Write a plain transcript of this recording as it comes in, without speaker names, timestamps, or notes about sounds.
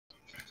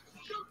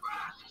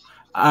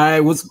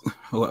What's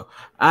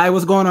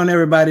going on,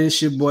 everybody?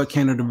 It's your boy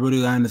Kendall, the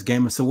Brutally Honest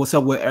Gamer. So what's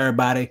up with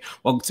everybody?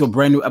 Welcome to a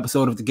brand new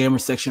episode of the Gamer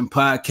Section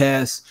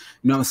Podcast.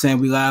 You know what I'm saying?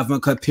 We live,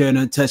 uncut, pure, and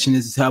untouching.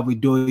 This is how we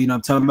do it. You know what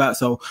I'm talking about?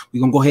 So we're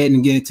going to go ahead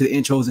and get into the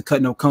intros and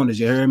cut no corners.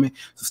 You heard me?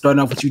 So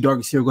starting off with you,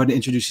 Darkest here. Go ahead and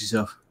introduce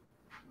yourself.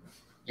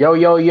 Yo,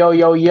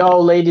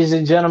 ladies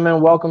and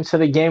gentlemen, welcome to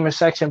the Gamer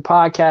Section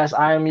Podcast.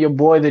 I am your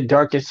boy, the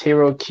Darkest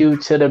Hero, Q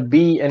to the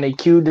B, and the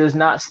Q does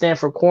not stand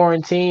for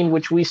quarantine,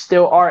 which we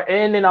still are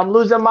in, and I'm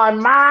losing my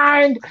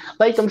mind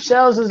like them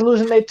shells is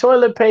losing their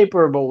toilet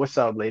paper. But what's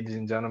up, ladies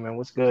and gentlemen?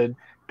 What's good?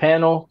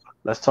 Panel,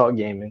 let's talk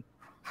gaming.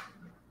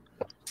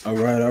 All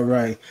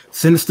right.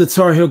 Sinister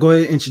Tar Heel, go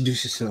ahead and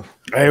introduce yourself.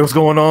 Hey, what's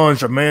going on?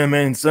 It's your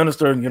man,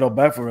 Sinister, and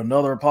back for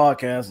another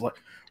podcast. Like,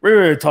 we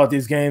already talk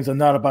these games and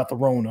not about the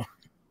Rona.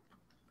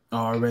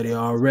 Already.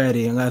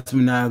 And last but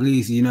not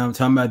least, you know what I'm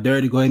talking about,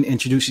 Dirty. Go ahead and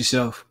introduce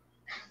yourself.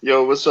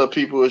 Yo, what's up,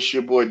 people? It's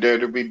your boy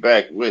Dirty. Be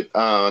back with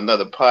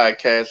another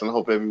podcast, and I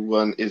hope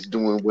everyone is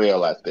doing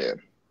well out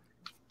there.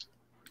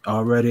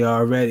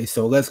 Already.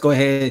 So let's go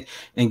ahead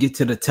and get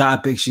to the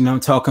topics. You know what I'm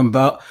talking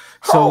about.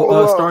 So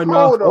hold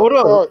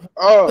up.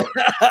 I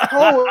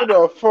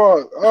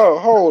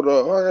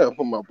gotta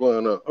put my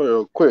blunt up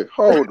real quick.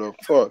 Hold the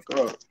fuck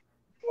up.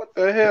 What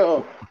the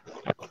hell?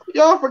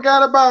 Y'all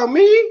forgot about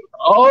me?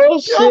 Oh,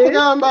 shit. Y'all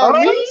forgot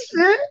about me?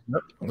 Shit.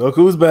 Look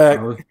who's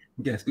back.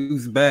 Guess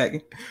who's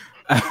back?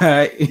 All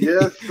right.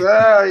 Yes,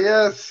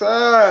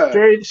 sir.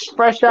 Straight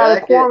fresh out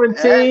of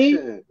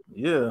quarantine.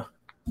 Yeah.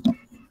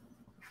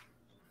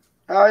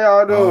 How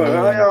y'all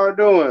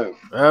doing?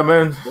 Yeah,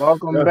 man.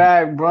 Welcome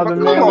back, brother.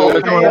 Come man.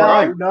 on, Come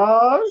on,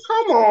 dog.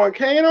 Come on,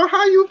 Kano.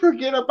 How you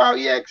forget about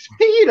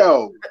EXP,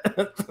 though?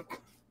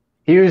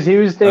 He was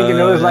thinking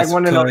it was like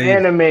one of those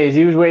animes.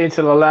 He was waiting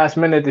till the last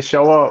minute to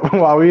show up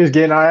while we was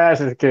getting our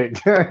asses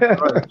kicked. Yeah,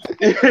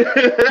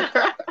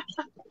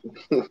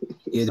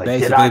 like,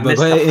 basically. But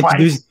go ahead and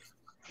introduce.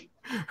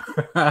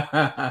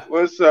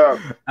 What's up?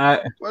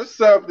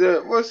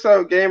 What's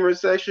up, Gamer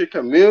Section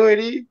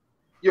community?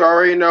 You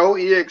already know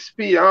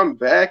EXP. I'm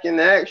back in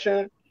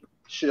action.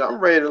 Shit, I'm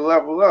ready to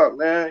level up,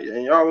 man.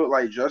 And y'all look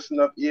like just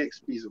enough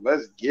EXP, so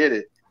let's get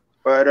it.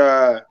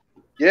 But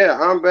yeah,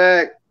 I'm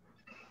back.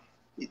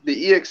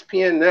 The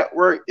EXPN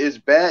network is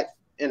back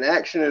in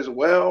action as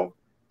well.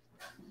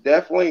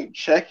 Definitely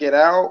check it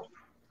out.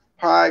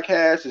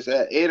 Podcast is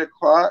at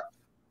 8:00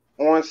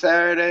 on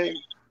Saturday.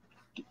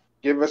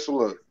 Give us a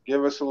look.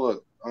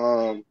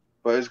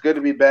 But it's good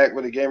to be back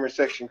with the Gamer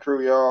Section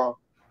crew, y'all.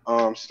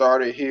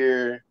 Started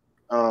here.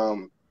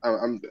 I'm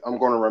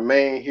going to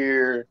remain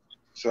here.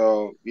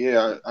 So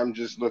yeah, I'm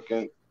just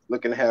looking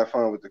to have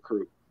fun with the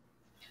crew.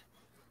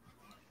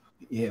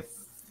 Yeah.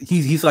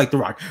 He's like The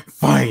Rock.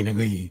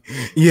 Finally,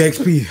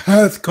 EXP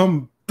has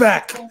come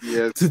back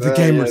to the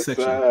Gamer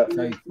Section.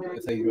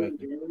 That's how you right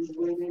there.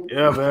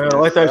 Yeah, man. I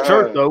like that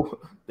shirt though.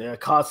 That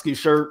Kotsky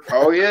shirt.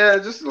 Oh yeah,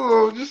 just a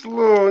little,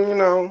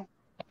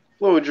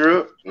 little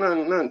drip.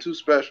 Nothing too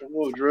special. A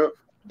little drip.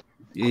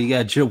 Yeah, you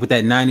got drip with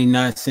that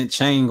 99-cent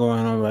chain going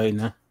on right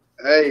now.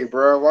 Hey,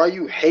 bro, why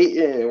you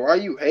hating,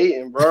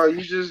 bro?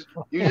 You just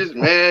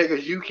mad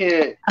because you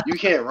can't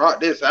rock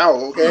this out,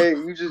 okay?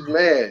 You just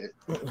mad.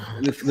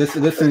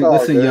 Listen,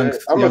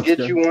 youngster. I'm gonna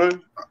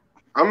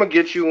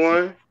get you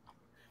one.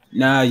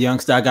 Nah,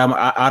 youngster,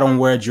 I don't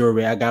wear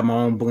jewelry. I got my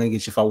own bling.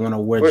 If I want to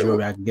wear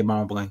jewelry, I can get my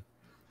own bling.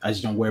 I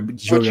just don't wear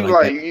jewelry.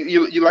 What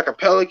you like a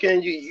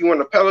pelican? You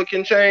want a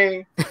pelican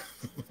chain?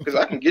 Because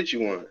I can get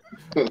you one.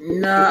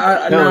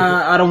 Nah,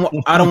 I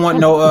don't want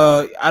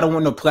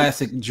no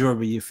plastic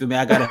jewelry. You feel me?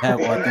 I gotta have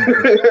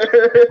authentic.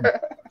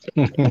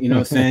 You know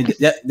what I'm saying?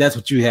 That's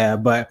what you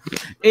have. But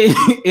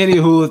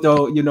anywho,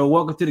 though,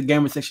 welcome to the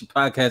Gamer Section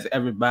Podcast,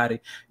 everybody.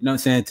 You know what I'm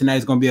saying?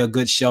 Tonight's gonna be a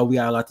good show. We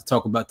got a lot to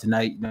talk about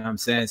tonight. You know what I'm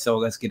saying? So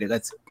let's get it.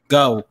 Let's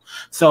go.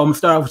 So I'm gonna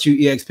start off with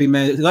you, EXP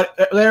man. Let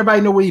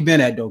everybody know where you've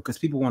been at though, because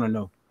people want to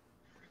know.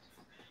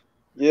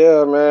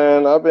 Yeah,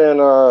 man, I've been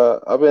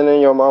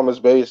in your mama's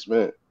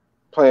basement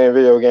playing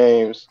video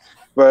games,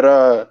 but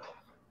to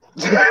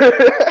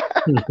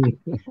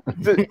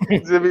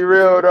be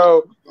real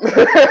though,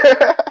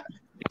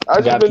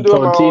 I just been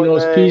doing my own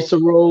thing. Pizza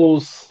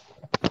rolls.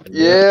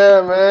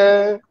 Yeah,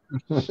 man,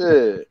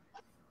 shit.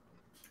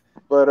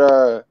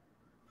 But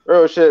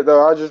real shit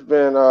though, I just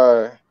been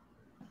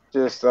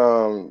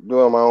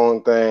doing my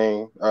own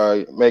thing,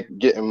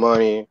 getting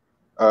money,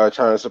 trying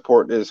to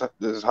support this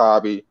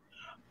hobby.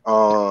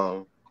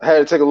 I had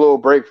to take a little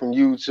break from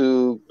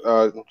YouTube,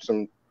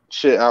 some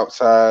shit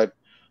outside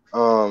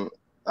of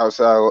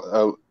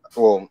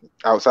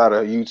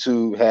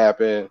YouTube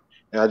happened,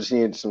 and I just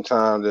needed some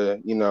time to,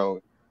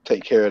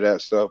 take care of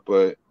that stuff.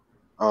 But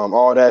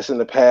all that's in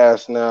the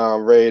past now.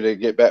 I'm ready to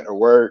get back to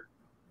work,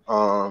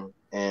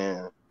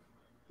 and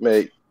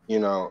make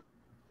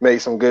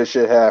some good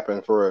shit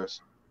happen for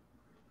us.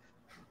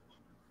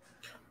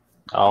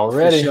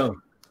 Already.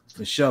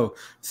 For sure.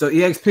 So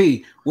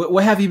EXP,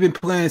 what have you been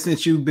playing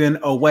since you've been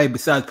away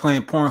besides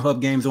playing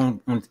Pornhub games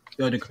on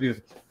the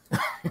computer?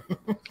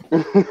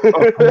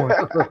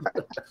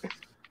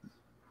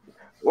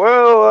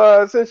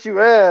 Well, since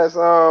you asked,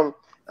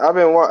 I've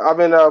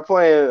been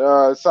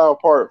playing South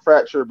Park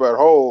Fracture But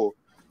Whole.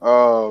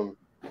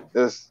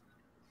 That's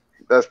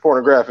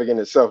pornographic in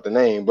itself, the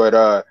name,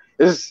 but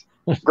it's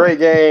great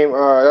game.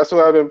 That's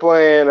what I've been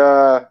playing.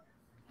 I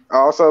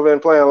also been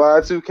playing a lot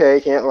of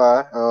 2K. Can't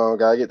lie,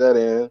 gotta get that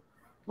in.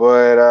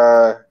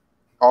 But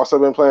also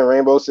been playing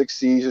Rainbow Six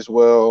Siege as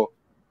well.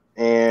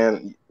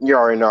 And you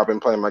already know I've been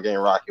playing my game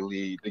Rocket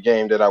League, the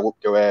game that I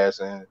whooped your ass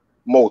in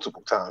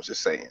multiple times.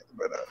 Just saying,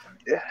 but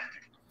yeah.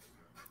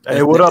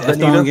 Hey, what up, That's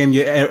the only game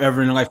you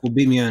ever in life will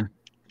beat me on.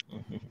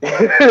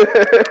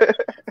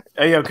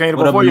 Hey, yo, Kane,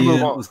 before you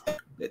move on,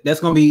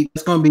 that's gonna be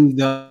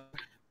the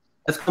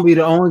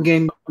only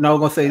game. No, I'm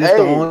gonna say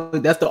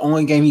that's the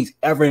only game he's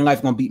ever in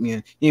life gonna beat me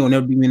in. He ain't gonna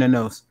never beat me in nothing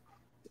else.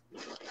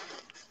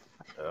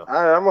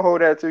 I'm gonna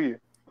hold that to you.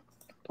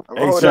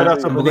 Hey, shout out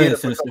to Benita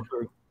for coming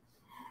through.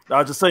 I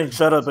was just saying,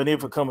 shout out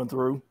Benita for coming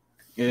through.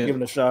 Yeah,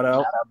 giving a shout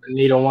out.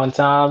 Benita one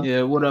time.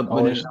 Yeah, what up,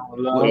 Benita?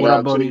 What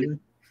up, Benita?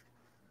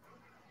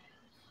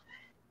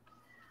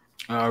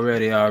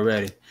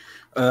 Already.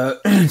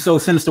 So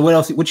Sinister,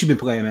 what you been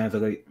playing, man?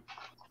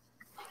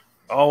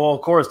 Oh, well,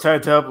 of course,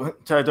 tagged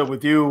up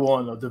with you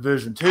on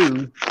Division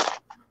 2.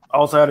 I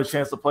also had a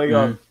chance to play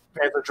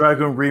Panzer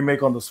Dragoon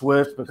Remake on the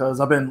Switch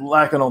because I've been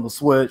lacking on the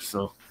Switch.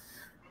 So,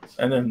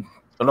 and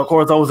of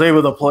course, I was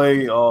able to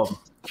play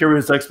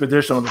Curious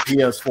Expedition on the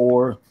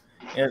PS4,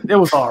 and it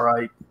was all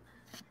right.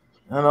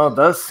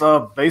 That's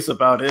base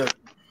about it.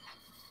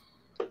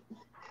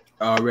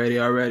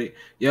 Already.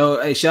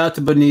 Yo, hey, shout out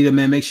to Benita,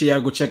 man. Make sure y'all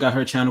go check out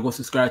her channel. Go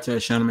subscribe to her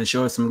channel, man.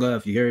 Show her some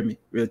love. You hear me?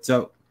 Real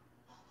talk.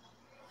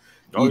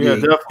 Oh, yeah,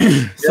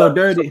 definitely. So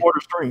dirty. Support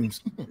her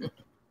streams.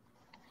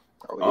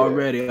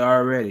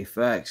 Already.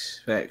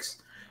 Facts.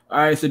 All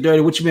right, so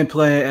dirty, what you been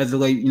playing as of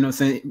late? You know what I'm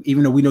saying?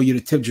 Even though we know you're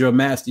the tip drill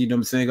master, you know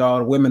what I'm saying? All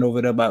the women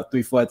over there about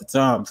 3-4 at the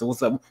time. So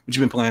what's up? What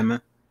you been playing,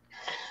 man?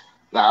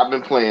 Nah, I've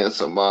been playing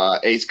some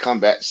Ace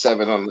Combat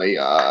 7 on the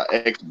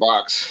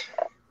Xbox.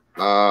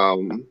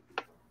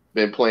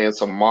 Been playing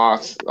some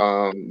Moss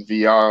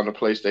VR on the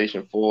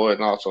PlayStation 4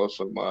 and also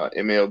some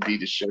MLB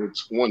The Show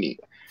 20.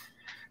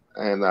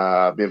 And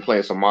I've been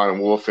playing some Modern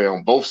Warfare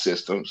on both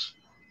systems.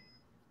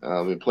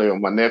 I've been playing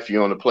with my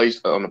nephew on the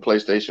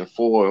PlayStation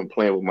 4 and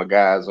playing with my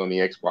guys on the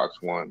Xbox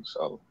One.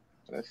 So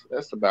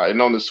that's about it.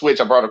 And on the Switch,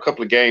 I brought a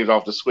couple of games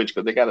off the Switch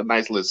because they got a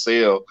nice little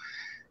sale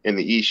in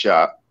the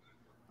eShop.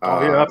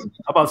 How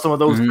about some of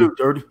those too,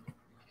 Dirty?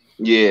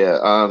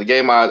 Yeah, the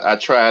game I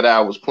tried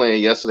out, was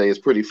playing yesterday. It's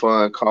pretty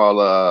fun.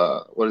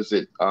 Called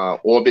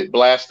Orbit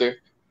Blaster.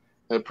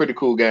 A pretty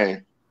cool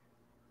game.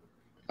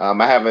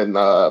 I haven't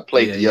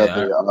played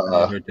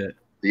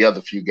the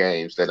other few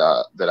games that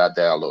I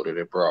downloaded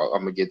and brought.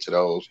 I'm gonna get to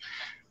those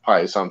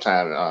probably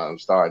sometime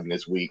starting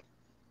this week.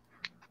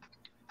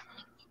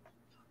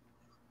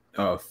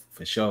 Oh,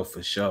 for sure.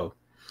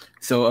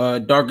 So,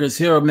 Darkest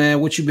Hero, man,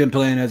 what you been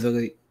playing as of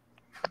late?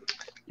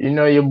 You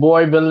know, your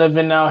boy been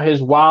living out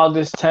his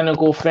wildest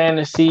tentacle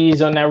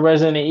fantasies on that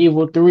Resident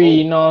Evil 3,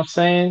 you know what I'm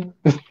saying?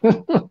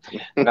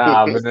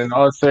 Nah, but in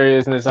all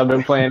seriousness, I've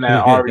been playing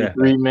that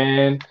RE3,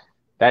 man.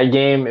 That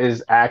game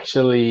is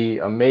actually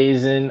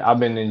amazing. I've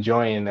been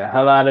enjoying the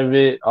hell out of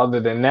it. Other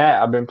than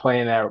that, I've been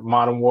playing that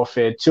Modern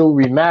Warfare 2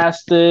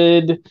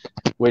 Remastered,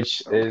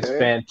 which is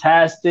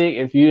fantastic.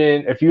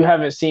 If you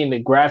haven't seen the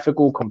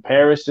graphical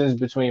comparisons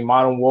between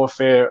Modern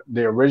Warfare,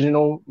 the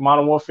original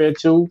Modern Warfare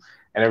 2,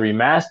 and a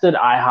remastered,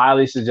 I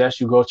highly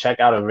suggest you go check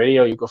out a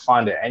video. You can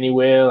find it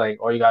anywhere.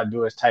 Like, all you gotta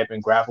do is type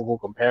in graphical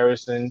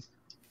comparisons,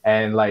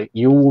 and like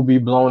you will be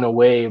blown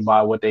away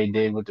by what they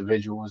did with the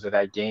visuals of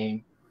that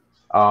game.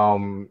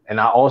 And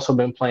I also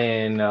been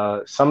playing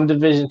some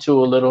Division 2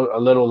 a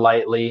little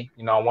lightly.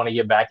 You know, I want to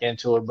get back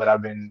into it, but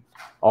I've been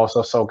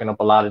also soaking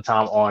up a lot of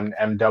time on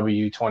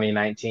MW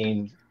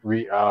 2019,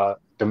 the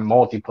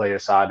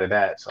multiplayer side of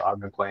that. So I've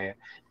been playing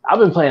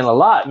a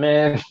lot,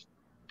 man.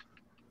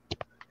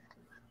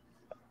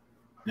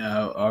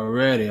 No,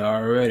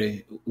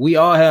 already. We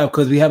all have,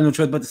 because we have no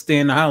choice but to stay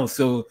in the house.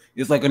 So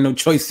it's like a no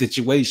choice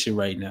situation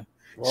right now.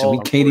 Well, so we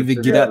can't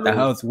even get out the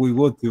house. We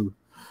want to.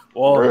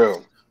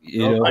 Well,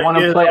 you know,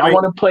 I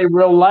want to play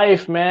real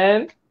life,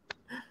 man.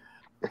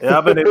 Yeah,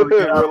 I've been able to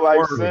get out real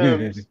life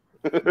Sims.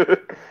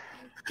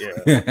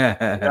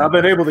 Yeah, I've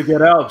been able to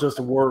get out just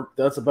to work.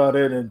 That's about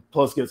it, and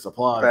plus get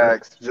supplies.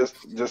 Facts,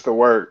 just to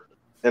work.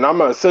 And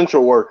I'm an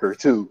essential worker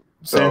too.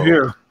 Same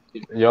here.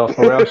 Yo,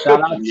 for real,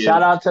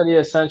 shout out to the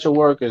essential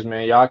workers,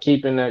 man. Y'all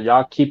keeping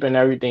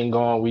everything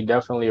going. We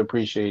definitely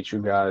appreciate you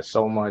guys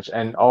so much,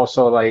 and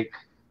also like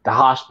the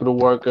hospital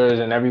workers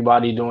and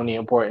everybody doing the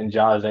important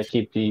jobs that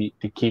keep the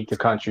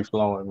country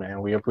flowing,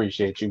 man. We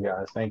appreciate you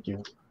guys. Thank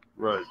you.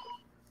 Right.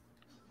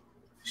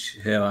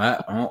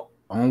 Hell,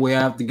 only way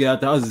I have to get out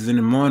the house is in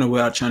the morning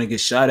without trying to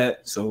get shot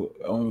at. So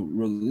I don't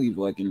really leave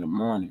like in the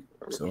morning.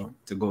 So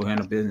to go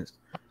handle business.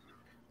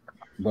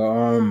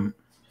 But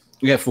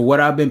yeah, for what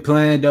I've been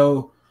playing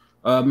though,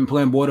 I've been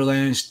playing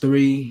Borderlands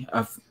 3.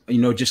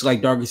 Just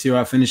like Darkest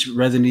Hero, I finished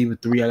Resident Evil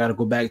 3. I got to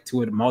go back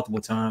to it multiple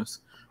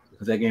times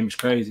because that game is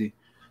crazy.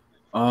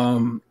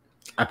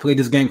 I played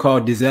this game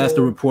called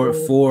Disaster Report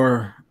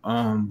 4,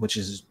 which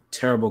is a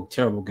terrible,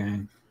 terrible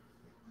game.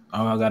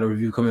 I got a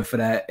review coming for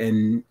that,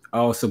 and I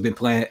also been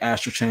playing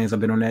Astral Chains. I've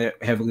been on that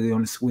heavily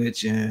on the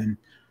Switch, and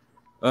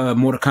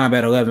Mortal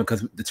Kombat 11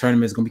 because the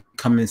tournament is gonna be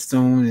coming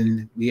soon,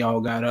 and we all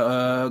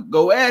gotta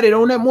go at it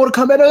on that Mortal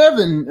Kombat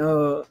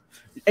 11.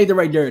 Ain't the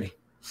right dirty?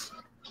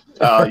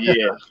 Oh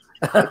yeah.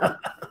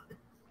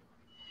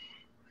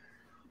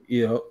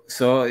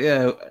 So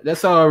yeah,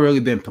 that's all I've really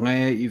been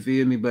playing. You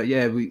feel me? But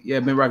yeah,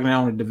 I've been rocking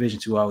out on the Division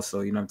 2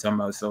 also. You know what I'm talking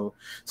about? So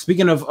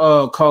speaking of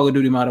Call of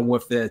Duty Modern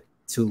Warfare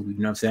 2, you know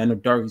what I'm saying? I know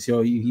Darkest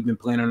Hero, he been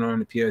playing on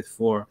the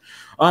PS4.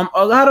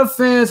 A lot of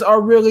fans are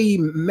really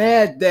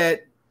mad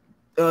that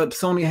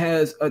Sony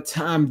has a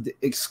timed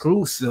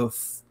exclusive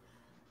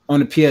on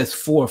the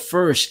PS4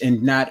 first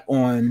and not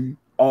on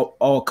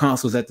all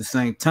consoles at the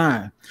same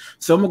time.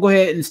 So I'm gonna go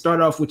ahead and start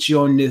off with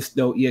you on this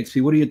though,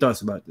 EXP. What are your thoughts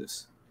about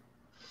this?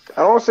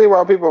 I don't see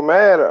why people are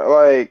mad.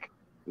 Like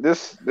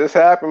this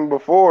happened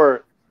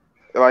before,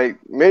 like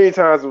many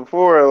times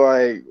before.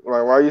 Like why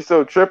are you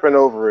still tripping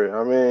over it?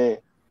 I mean,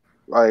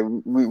 like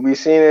we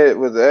seen it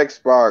with the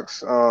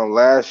Xbox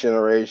last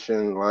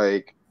generation.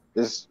 Like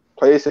this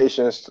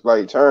PlayStation's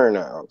like turn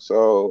now.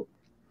 So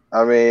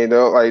I mean, the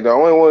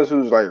only ones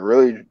who's like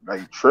really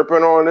like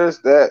tripping on this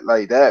that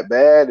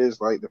bad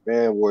is like the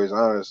fanboys,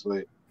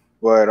 honestly.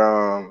 But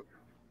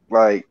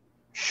like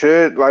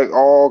should like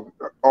all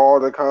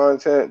the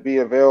content be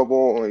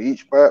available on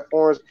each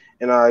platforms?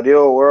 In an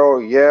ideal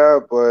world, yeah,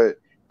 but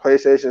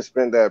PlayStation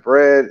spent that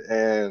bread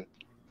and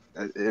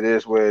it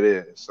is what it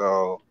is.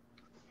 So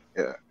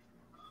yeah.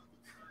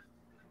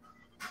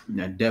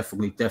 Yeah,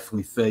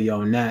 definitely feel you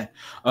on that.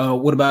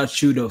 What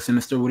about you though,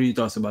 Sinister? What are your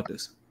thoughts about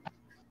this?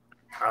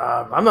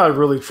 I'm not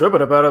really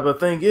tripping about it, but the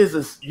thing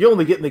is you're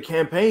only getting the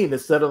campaign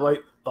instead of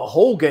like the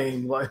whole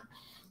game. Like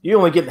you're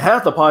only getting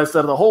half the pie instead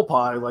of the whole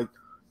pie. Like,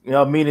 you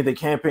know, meaning the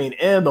campaign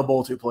and the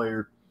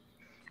multiplayer.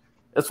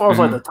 As far as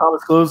like the top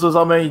exclusives,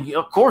 I mean,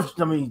 of course,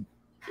 I mean,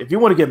 if you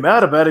want to get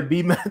mad about it,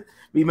 be mad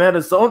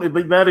at Sony,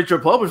 be mad at your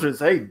publishers.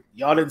 Hey,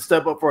 y'all didn't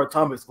step up for a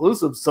top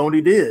exclusive.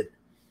 Sony did.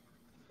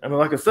 I mean,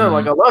 like I said,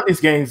 like a lot of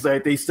these games,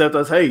 like they stepped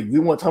us, hey, we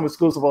want time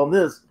exclusive on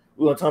this,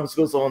 we want time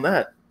exclusive on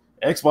that.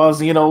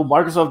 Xbox, you know,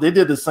 Microsoft, they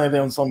did the same thing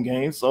on some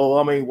games. So,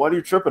 I mean, what are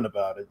you tripping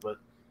about it?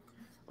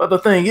 But the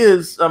thing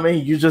is, I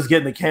mean, you're just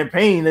getting the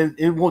campaign, and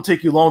it won't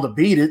take you long to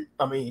beat it.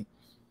 I mean,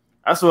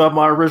 I still have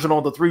my original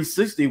on the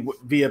 360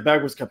 via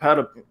backwards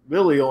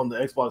compatibility on the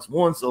Xbox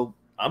One, so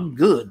I'm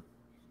good.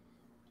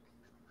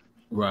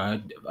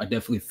 Right, I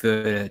definitely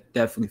feel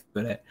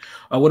that.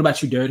 What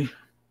about you, Dirty?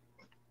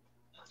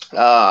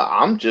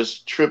 I'm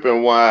just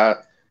tripping why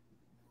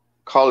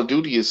Call of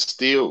Duty is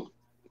still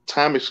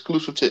time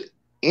exclusive to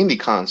any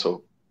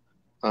console.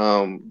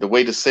 The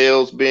way the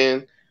sales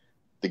been,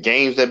 the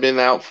games that been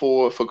out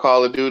for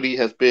Call of Duty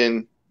has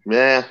been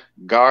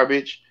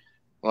garbage.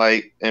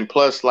 Like, and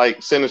plus,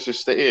 like Sinister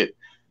said,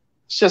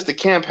 it's just a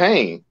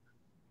campaign.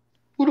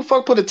 Who the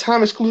fuck put a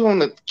time exclusive on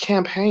the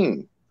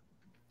campaign?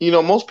 You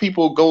know, most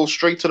people go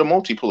straight to the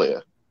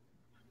multiplayer.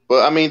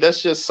 But I mean,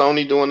 that's just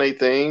Sony doing their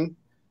thing.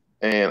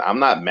 And I'm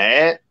not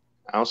mad.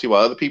 I don't see why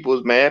other people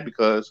is mad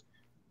because,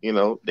 you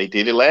know, they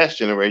did it last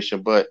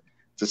generation. But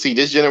to see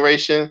this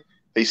generation,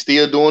 they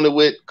still doing it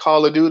with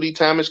Call of Duty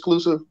time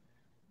exclusive,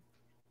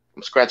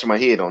 I'm scratching my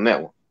head on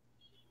that one.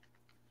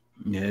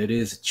 Yeah, it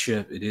is a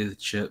chip.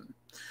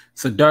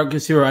 So,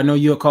 Darkest Hero, I know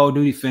you're a Call of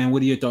Duty fan.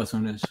 What are your thoughts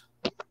on this?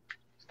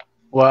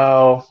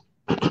 Well,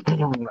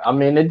 I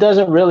mean, it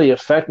doesn't really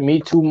affect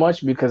me too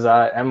much because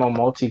I am a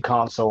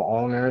multi-console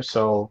owner.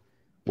 So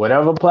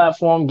whatever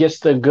platform gets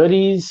the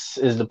goodies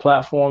is the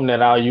platform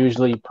that I'll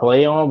usually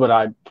play on, but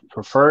I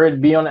prefer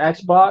it be on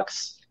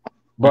Xbox.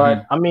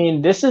 But I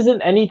mean, this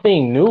isn't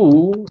anything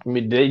new. I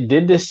mean, they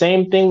did the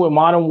same thing with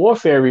Modern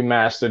Warfare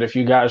Remastered. If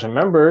you guys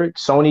remember,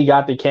 Sony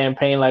got the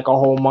campaign like a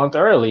whole month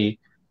early.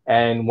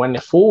 And when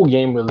the full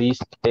game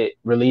released, it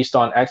released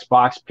on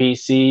Xbox,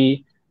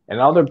 PC, and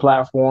other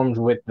platforms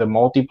with the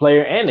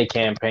multiplayer and the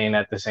campaign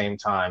at the same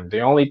time.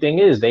 The only thing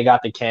is they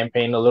got the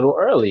campaign a little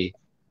early.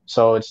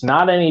 So it's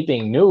not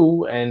anything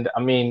new. And I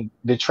mean,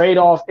 the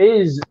trade-off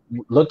is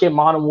look at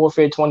Modern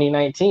Warfare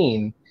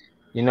 2019.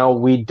 You know,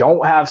 we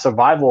don't have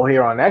survival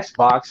here on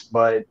Xbox,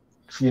 but,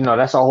 you know,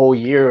 that's a whole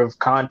year of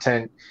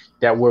content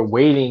that we're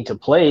waiting to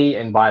play.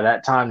 And by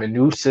that time, the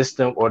new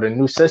system or the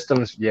new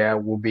systems,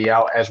 will be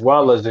out, as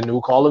well as the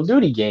new Call of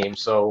Duty game.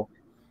 So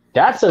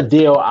that's a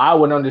deal I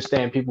would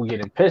understand people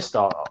getting pissed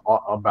off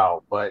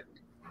about. But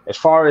as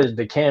far as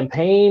the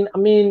campaign, I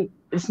mean,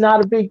 it's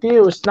not a big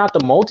deal. It's not the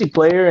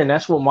multiplayer, and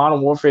that's what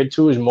Modern Warfare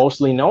 2 is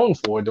mostly known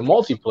for, the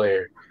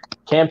multiplayer.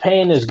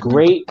 Campaign is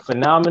great,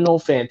 phenomenal,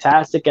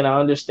 fantastic, and I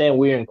understand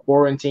we're in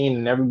quarantine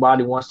and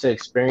everybody wants to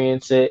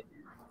experience it.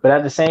 But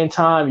at the same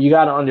time, you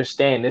got to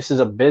understand this is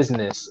a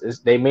business.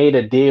 They made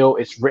a deal.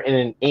 It's written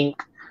in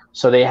ink,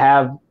 so they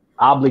have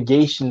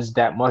obligations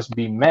that must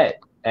be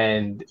met.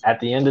 And at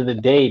the end of the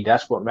day,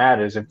 that's what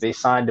matters. If they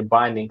signed a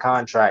binding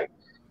contract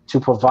to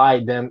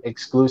provide them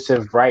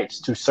exclusive rights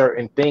to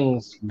certain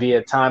things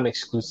via time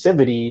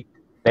exclusivity,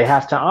 they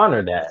have to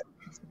honor that.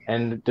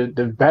 And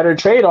the better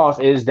trade-off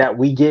is that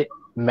we get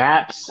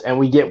maps and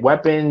we get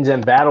weapons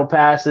and battle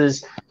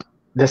passes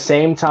the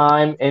same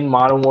time in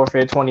Modern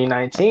Warfare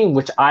 2019,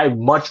 which I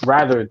much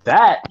rather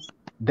that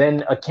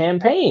than a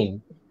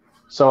campaign.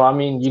 So I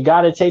mean, you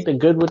got to take the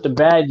good with the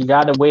bad. You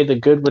got to weigh the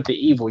good with the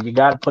evil. You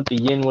got to put the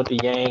yin with the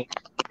yang.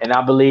 And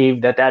I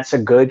believe that that's a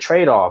good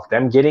trade-off.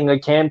 Them getting a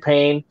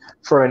campaign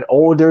for an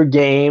older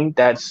game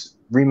that's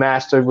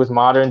remastered with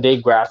modern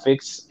day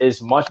graphics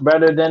is much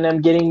better than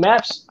them getting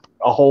maps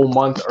a whole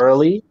month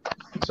early.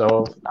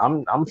 So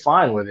I'm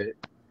fine with it.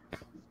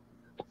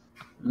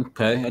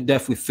 Okay, I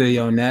definitely feel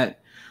you on that.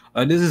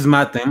 This is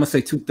my thing. I'm gonna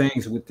say two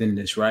things within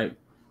this, right?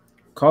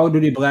 Call of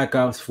Duty Black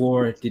Ops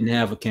 4 didn't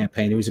have a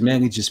campaign. It was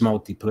mainly just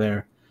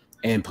multiplayer,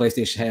 and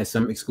PlayStation had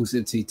some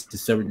exclusivity to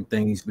certain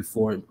things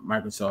before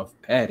Microsoft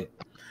had it.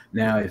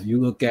 Now, if you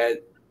look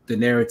at the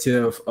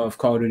narrative of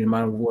Call of Duty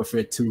Modern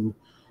Warfare 2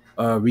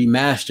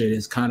 remastered,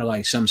 it's kind of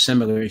like something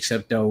similar,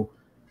 except though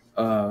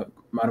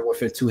Modern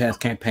Warfare 2 has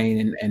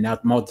campaign and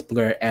not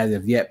multiplayer as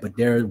of yet, but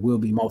there will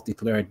be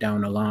multiplayer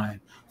down the line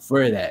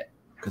for that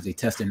because they're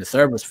testing the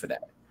servers for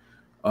that.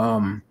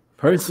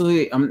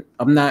 Personally, I'm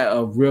not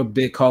a real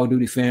big Call of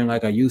Duty fan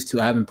like I used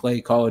to. I haven't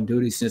played Call of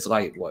Duty since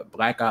like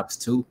Black Ops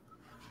 2.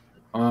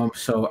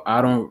 So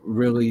I don't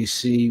really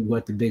see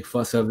what the big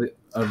fuss of it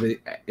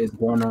is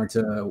going on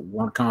to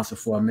one console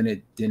for a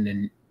minute,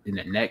 then the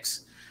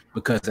next.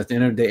 Because at the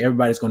end of the day,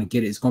 everybody's going to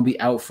get it. It's going to be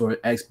out for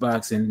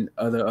Xbox and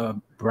other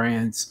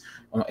brands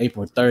on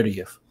April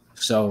 30th.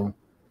 So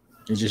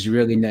it's just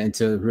really nothing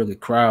to really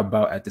cry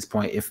about at this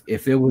point.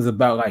 If it was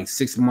about like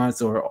 6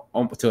 months or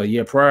to a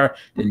year prior,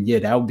 then yeah,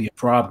 that would be a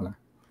problem.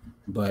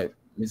 But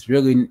it's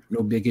really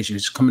no big issue.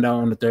 It's coming out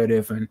on the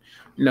 30th, and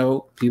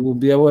people will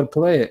be able to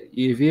play it.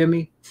 You feel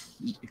me?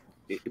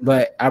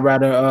 But I'd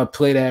rather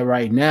play that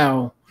right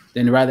now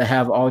than rather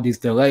have all these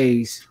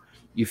delays.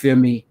 You feel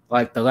me?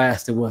 Like The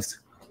Last of Us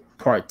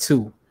Part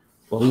 2.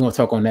 Well, we're gonna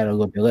talk on that a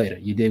little bit later.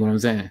 You dig what I'm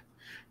saying?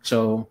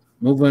 So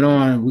moving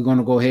on, we're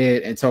gonna go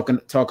ahead and talk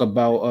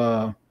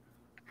about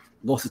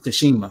Ghost of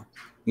Tsushima.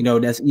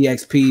 That's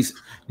EXP's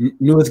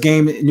newest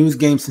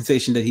game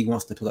sensation that he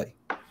wants to play.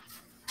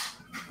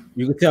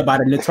 You can tell by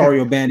the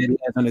Notario band that he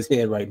has on his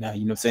head right now.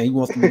 You know what I'm saying? He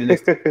wants to be the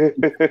next.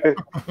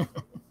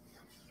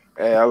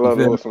 Hey, I love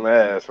those some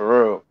ass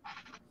for real.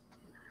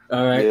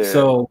 All right,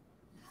 yeah.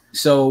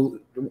 So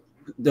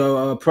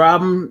the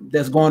problem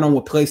that's going on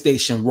with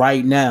PlayStation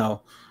right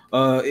now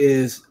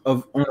is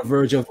on the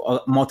verge of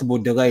multiple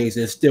delays.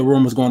 There's still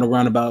rumors going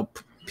around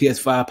about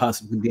PS5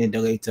 possibly being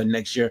delayed till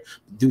next year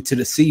due to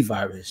the C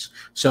virus.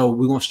 So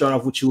we're gonna start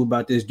off with you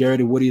about this,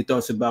 Dirty. What are your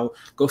thoughts about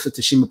Ghost of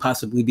Tsushima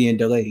possibly being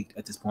delayed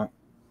at this point?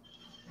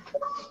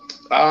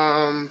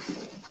 I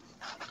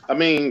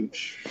mean,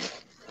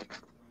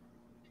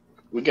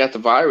 we got the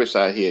virus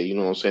out here, you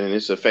know what I'm saying? And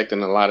it's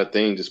affecting a lot of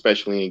things,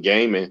 especially in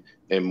gaming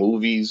and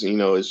movies.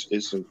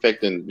 It's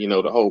affecting,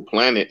 the whole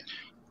planet.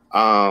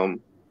 I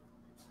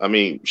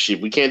mean,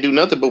 shit, we can't do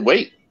nothing but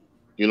wait.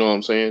 You know what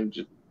I'm saying?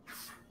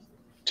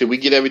 Till we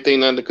get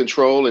everything under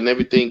control and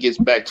everything gets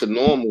back to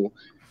normal,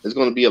 there's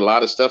going to be a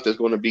lot of stuff that's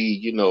going to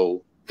be,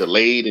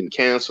 delayed and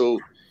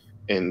canceled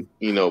and,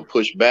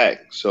 pushed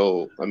back.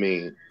 So, I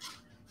mean,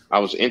 I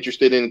was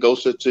interested in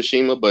Ghost of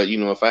Tsushima, but,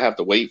 if I have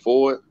to wait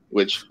for it,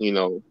 which,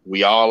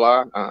 we all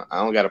are, I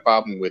don't got a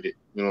problem with it.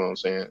 You know what I'm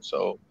saying?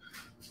 So.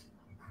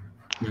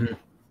 Mm-hmm.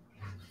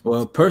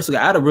 Well, personally,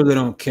 I really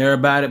don't care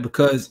about it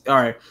because, all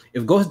right,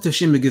 if Ghost of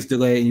Tsushima gets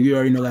delayed, and you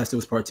already know Last of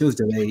Us Part 2 is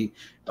delayed,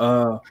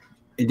 and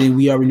then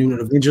we already knew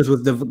that Avengers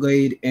was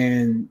delayed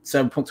and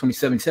Cyberpunk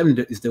 2077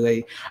 is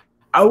delayed,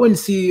 I wouldn't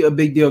see a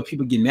big deal if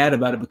people get mad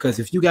about it because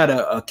if you got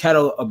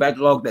a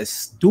backlog that's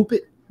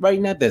stupid right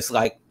now, that's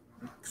like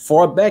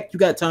far back, you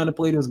got time to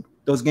play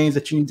those games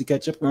that you need to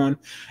catch up on.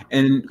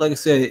 And like I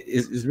said,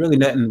 it's really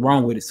nothing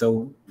wrong with it.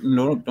 So,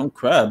 don't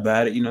cry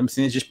about it. You know what I'm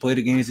saying? Just play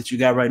the games that you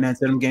got right now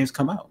until them games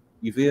come out.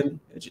 You feel me?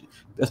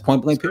 That's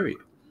point blank period.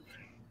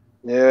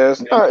 Yeah,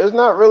 it's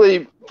not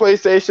really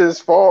PlayStation's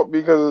fault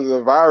because of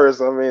the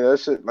virus. I mean, that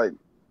shit like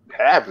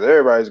happens.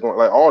 Everybody's going,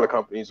 like all the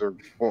companies are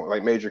going,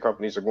 like major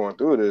companies are going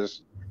through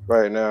this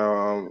right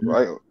now.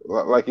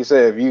 Like you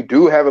said, if you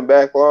do have a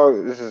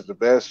backlog, this is the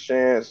best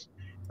chance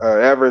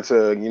ever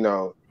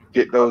to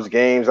get those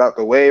games out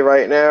the way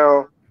right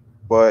now.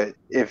 But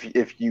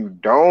if you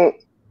don't,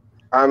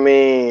 I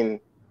mean,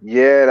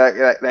 yeah,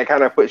 that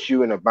kind of puts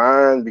you in a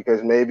bind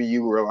because maybe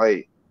you were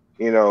like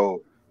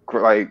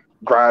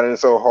grinding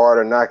so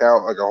hard to knock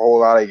out like a whole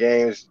lot of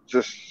games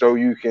just so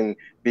you can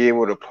be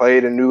able to play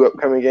the new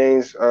upcoming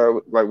games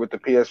like with the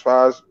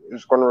PS5s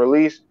it's going to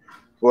release.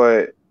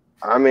 But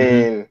I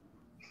mean,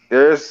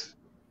 there's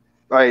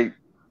like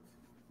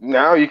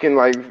now you can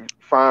like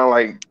find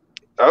like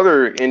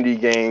other indie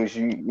games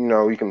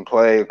you can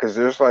play because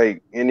there's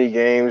like indie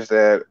games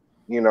that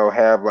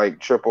have like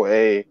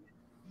AAA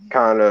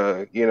kind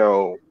of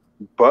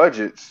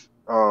budgets.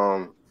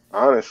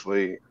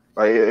 Honestly,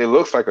 like it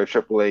looks like a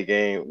AAA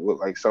game with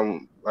like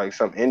some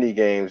indie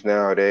games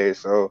nowadays.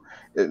 So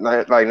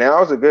like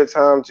now is a good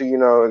time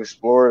to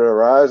explore the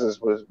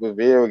horizons with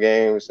video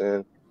games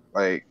and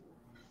like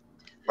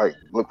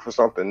look for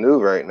something new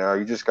right now.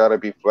 You just got to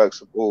be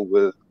flexible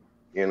with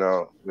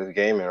with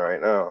gaming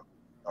right now,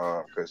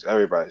 because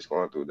everybody's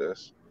going through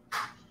this.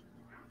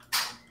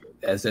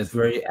 That's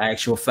very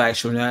actual,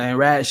 factual, and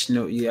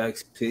rational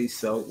EXP.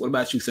 So, what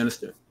about you,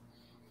 Sinister?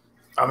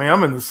 I mean,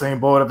 I'm in the same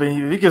boat. I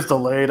mean, if it gets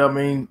delayed, I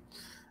mean,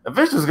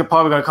 eventually it's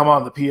probably going to come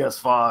out on the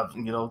PS5.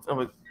 You know, I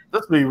mean,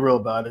 let's be real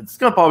about it. It's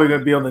probably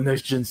going to be on the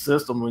next gen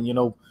system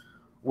when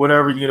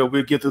whenever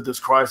we get through this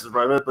crisis,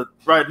 right? But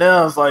right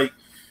now, it's like,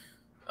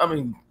 I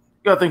mean, you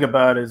got to think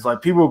about it. It's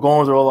like people are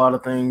going through a lot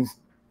of things.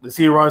 The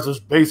Sea Risers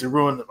basically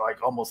ruined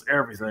like almost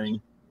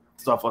everything,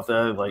 stuff like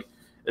that. Like,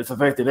 it's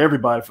affected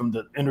everybody from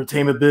the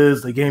entertainment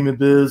biz, the gaming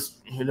biz,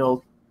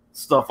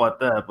 stuff like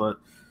that. But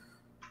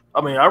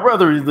I mean, I'd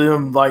rather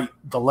them like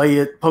delay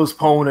it,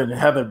 postpone it, and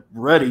have it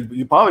ready.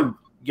 You probably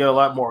get a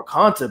lot more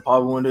content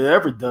probably when it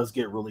ever does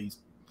get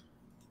released.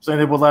 Same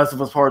thing with Last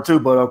of Us Part 2,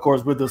 but of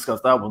course we'll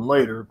discuss that one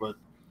later. But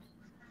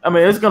I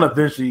mean, it's gonna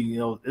eventually,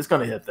 it's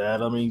gonna hit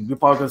that. I mean, we're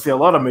probably gonna see a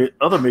lot of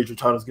other major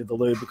titles get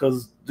delayed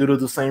because due to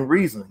the same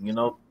reason.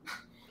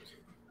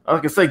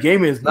 Like I say,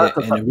 gaming is not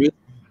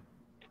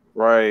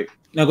right.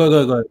 No, go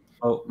ahead.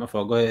 Oh, my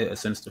fault. Go ahead,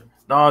 Sinister.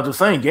 No, I'm just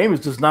saying, gaming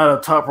is just not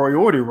a top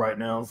priority right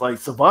now. It's like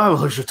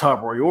survival is your top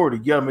priority.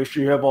 You gotta make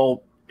sure you have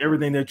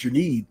everything that you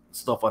need,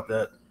 stuff like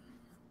that.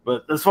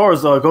 But as far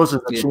as Ghost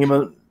of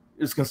Tsushima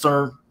is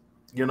concerned,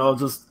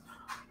 just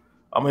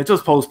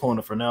postpone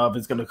it for now if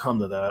it's gonna come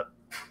to that.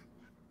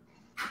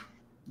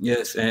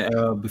 Yes, and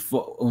the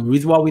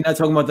reason why we're not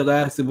talking about The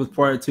Last of Us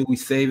Part 2, we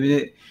saving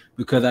it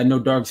because I know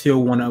Dark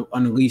Hill want to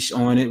unleash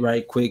on it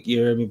right quick, you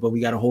hear me? But we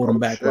got to hold them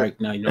back right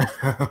now,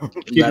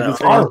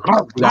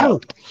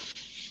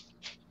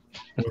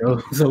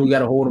 So we got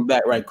to hold them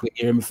back right quick,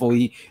 you hear me? Before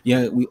we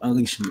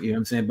unleash them, you know what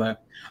I'm saying?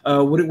 But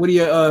what are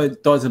your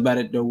thoughts about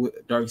it, though,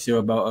 Dark Hill,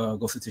 about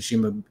Ghost of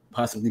Tsushima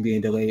possibly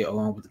being delayed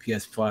along with the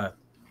PS5?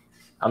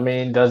 I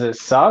mean, does it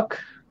suck?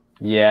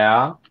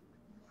 Yeah.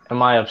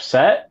 Am I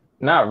upset?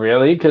 Not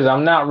really, because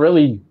I'm not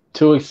really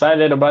too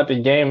excited about the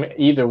game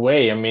either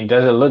way. I mean,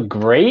 does it look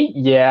great?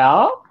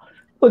 Yeah.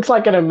 Looks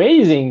like an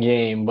amazing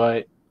game,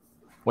 but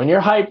when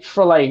you're hyped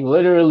for like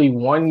literally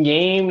one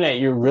game that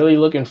you're really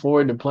looking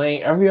forward to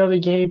playing, every other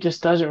game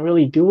just doesn't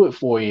really do it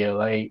for you.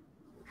 Like,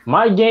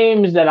 my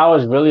games that I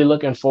was really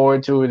looking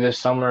forward to this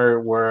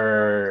summer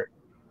were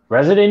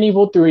Resident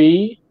Evil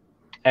 3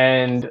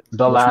 and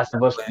The Last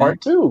of Us Part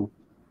 2.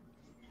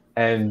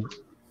 And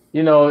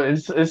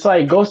it's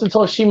like Ghost of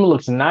Tsushima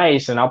looks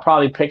nice, and I'll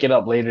probably pick it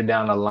up later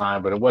down the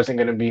line, but it wasn't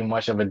going to be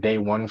much of a day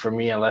one for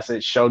me unless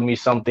it showed me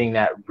something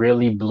that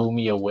really blew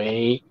me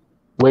away,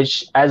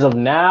 which as of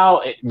now,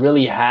 it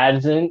really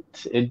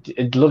hasn't.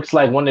 It looks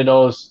like one of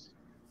those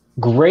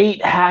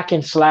great hack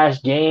and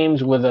slash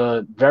games with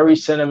a very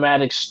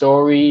cinematic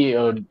story.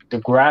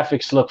 The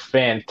graphics look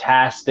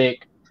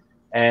fantastic,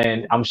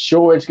 and I'm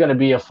sure it's going to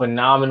be a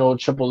phenomenal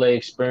AAA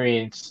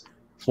experience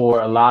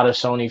for a lot of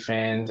Sony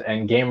fans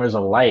and gamers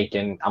alike.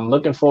 And I'm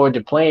looking forward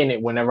to playing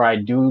it whenever I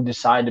do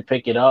decide to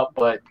pick it up,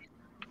 but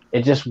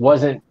it just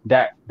wasn't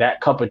that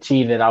cup of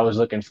tea that I was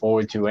looking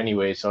forward to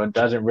anyway. So it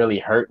doesn't really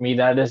hurt me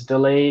that it's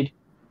delayed.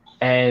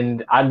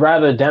 And I'd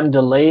rather them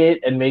delay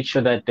it and make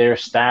sure that their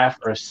staff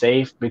are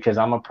safe, because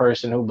I'm a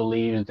person who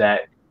believes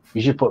that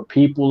you should put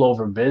people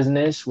over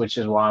business, which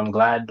is why I'm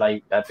glad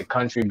that the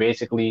country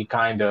basically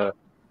kind of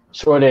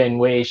sort of in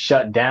ways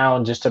shut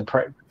down just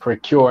to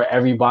procure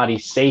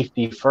everybody's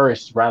safety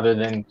first, rather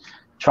than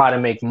try to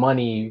make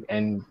money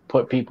and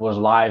put people's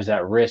lives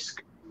at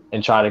risk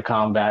and try to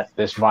combat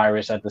this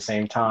virus at the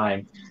same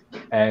time.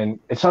 And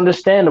it's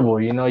understandable,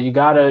 you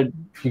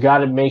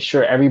gotta make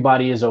sure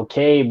everybody is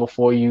okay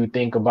before you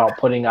think about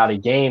putting out a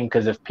game,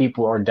 because if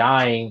people are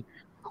dying,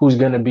 who's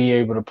gonna be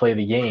able to play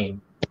the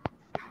game?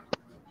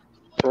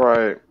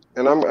 Right.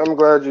 And I'm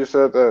glad you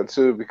said that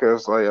too,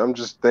 because I'm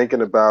just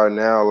thinking about it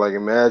now. Like,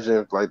 imagine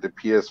if the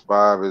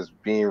PS5 is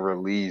being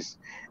released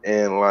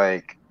and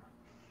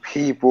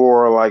people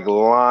are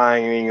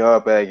lining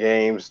up at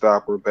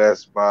GameStop or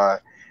Best Buy.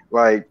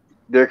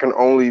 There can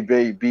only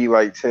be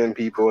 10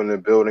 people in the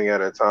building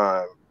at a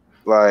time.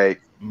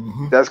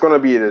 That's gonna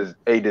be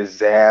a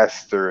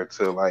disaster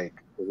to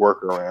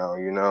work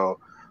around.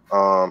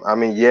 I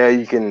mean, yeah,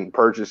 you can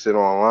purchase it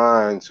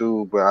online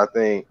too, but I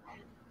think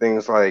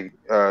things like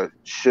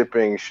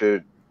shipping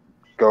should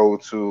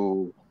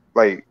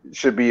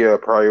should be a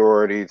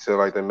priority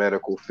to the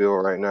medical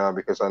field right now,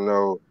 because I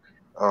know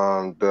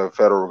the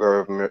federal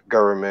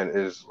government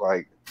is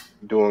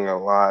doing a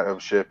lot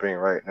of shipping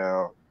right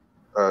now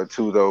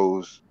to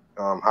those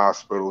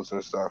hospitals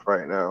and stuff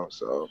right now.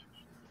 So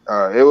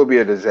it would be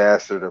a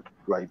disaster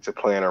to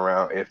plan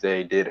around if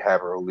they did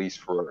have a release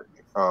for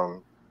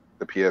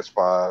the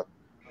PS5.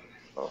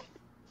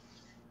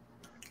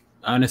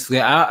 Honestly,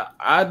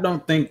 I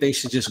don't think they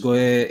should just go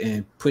ahead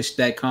and push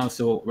that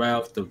console right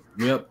off the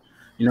rip.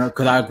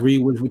 Because I agree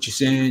with what you're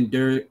saying,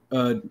 Dirty.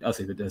 I'll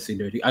say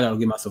Dirty. I gotta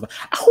get myself.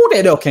 I hold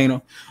that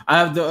Kano. I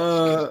have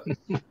to.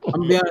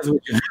 I'm be honest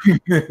with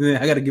you.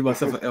 I gotta give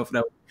myself an L for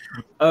that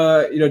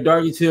one.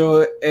 Darky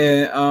Till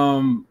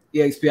and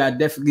EXP, I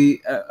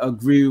definitely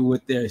agree with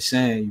what they're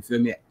saying. You feel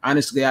me?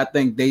 Honestly, I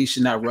think they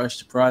should not rush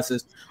the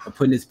process of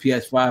putting this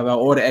PS5 out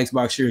or the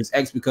Xbox Series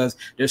X because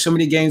there's so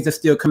many games that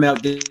still come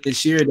out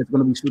this year that's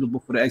going to be suitable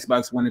for the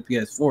Xbox One and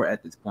PS4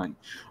 at this point.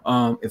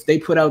 If they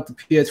put out the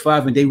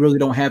PS5 and they really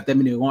don't have that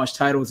many launch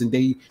titles and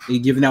they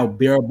giving out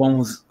bare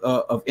bones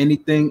of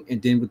anything,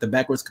 and then with the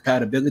backwards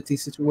compatibility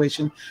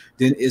situation,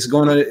 then it's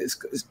gonna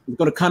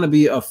kind of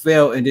be a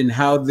fail. And then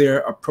how they're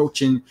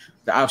approaching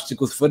the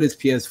obstacles for this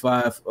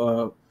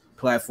PS5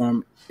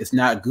 platform, it's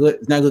not good.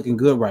 It's not looking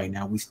good right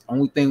now.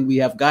 Only thing we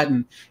have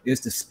gotten is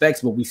the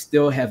specs, but we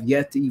still have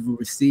yet to even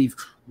receive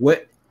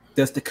what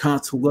does the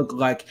console look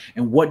like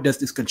and what does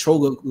this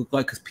controller look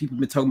like, because people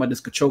have been talking about this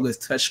controller is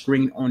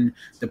touchscreen on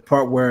the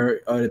part where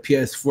the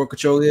PS4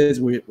 controller is,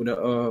 where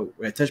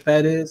the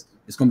touchpad is.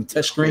 It's going to be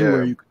touchscreen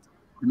where you can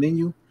the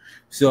menu.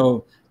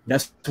 So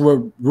that's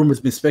where rumors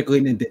been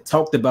speculating and been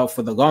talked about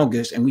for the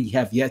longest, and we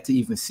have yet to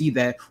even see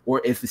that,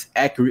 or if it's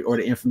accurate or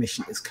the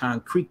information is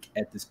concrete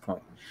at this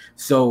point.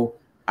 So,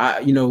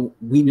 you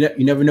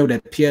never know,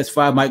 that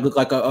PS5 might look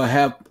like a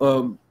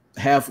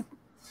half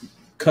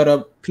cut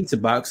up pizza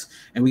box,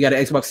 and we got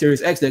an Xbox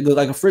Series X that look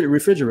like a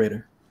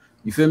refrigerator.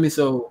 You feel me?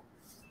 So,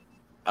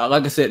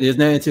 like I said, there's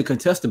nothing to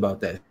contest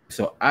about that.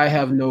 So I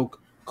have no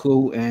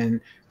clue,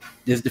 and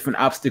there's different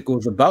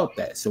obstacles about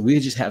that. So we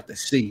just have to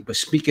see. But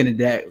speaking of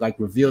that, like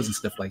reveals and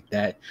stuff like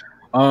that,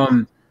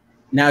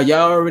 now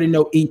y'all already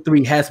know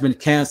E3 has been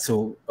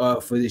canceled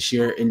for this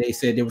year, and they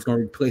said they was going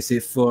to replace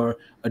it for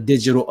a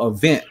digital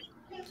event.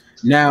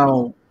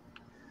 Now,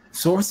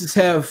 sources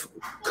have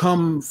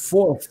come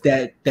forth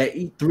that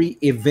E3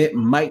 event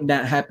might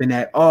not happen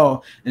at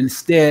all.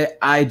 Instead,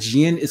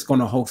 IGN is going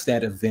to host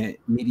that event,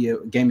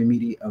 gaming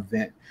media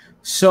event.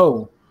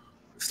 So,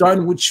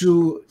 starting with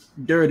you,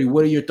 Dirty,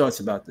 what are your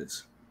thoughts about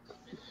this?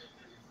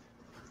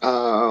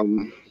 I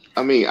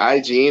mean,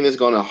 IGN is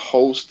going to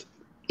host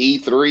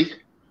E3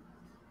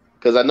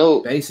 because I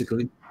know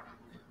basically.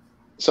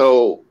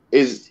 So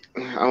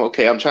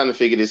okay. I'm trying to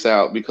figure this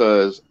out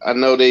because I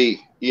know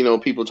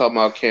people talking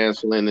about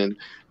canceling, and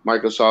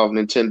Microsoft,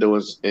 Nintendo,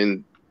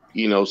 and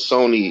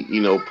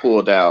Sony,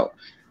 pulled out.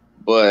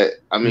 But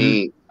I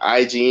mean,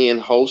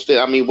 IGN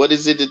hosted. I mean, what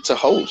is it to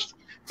host?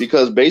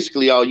 Because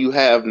basically, all you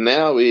have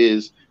now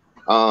is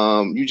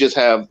you just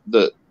have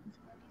the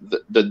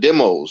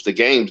demos, the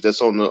games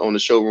that's on the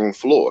showroom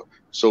floor.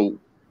 So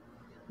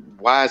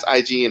why is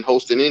IGN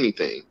hosting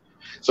anything?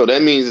 So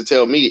that means to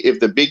tell me if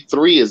the big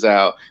three is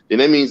out, then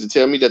that means to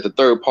tell me that the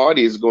third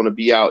party is going to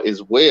be out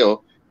as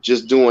well,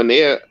 just doing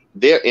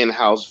their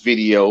in-house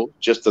video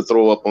just to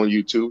throw up on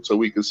YouTube so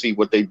we can see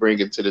what they bring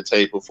to the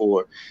table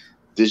for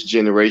this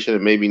generation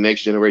and maybe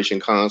next generation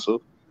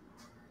console.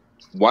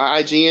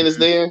 Why IGN is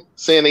there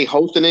saying they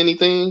hosting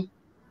anything,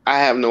 I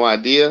have no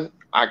idea.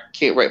 I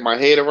can't wrap my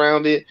head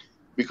around it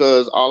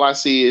because all I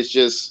see is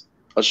just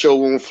a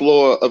showroom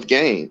floor of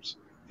games.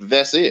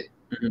 That's it.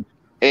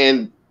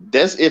 And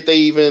that's if they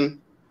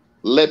even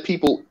let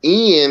people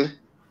in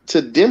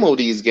to demo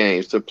these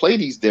games, to play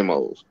these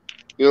demos.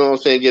 You know what I'm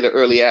saying? Get an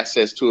early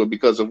access to it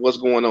because of what's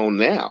going on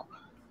now.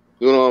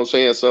 You know what I'm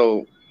saying?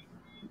 So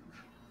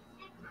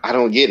I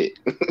don't get it.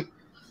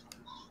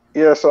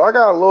 Yeah, so I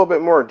got a little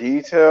bit more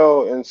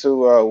detail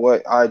into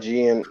what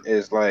IGN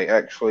is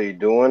actually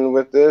doing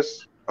with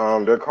this.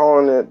 They're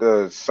calling it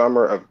the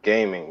Summer of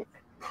Gaming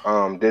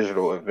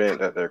digital event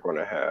that they're going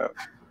to have.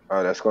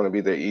 That's going to be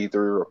the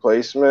E3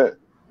 replacement.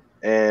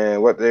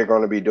 And what they're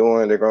going to be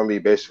doing, they're going to be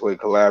basically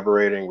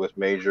collaborating with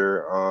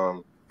major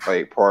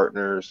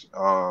partners,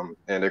 and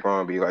they're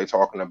going to be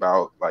talking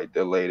about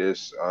the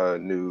latest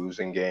news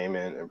and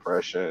gaming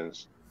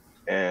impressions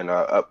and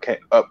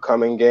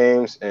upcoming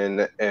games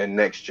and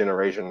next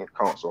generation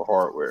console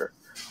hardware.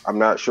 I'm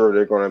not sure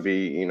they're going to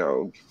be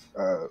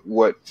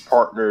what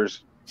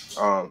partners.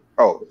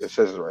 It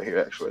says it right here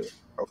actually.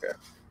 Okay.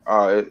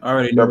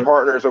 Their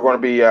partners are going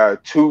to be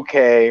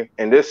 2K,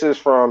 and this is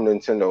from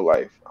Nintendo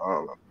Life.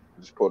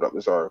 Just pulled up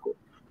this article.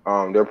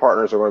 Their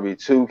partners are going to be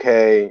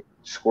 2K,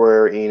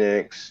 Square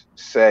Enix,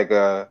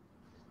 Sega,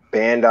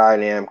 Bandai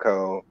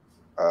Namco,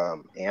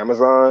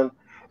 Amazon,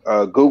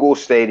 Google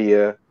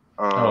Stadia,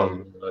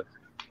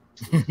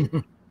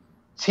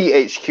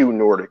 THQ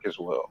Nordic as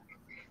well.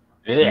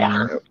 Yeah.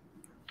 I'm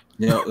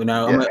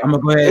gonna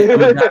go ahead.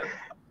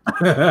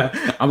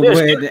 I'm gonna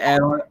go ahead and add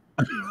on.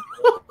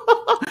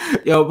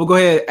 But go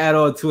ahead and add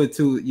on to it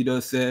too. You know what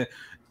I'm saying?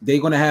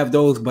 They're gonna have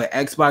those, but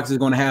Xbox is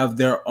gonna have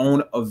their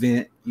own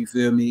event. You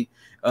feel me?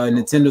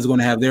 Nintendo's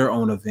gonna have their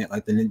own event,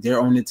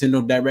 their own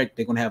Nintendo Direct.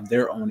 They're gonna have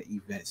their own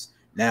events.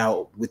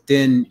 Now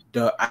within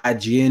the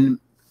IGN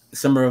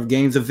Summer of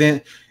Games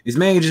event, is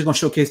mainly just gonna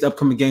showcase the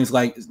upcoming games,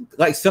 like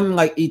something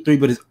like E3,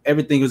 but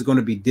everything is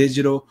gonna be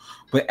digital.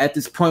 But at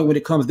this point, when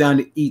it comes down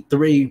to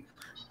E3,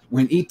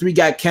 when E3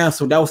 got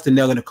canceled, that was the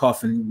nail in the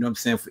coffin, you know what I'm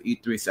saying, for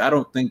E3. So I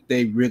don't think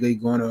they really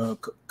going to,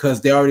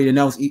 because they already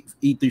announced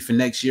E3 for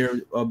next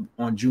year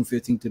on June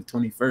 15th to the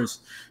 21st.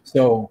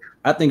 So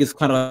I think it's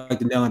kind of like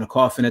the nail in the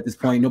coffin at this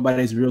point.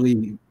 Nobody's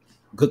really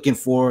looking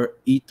for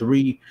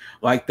E3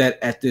 like that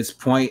at this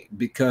point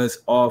because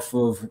off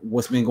of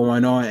what's been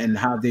going on and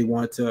how they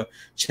want to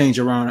change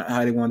around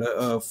how they want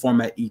to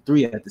format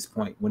E3 at this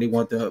point when they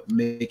want to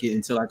make it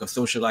into like a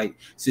socialite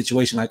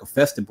situation, like a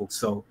festival.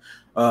 So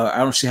I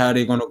don't see how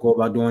they're going to go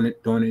about doing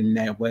it in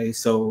that way.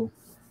 So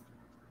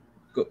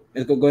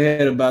let's go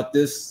ahead about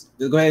this.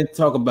 Let's go ahead and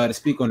talk about it.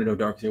 Speak on it, though,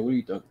 Dark. What do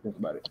you think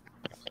about it?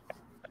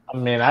 I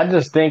mean, I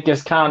just think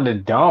it's kind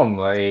of dumb.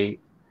 Like,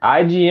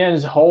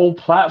 IGN's whole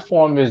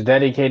platform is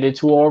dedicated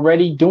to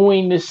already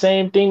doing the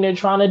same thing they're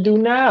trying to do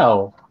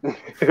now.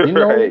 You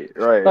know,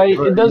 right. Like,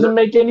 it doesn't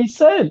make any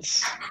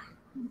sense.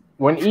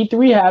 When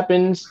E3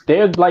 happens,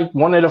 they're like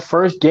one of the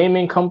first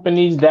gaming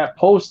companies that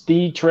post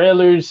the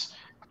trailers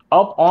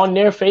up on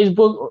their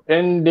Facebook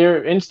and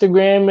their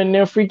Instagram and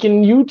their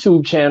freaking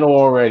YouTube channel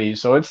already.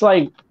 So it's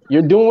like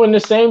you're doing the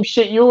same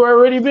shit you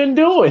already been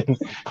doing.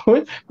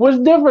 What's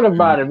different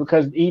about it?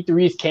 Because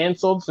E3 is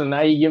canceled, so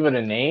now you give it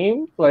a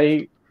name?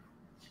 Like,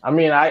 I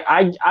mean,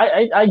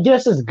 I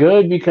guess it's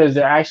good because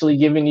they're actually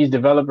giving these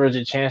developers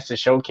a chance to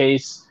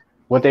showcase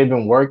what they've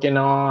been working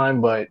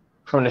on. But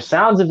from the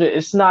sounds of it,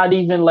 it's not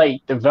even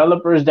like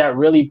developers that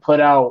really put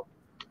out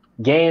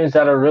games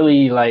that are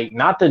really like,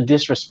 not to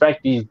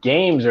disrespect these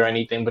games or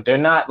anything, but they're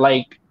not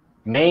like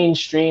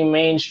mainstream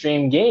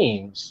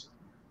games.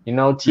 You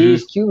know,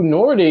 THQ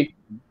Nordic,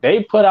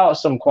 they put out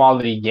some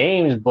quality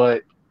games,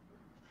 but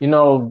you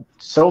know,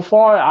 so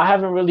far I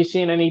haven't really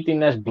seen anything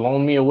that's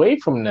blown me away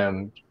from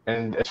them.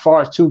 And as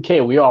far as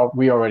 2K, we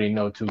already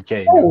know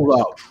 2K. Hold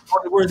up.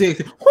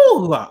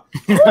 Hold up.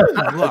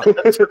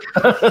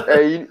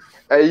 Hey,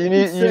 you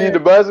need the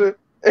buzzer.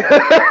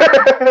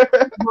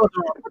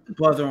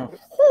 Buzzer on.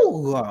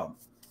 Hold up.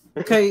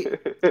 Okay,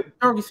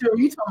 Darky,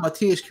 you talking about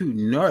THQ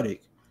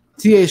Nordic?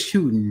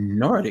 THQ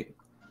Nordic.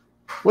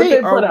 What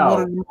they put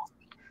out?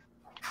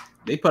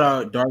 They put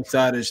out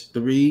Darksiders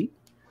 3.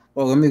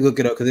 Oh, let me look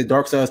it up because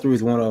Darksiders 3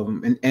 is one of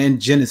them, and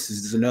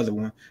Genesis is another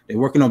one. They're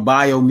working on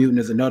Biomutant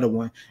is another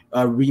one.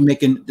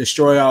 Remaking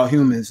Destroy All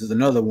Humans is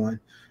another one.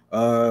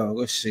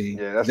 Let's see.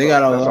 Yeah, they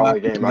got that's the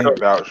only game I can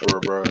vouch for,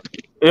 bro.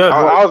 Yeah,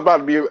 I was about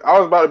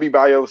to be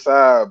by your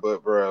side,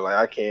 but bro, like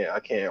I can't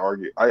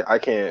argue. I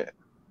can't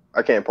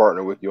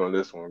partner with you on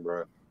this one,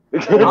 bro.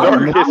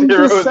 I'm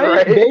just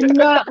saying,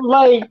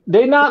 right?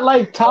 they're not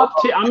like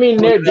top tier. I mean,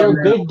 they're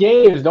good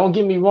games. Don't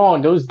get me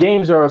wrong; those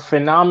games are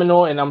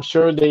phenomenal, and I'm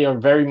sure they are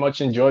very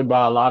much enjoyed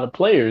by a lot of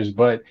players.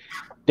 But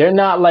they're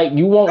not like,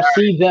 you won't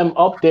see them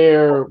up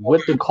there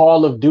with the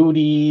Call of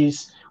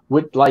Duties,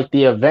 with like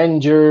the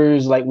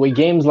Avengers, like with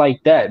games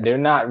like that. They're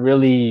not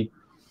really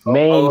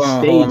main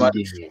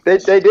stage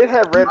games. They did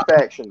have Red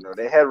Faction though.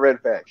 They had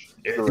Red Faction.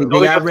 They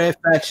got Red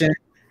Faction.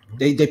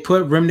 They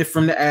put Remnant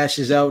from the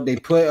Ashes out. They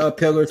put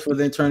Pillars for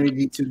the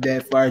Eternity to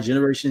Deadfire,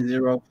 Generation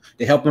Zero.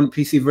 They help on the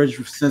PC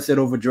version for Sunset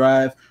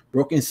Overdrive,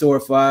 Broken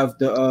Sword 5,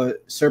 the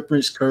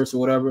Serpent's Curse or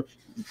whatever.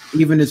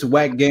 Even this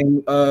whack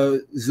game,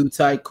 Zoo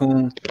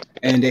Tycoon,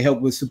 and they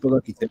help with Super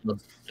Lucky Table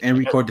and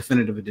Record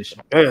Definitive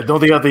Edition. Yeah, don't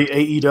they got the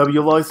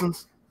AEW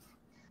license?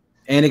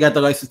 And they got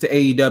the license to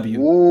AEW.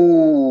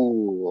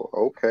 Ooh,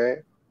 okay.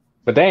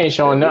 But they ain't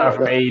showing nothing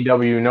from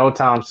AEW no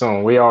time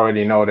soon. We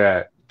already know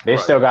that. They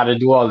still got to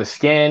do all the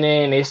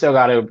scanning. They still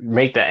got to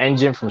make the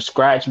engine from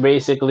scratch,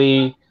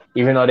 basically,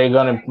 even though they're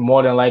going to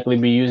more than likely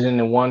be using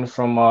the one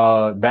from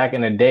back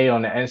in the day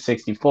on the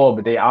N64,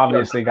 but they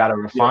obviously got to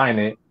refine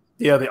it.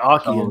 Yeah, the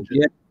Aki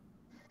engine.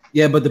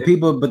 Yeah, but the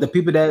people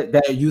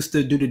that used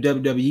to do the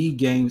WWE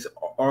games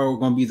are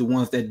going to be the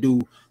ones that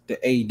do the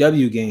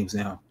AEW games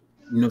now.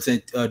 You know what I'm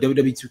saying?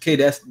 WWE 2K,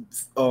 that's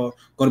going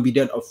to be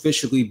done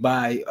officially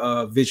by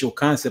Visual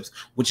Concepts,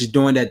 which is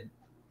doing that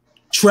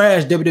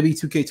trash WWE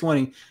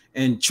 2K20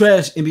 and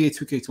trash NBA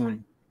 2K20.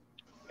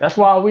 That's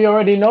why we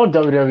already know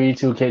WWE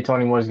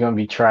 2K21 is going to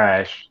be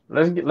trash.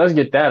 Let's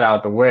get that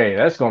out the way.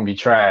 That's going to be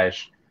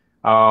trash.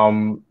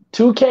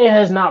 2K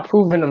has not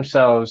proven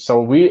themselves,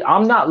 so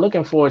I'm not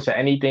looking forward to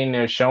anything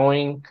they're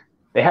showing.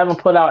 They haven't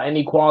put out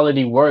any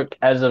quality work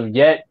as of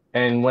yet,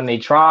 and when they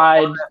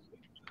tried,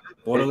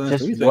 it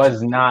just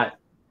was not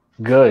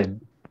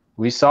good.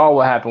 We saw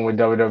what happened with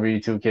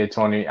WWE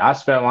 2K20. I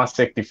spent my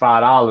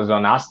 $65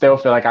 on it. I still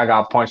feel like I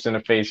got punched in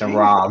the face and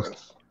robbed.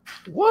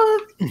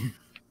 What?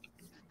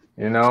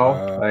 You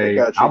know,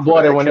 I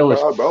bought it when it was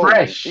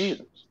fresh.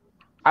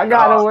 I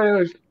got it when it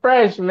was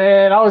fresh,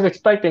 man. I was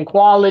expecting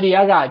quality.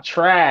 I got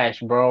trash,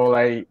 bro.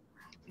 Like,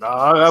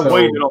 I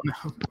waited on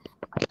that.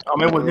 I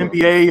mean, with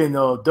NBA and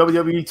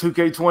WWE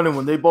 2K20,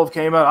 when they both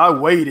came out, I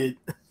waited.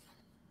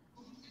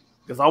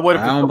 Because I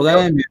waited. I don't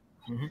blame you.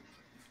 Mm-hmm.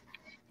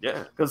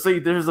 Yeah, because see,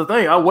 there's the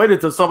thing. I waited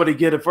till somebody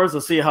get it first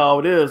to see how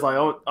it is. Like,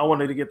 I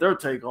wanted to get their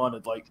take on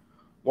it. Like,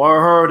 when I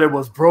heard it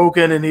was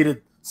broken and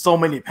needed so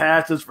many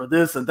patches for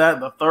this and that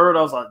and the third,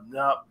 I was like,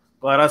 nah,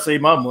 glad I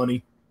saved my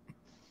money.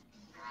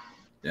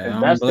 Yeah,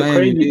 that's the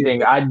crazy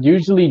thing. I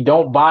usually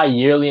don't buy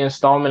yearly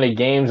installment of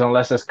games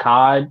unless it's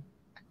COD,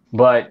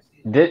 but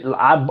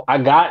I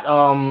got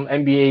freaking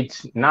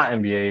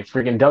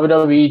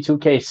WWE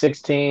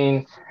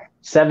 2K16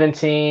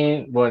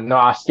 17. Well, no,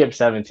 I skipped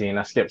 17.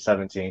 I skipped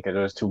 17 because it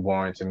was too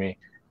boring to me.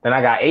 Then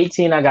I got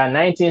 18. I got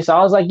 19. So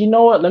I was like, you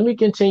know what? Let me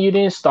continue the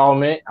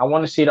installment. I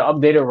want to see the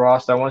updated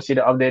roster. I want to see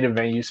the updated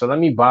venue. So let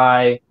me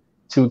buy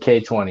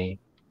 2K20.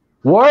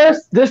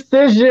 Worst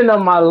decision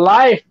of my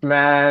life,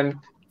 man.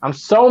 I'm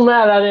so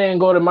mad I didn't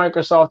go to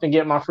Microsoft and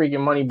get my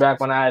freaking money back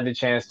when I had the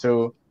chance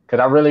to. Because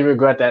I really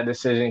regret that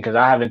decision because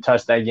I haven't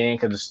touched that game.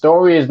 Because the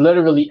story is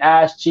literally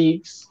ass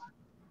cheeks.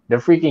 The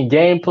freaking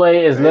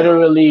gameplay is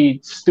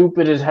literally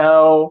stupid as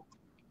hell.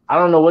 I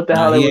don't know what the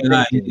hell they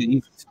were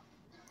thinking.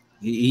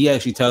 He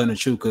actually telling the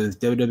truth because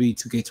WWE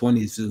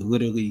 2K20 is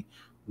literally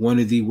one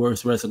of the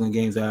worst wrestling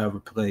games I ever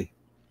played.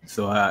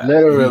 So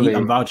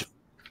I'm vouching.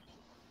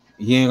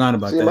 He ain't lying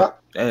about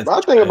that.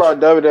 My thing about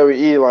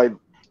WWE, like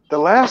the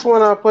last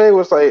one I played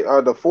was like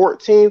the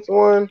 14th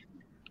one,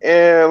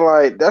 and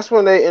like that's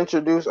when they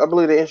introduced. I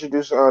believe they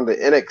introduced the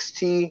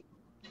NXT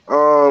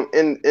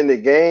in the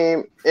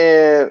game,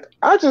 and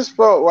I just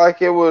felt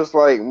like it was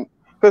like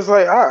because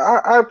like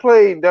I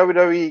played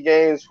WWE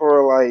games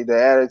for like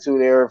the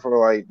Attitude Era for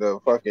like the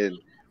fucking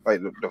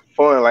like the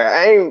fun. Like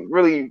I ain't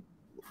really.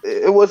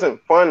 It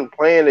wasn't fun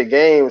playing the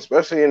game,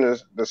 especially in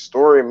the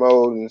story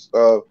mode and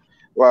stuff.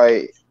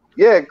 Like,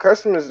 yeah,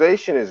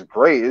 customization is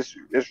great. It's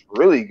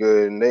really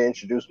good, and they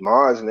introduced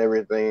mods and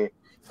everything,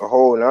 the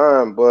whole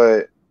nine.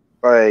 But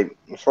like,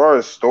 as far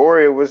as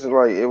story, it wasn't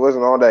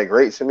all that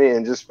great to me,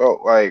 and just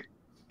felt like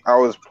I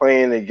was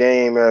playing the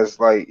game as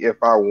like if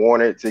I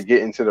wanted to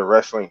get into the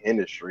wrestling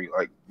industry.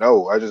 Like,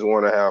 no, I just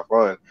want to have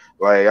fun.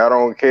 Like, I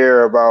don't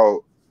care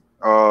about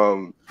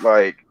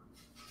like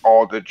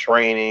all the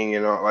training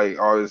and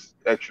all this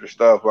extra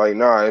stuff. Like,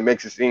 nah, it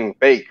makes it seem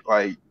fake.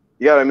 Like,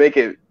 you gotta make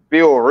it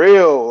feel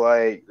real.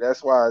 Like,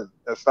 that's why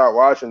I stopped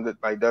watching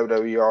like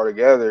WWE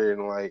altogether.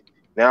 And like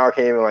now I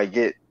can't even like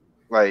get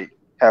like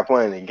have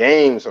fun in the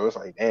game. So it's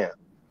like, damn.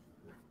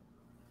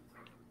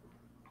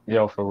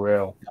 Yo, for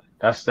real.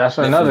 That's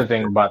another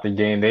thing about the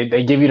game.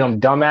 They give you them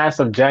dumbass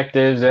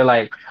objectives. They're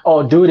like,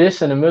 oh, do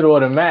this in the middle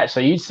of the match. So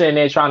you sitting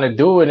there trying to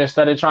do it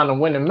instead of trying to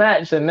win the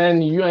match, and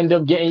then you end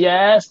up getting your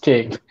ass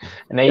kicked,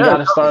 and then you got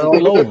to start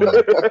all over.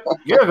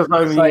 Yeah, because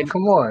I mean, like,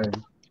 come on.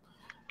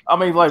 I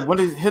mean, like when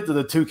it hit to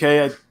the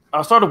 2K,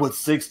 I started with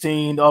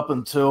 16 up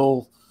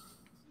until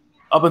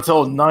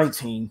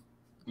 19,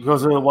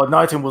 because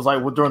 19 was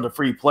like during the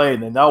free play,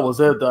 and then that was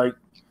it. Like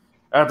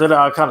after that,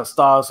 I kind of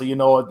stopped. So you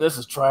know what, this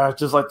is trash.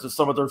 Just like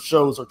some of their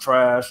shows are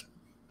trash,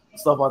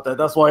 stuff like that.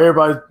 That's why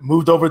everybody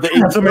moved over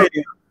to Ultimate.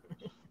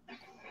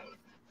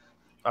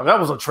 I mean, that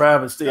was a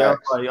travesty. I was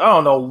like, I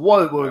don't know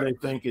what were they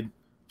thinking,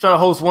 trying to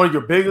host one of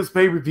your biggest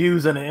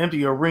pay-per-views in an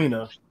empty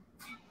arena.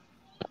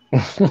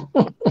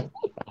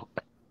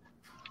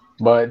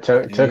 But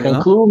to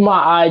conclude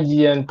my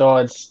IGN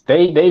thoughts,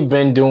 they've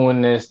been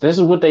doing this. This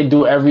is what they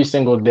do every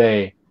single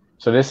day.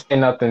 So this ain't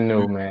nothing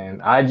new, man.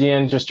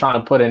 IGN just trying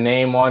to put a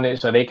name on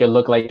it so they can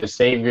look like the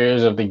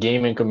saviors of the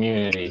gaming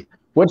community,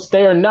 which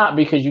they are not,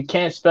 because you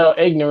can't spell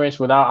ignorance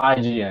without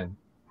IGN.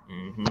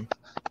 Mm-hmm.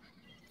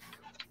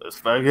 That's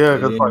fact,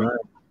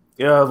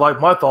 yeah. Like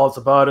my thoughts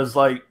about it is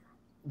like,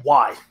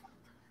 why?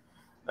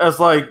 That's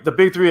like the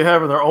big three are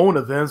having their own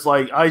events.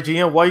 Like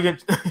IGN, why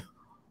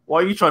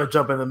are you trying to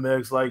jump in the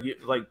mix? Like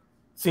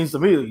seems to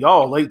me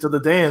y'all are late to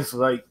the dance.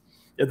 Like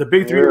if the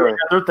big three have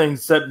their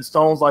things set in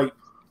stones, like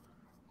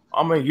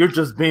I mean, you're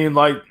just being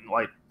like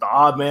the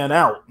odd man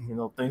out,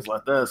 things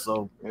like that.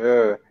 So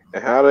yeah,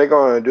 and how are they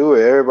going to do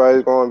it?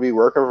 Everybody's going to be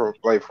working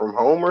from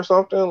home or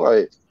something,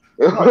 like.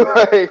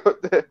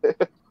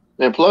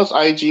 And plus,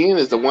 IGN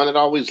is the one that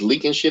always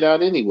leaking shit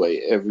out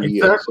anyway every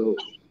year. So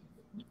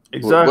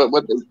exactly.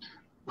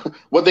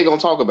 What they gonna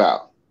talk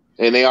about?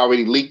 And they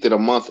already leaked it a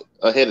month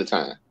ahead of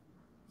time.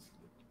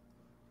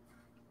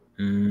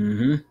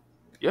 Mm-hmm.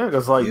 Yeah,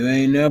 because like you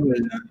ain't never.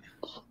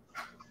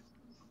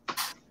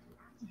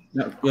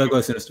 No, yeah, go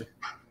Sinister.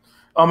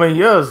 I mean,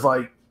 yeah, it's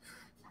like,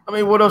 I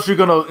mean, what else you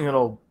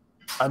gonna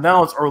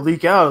announce or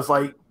leak out? It's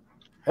like,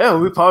 hell,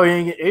 we probably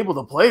ain't able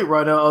to play it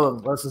right now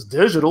unless it's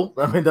digital.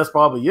 I mean, that's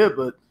probably it.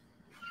 But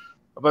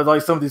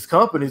like some of these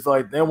companies,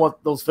 like they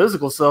want those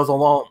physical sales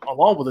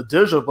along with the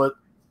digital, but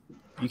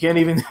you can't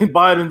even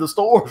buy it in the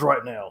stores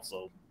right now.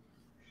 So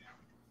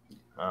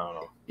I don't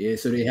know. Yeah,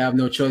 so they have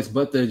no choice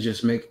but to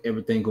just make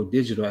everything go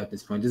digital at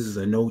this point. This is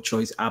a no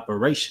choice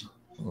operation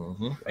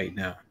right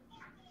now.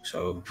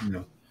 So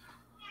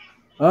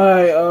all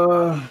right.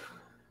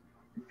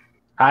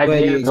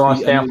 IGN is gonna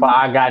stand for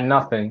I got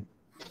nothing.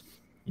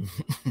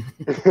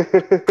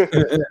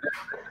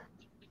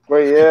 But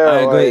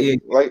yeah,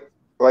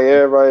 like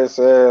everybody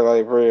said,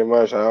 like pretty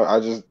much,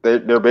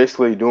 they're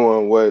basically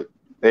doing what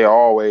they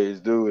always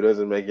do. It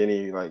doesn't make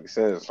any like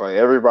sense. Like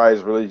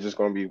everybody's really just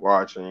gonna be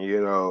watching,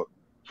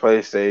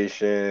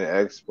 PlayStation,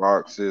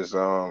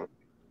 Xboxes,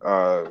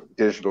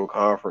 digital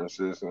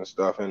conferences and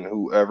stuff, and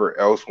whoever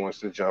else wants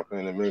to jump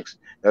in the mix.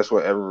 That's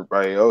what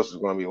everybody else is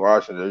gonna be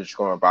watching. They're just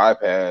gonna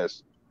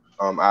bypass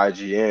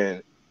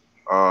IGN.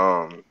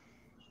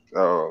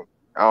 So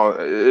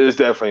it's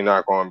definitely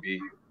not going to be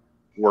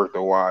worth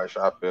the watch,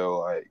 I feel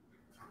like.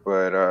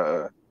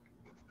 But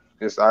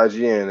It's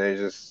IGN.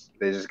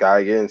 They just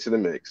gotta get into the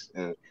mix.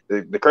 And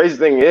the crazy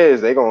thing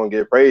is they gonna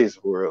get praised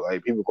for it.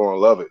 Like people gonna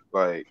love it.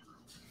 Like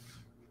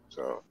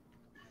so.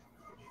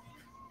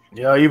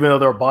 Yeah, even though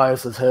they're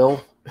biased as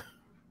hell.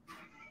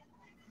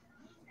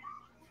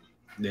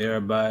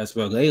 They're biased.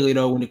 But lately,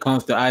 though, when it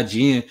comes to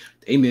IGN,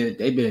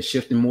 they've been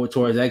shifting more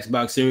towards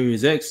Xbox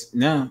Series X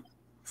now,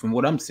 from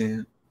what I'm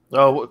seeing.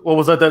 Oh, what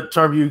was that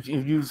term you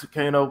used?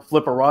 Kano,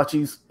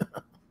 flipperachis?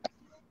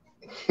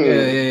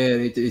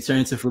 Yeah. They turn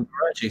into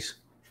flipperachis.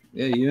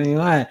 Yeah, you ain't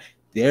lying.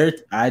 Their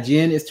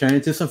IGN is turning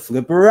into some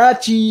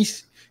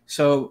flipperachis.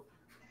 So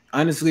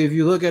honestly, if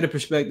you look at a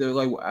perspective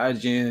like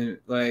IGN,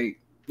 like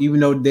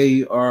even though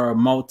they are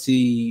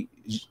multi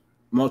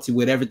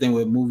with everything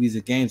with movies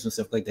and games and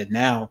stuff like that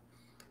now.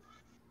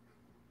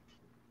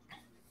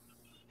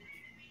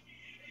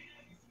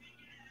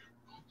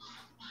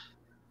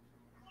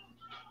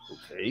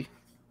 Okay.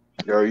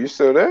 Yo, you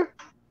still there?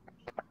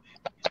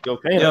 Yo,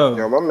 Kano.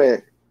 Yo, my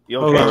man.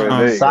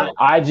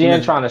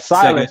 IGN trying to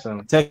silence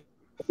him.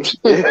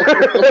 Oh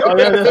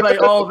yeah, that's like,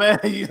 oh man,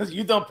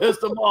 you done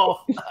pissed him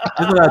off. You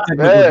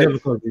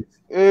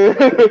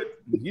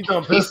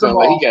done pissed him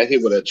off. He got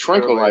hit with a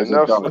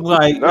tranquilizer.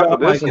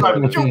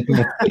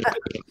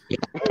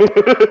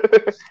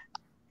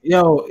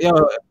 Yo,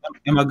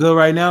 am I good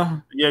right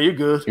now? Yeah, you're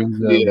good.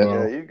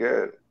 Yeah, you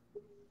good.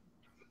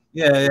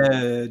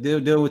 Yeah.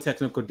 Deal with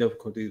technical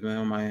difficulties, man,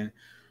 on my end.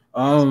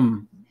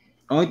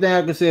 Only thing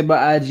I can say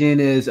about IGN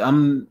is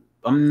I'm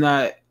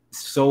not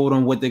sold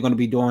on what they're going to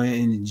be doing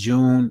in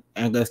June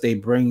unless they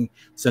bring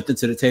something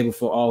to the table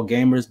for all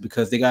gamers,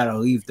 because they got to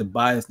leave the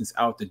biasness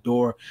out the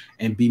door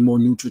and be more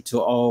neutral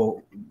to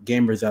all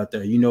gamers out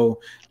there. You know,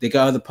 they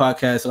got other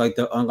podcasts like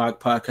the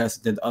Unlocked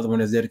podcast, then the other one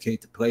is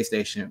dedicated to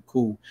PlayStation.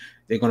 Cool.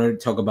 They're going to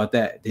talk about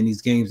that. Then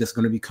these games that's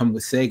going to be coming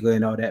with Sega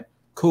and all that.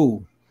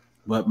 Cool.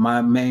 But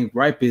my main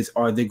gripe is,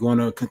 are they going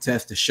to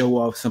contest to show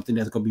off something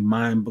that's going to be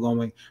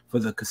mind-blowing for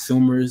the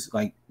consumers?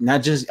 Like,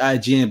 not just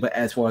IGN, but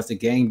as far as the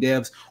game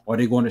devs, are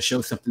they going to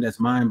show something that's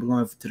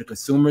mind-blowing to the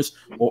consumers?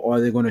 Or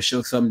are they going to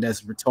show something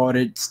that's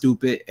retarded,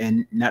 stupid,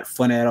 and not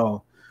fun at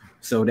all?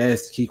 So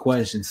that's the key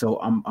question.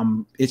 So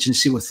I'm itching to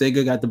see what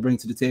Sega got to bring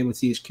to the table.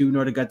 THQ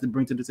Nordic got to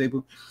bring to the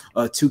table.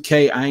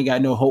 2K, I ain't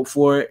got no hope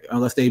for it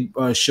unless they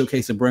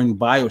showcase a brand new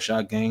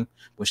BioShock game,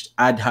 which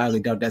I'd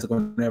highly doubt that's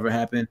going to ever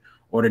happen.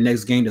 Or the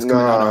next game that's coming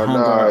out of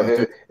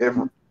Hunger.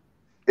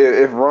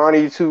 If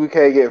Ronnie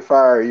 2K get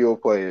fired, you'll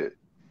play it.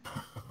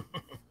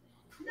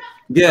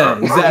 Yeah,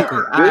 exactly.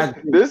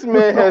 This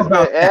man has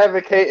been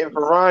advocating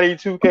for Ronnie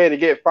 2K to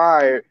get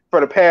fired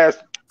for the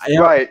past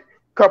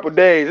couple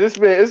days. It's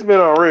been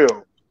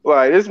unreal.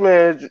 Like this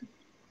man.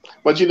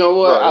 But you know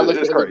what? I look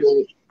at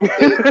crazy.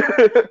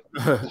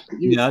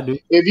 Yeah, I do.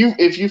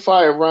 If you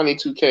fire Ronnie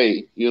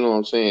 2K, you know what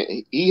I'm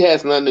saying? He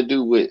has nothing to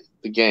do with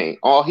the game.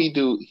 All he's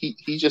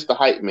just a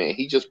hype man.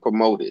 He just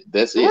promoted.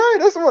 That's it. Right.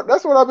 That's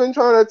what I've been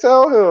trying to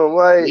tell him.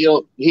 Like he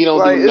don't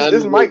like, do nothing.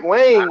 It's Mike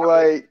Wang.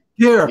 Like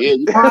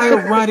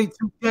fire Ronnie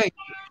 2K.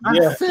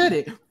 I said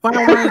it. Fire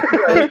Ronnie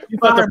 2K. You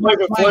got to play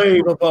the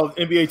flame above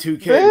NBA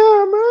 2K.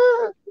 Yeah,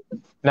 man.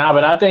 Nah,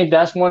 but I think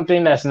that's one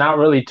thing that's not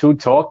really too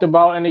talked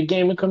about in the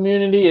gaming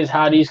community is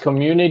how these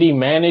community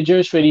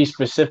managers for these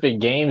specific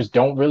games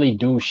don't really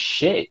do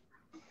shit.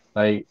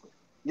 Like,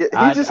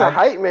 yeah, he's just a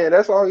hype man.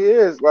 That's all he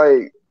is.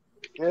 Like,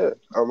 yeah.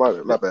 Oh my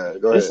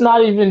bad. Go ahead. It's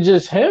not even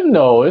just him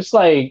though. It's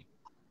like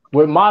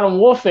with Modern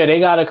Warfare, they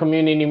got a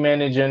community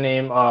manager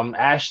named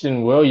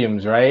Ashton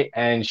Williams, right?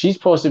 And she's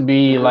supposed to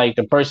be like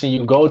the person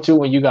you go to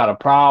when you got a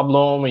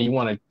problem and you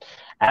want to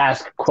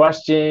ask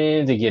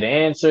questions and get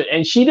answered,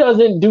 and she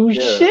doesn't do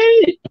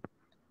shit.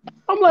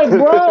 I'm like,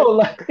 bro,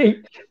 like,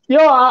 yo,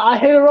 I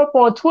hit her up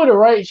on Twitter,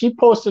 right? She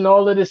posting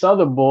all of this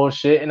other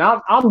bullshit, and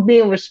I'm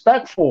being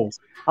respectful.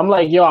 I'm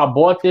like, yo, I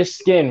bought this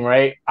skin,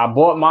 right? I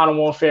bought Modern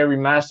Warfare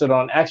Remastered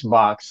on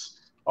Xbox,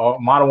 or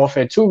Modern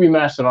Warfare 2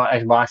 Remastered on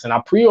Xbox, and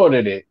I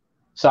pre-ordered it.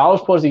 So I was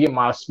supposed to get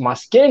my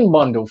skin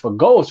bundle for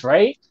Ghost,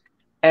 right?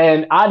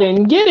 And I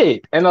didn't get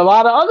it. And a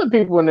lot of other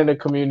people in the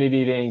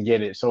community didn't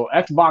get it. So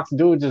Xbox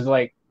dudes is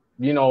like,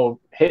 you know,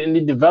 hitting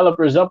the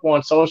developers up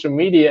on social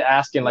media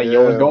asking like,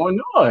 yo, what's going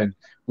on?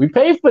 We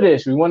paid for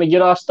this. We want to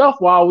get our stuff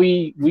while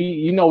we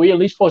at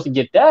least supposed to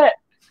get that.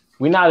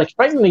 We're not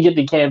expecting to get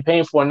the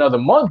campaign for another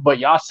month, but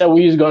y'all said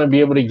we was going to be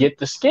able to get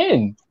the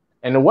skin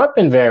and the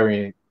weapon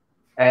variant.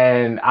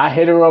 And I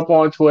hit her up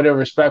on Twitter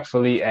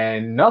respectfully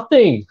and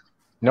nothing.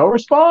 No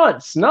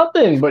response.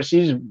 Nothing. But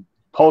she's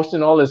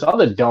posting all this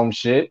other dumb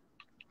shit.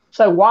 It's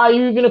like, why are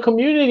you even a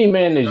community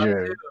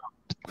manager?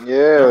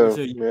 Yeah.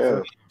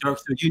 You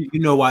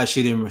know why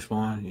she didn't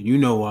respond. You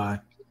know why.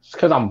 It's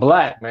because I'm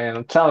black, man.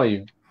 I'm telling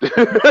you.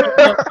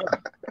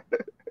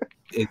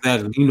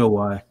 Exactly. You know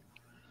why.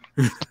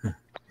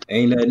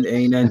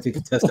 ain't nothing to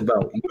contest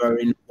about. You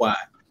already know why.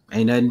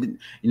 Ain't nothing.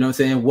 You know what I'm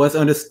saying? What's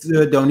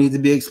understood don't need to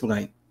be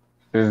explained.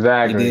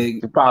 Exactly.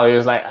 He probably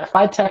was like, if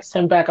I text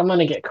him back, I'm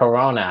gonna get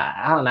corona.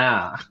 I don't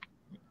know.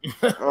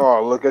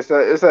 Oh, look, it's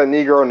that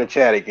Negro in the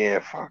chat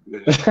again. Fuck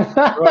this.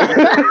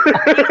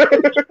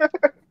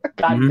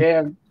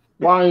 Goddamn.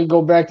 Why don't you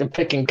go back to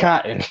picking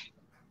cotton?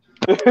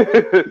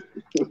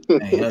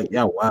 Hey,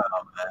 y'all wild,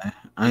 man.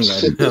 I ain't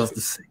got nothing else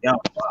to say.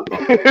 Y'all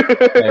wild.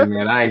 Hey,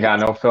 man, I ain't got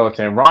no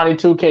filter. Ronnie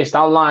 2K,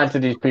 stop lying to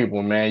these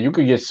people, man. You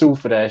could get sued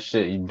for that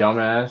shit, you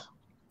dumbass.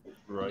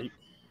 Right.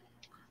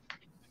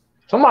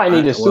 Somebody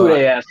need to sue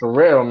their ass for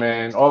real,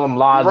 man. All them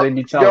lies they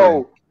be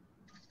telling.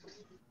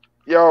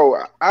 Yo,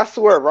 I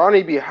swear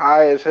Ronnie be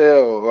high as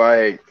hell.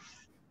 Like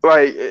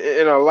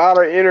in a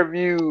lot of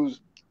interviews,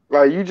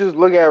 like you just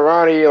look at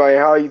Ronnie, like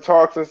how he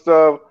talks and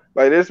stuff.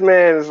 Like this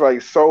man is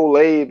like so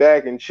laid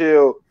back and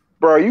chill,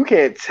 bro. You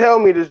can't tell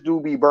me this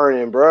dude be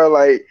burning, bro.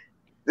 Like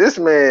this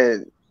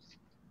man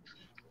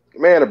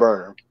to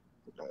burn him.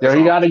 Yo,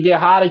 he got to get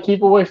high to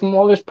keep away from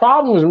all his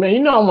problems, man. You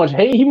know how much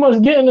hate he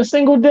must get in a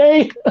single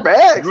day?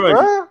 Facts,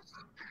 bro.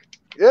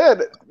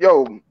 Yeah,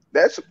 yo,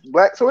 that's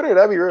Black Twitter.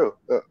 That'd be real.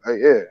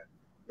 Yeah.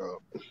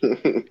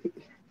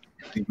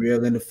 Be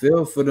real in the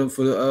field for the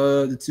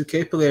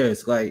 2K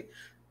players. Like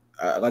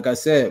I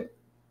said,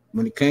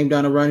 when it came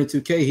down to running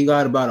 2K, he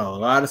got about a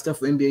lot of stuff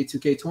for NBA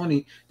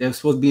 2K20 that was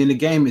supposed to be in the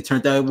game. It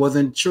turned out it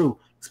wasn't true.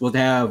 It's supposed to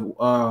have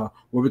where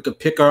we could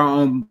pick our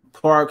own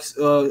parks.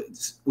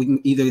 We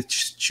can either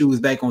choose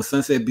back on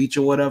Sunset Beach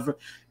or whatever.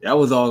 That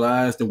was all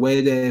lies. The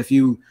way that if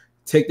you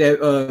take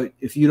that,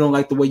 if you don't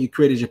like the way you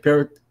created your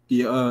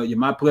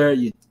my player,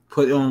 you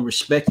put it on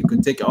respect. You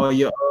can take all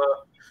the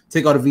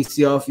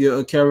VC off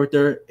your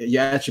character,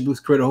 your attributes,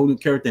 create a whole new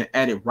character, and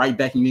add it right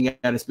back, and you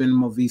ain't got to spend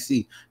more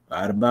VC.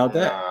 Right about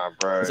that. Nah,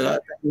 bro.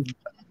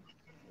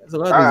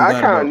 I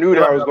kind of knew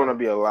that was gonna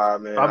be a lie,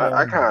 man.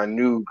 I kind of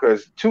knew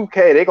because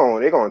 2K they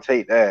gonna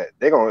take that.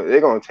 They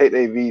gonna take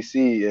their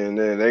VC and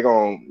then they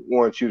gonna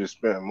want you to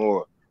spend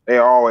more. They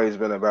always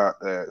been about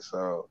that.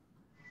 So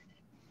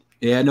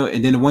yeah, I know.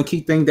 And then the one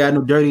key thing that I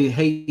know Dirty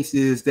hates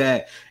is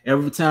that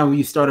every time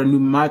you start a new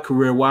my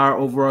career, wire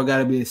overall got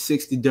to be at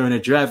 60 during a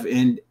draft.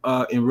 And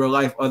in real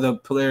life, other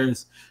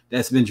players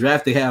that's been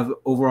drafted have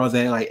overalls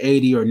at like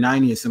 80 or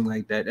 90 or something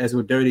like that. That's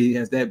what Dirty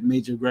has that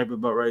major gripe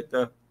about right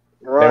there.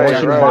 Right, they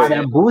want you to buy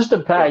that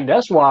booster pack.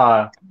 That's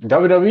why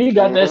WWE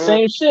got that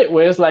same shit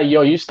where it's like,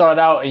 yo, you start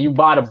out and you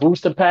buy the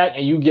booster pack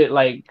and you get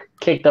like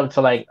kicked up to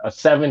like a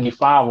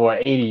 75 or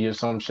 80 or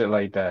some shit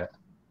like that.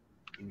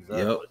 Exactly.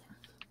 Yep.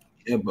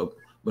 Yeah,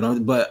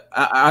 but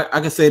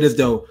I can say this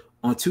though,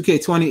 on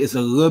 2K20 it's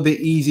a little bit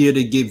easier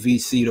to get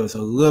VC though. It's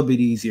a little bit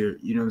easier,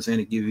 you know what I'm saying,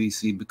 to get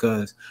VC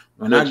because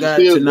when I got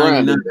to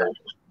 99,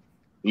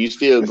 you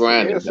still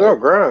grinding. It's still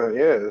grind,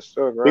 yeah. It's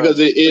still grind. Because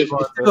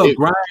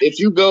if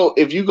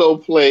you go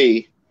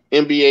play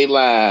NBA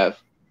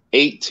Live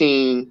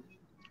 18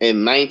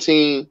 and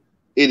 19,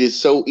 it is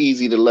so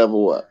easy to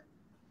level up.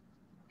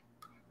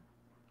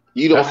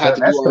 You don't have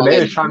to do all that.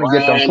 They're trying to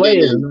get them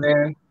players,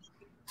 man.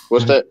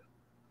 What's that?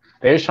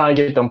 They're trying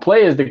to get them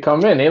players to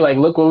come in. They like,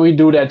 look what we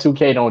do that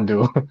 2K don't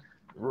do.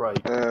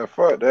 Right. Man,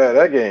 fuck that.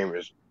 That game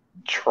is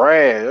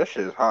trash. That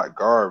shit is hot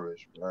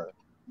garbage, man.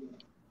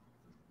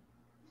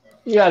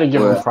 You gotta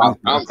give them props.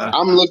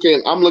 I'm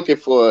looking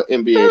for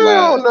NBA Live.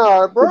 Hell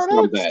nah, bro.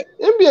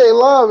 NBA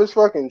Live is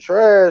fucking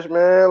trash,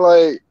 man.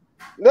 Like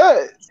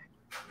that,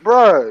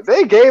 bro.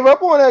 They gave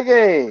up on that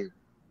game.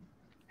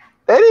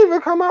 They didn't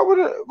even come out with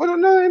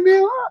another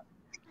NBA Live.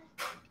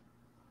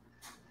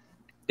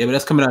 Yeah, but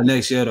that's coming out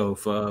next year though,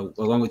 for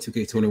along with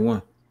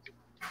 2K21.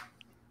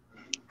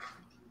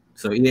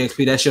 So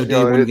EXP, that's your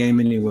day one game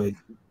anyway.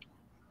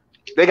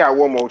 They got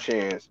one more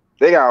chance.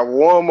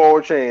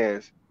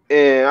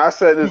 And I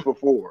said this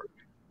before.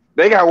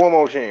 They got one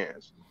more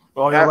chance.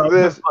 Oh, yeah, after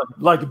this,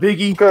 like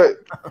Biggie.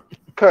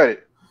 Cut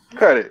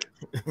it.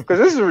 Because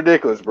this is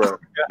ridiculous, bro.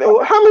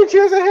 How many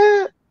chances they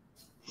had?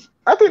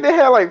 I think they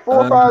had like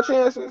 4 or 5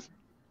 chances.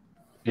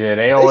 Yeah,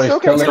 they always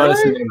killing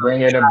it and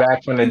bringing it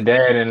back from the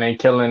dead and they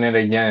killing it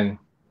again.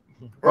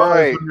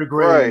 Right.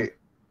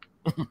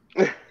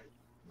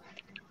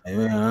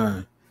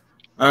 Yeah,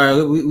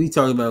 all right, we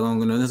talked about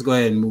long enough. Let's go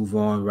ahead and move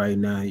on right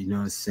now. You know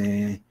what I'm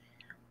saying?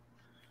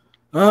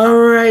 All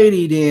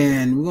righty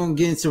then. We're gonna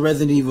get into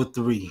Resident Evil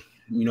 3.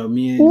 You know,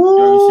 me and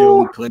Darcy,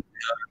 we played.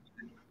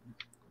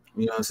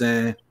 You know what I'm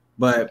saying?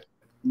 But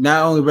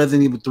not only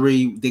Resident Evil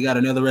 3, they got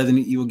another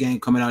Resident Evil game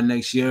coming out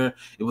next year.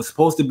 It was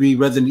supposed to be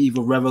Resident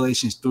Evil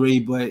Revelations 3,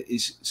 but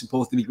it's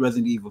supposed to be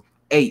Resident Evil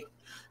 8.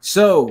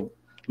 So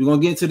we're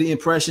gonna get into the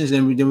impressions,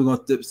 and then we're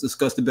gonna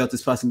discuss about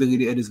this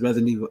possibility of this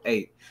Resident Evil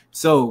 8.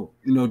 So,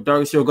 you know,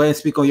 Darcy, go ahead and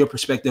speak on your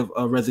perspective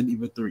of Resident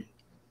Evil 3.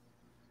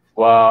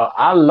 Well,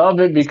 I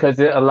love it because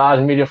it allows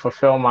me to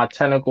fulfill my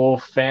tentacle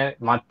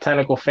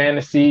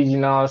fantasies. You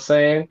know what I'm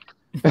saying?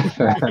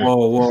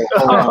 Whoa! You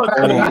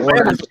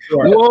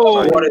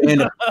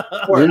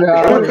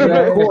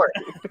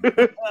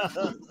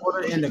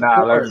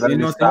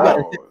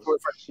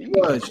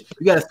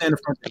gotta stand in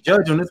front of the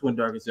judge on this one,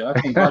 Darcy. I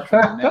can't watch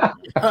on that.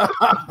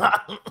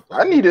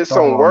 I needed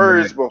some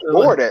words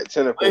before that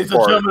tentacle. Ladies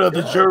and gentlemen of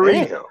the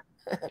jury.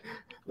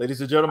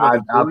 Ladies and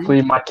gentlemen, I'll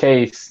plead my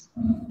case.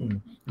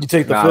 You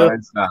take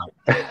the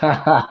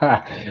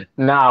fifth?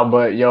 Nah,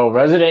 but yo,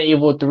 Resident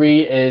Evil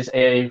 3 is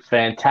a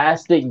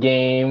fantastic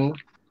game.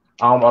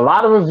 A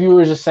lot of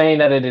reviewers are saying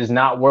that it is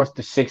not worth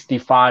the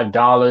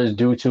 $65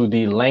 due to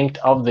the length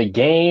of the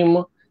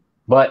game,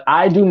 but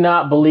I do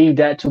not believe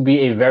that to be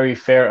a very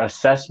fair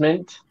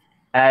assessment,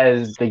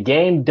 as the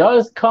game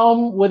does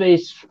come with a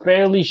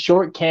fairly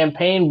short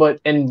campaign, but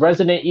in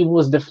Resident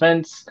Evil's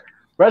defense,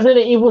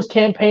 Resident Evil's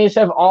campaigns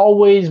have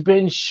always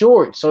been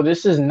short, so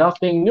this is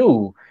nothing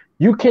new.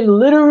 You can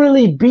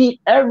literally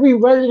beat every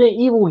Resident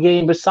Evil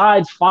game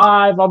besides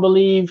 5, I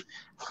believe,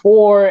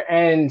 4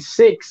 and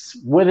 6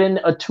 within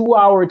a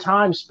 2-hour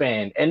time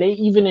span. And they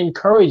even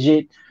encourage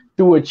it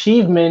through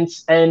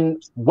achievements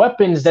and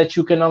weapons that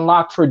you can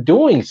unlock for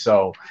doing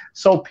so.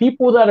 So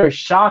people that are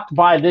shocked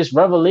by this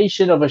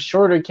revelation of a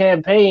shorter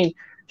campaign,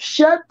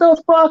 shut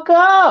the fuck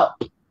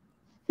up.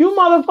 You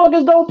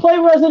motherfuckers don't play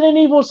Resident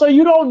Evil, so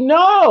you don't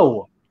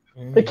know.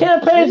 The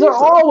campaigns are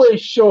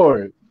always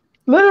short.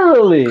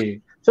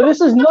 Literally. So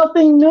this is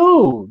nothing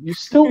new. You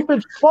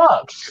stupid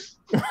fucks.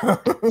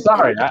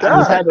 Sorry, I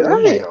just had to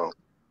rant.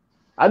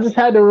 I just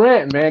had to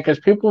rant, man, because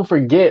people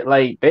forget,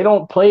 like, they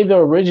don't play the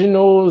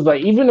originals.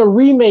 Like, even a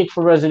remake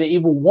for Resident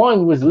Evil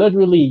 1 was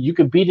literally, you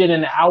could beat it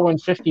in an hour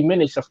and 50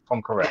 minutes, if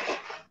I'm correct.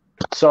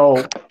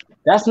 So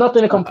that's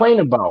nothing to complain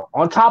about.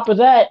 On top of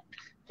that,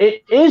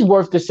 it is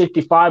worth the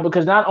 $65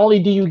 because not only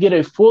do you get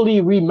a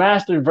fully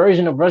remastered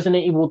version of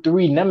Resident Evil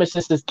 3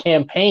 Nemesis's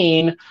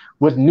campaign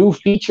with new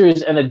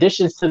features and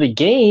additions to the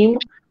game,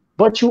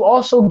 but you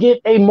also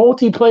get a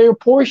multiplayer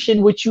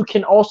portion, which you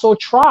can also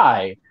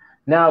try.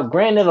 Now,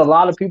 granted, a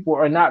lot of people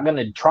are not going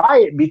to try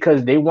it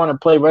because they want to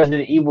play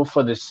Resident Evil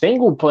for the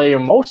single player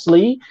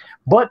mostly,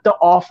 but the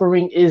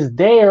offering is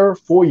there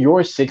for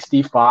your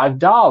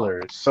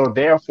 $65. So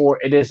therefore,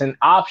 it is an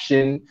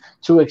option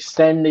to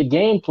extend the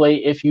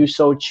gameplay if you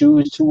so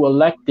choose to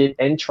elect it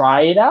and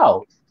try it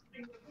out.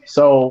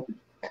 So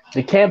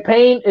the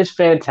campaign is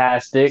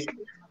fantastic.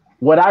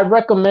 What I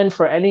recommend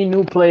for any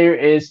new player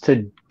is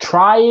to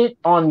try it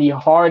on the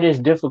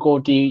hardest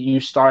difficulty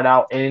you start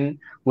out in,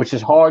 which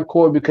is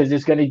hardcore, because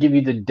it's going to give you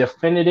the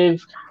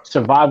definitive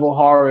survival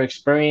horror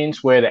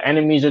experience where the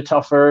enemies are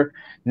tougher.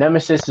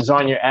 Nemesis is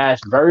on your ass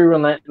very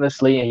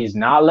relentlessly, and he's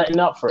not letting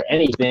up for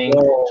anything.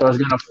 So it's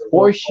going to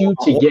force you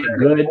to get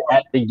good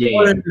at the game.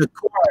 Order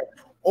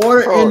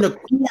in the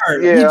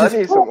court. Yeah, I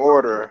need some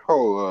order.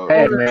 Hold up.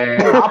 Hey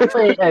man, I'll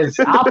play as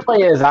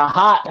a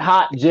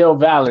hot Jill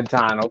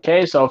Valentine.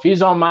 Okay, so if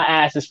he's on my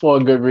ass, it's for a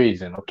good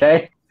reason.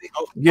 Okay.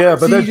 Yeah,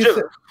 but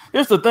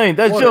here's the thing.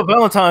 That Jill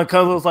Valentine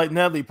kind of looks like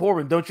Natalie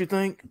Portman, don't you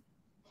think?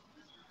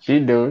 She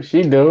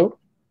do.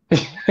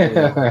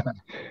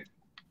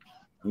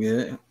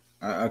 Yeah,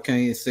 I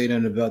can't say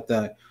nothing about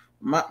that.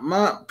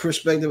 My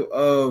perspective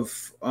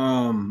of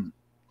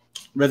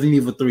Resident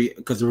Evil 3,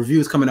 because the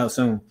review is coming out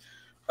soon.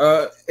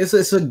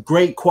 It's a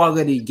great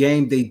quality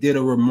game. They did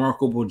a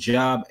remarkable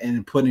job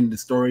in putting the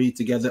story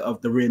together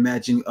of the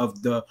reimagining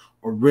of the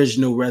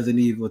original Resident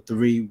Evil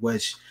 3,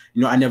 which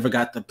I never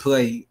got to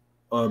play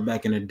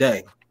back in the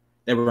day.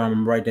 I'm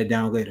gonna write that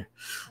down later.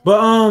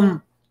 But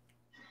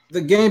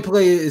the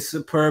gameplay is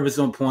superb. It's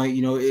on point.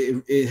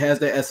 It has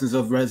the essence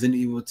of Resident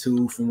Evil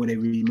 2 from when they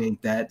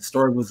remade that. The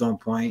story was on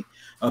point.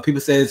 People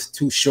say it's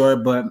too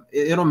short, but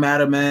it don't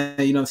matter, man.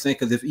 You know what I'm saying?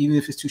 Because even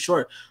if it's too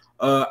short,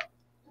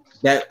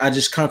 that I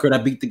just conquered. I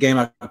beat the game.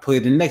 I play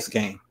the next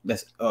game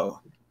that's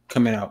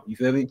coming out. You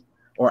feel me?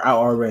 Or out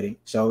already.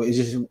 So it's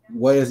just,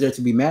 what is there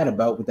to be mad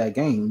about with that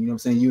game? You know what I'm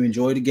saying? You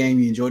enjoy the game.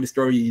 You enjoy the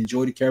story. You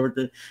enjoy the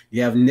character.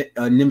 You have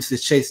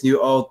Nemesis chasing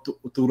you all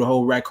through the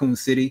whole Raccoon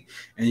City,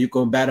 and you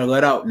go battle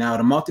it out. Now,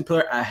 the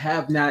multiplayer I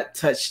have not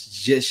touched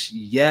just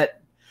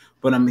yet,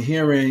 but I'm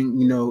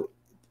hearing,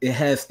 it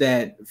has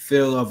that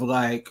feel of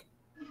like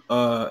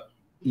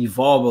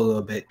evolve a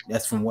little bit.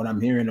 That's from what I'm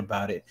hearing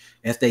about it.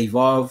 As they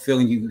evolve,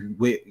 feeling you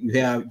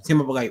team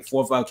up with like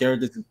 4 or 5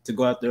 characters to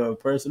go after a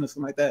person or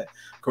something like that.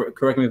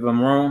 Correct me if I'm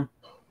wrong.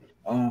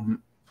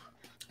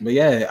 But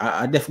yeah,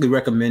 I definitely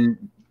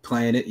recommend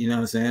playing it. You know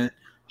what I'm saying?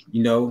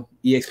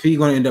 EXP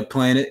going to end up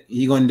playing it.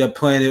 He going to end up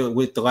playing it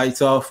with the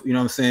lights off. You know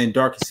what I'm saying?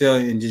 Dark as hell,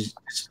 and just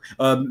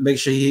make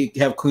sure he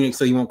have Kleenex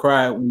so he won't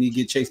cry when he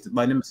get chased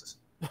by Nemesis.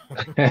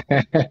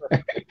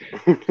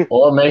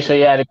 Or make sure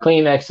you had a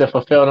Kleenex to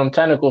fulfill them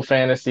tentacle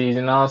fantasies.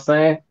 You know what I'm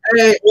saying?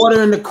 Hey,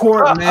 order in the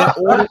court, man.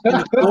 Order in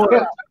the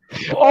court.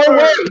 Oh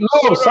wait,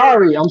 no,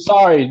 sorry. I'm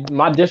sorry.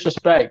 My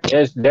disrespect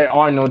is there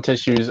are no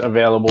tissues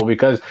available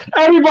because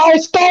everybody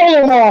stole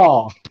them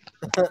all.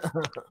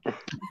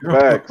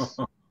 Facts.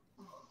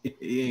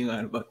 He ain't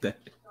lying about that.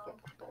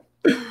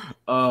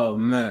 Oh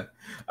man.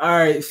 All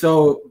right.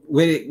 So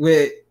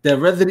with the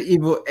Resident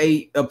Evil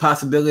 8 a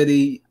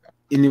possibility,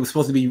 and it was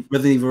supposed to be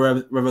Resident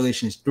Evil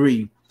Revelations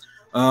 3.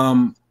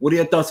 What are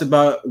your thoughts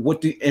about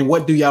what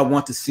do y'all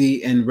want to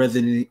see in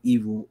Resident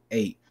Evil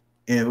 8?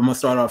 And I'm gonna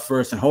start off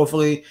first, and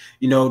hopefully,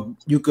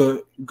 you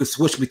could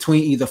switch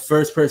between either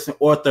first person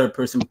or third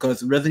person,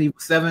 because Resident Evil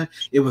 7,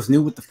 it was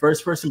new with the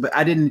first person, but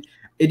it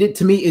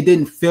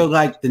didn't feel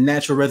like the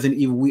natural Resident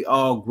Evil we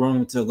all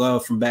grown to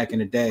love from back in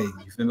the day.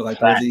 You feel me?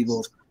 Like Resident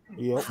Evil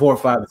Yep. 4,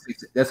 5, and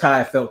 6. That's how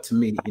it felt to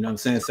me. You know what I'm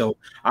saying? So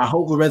I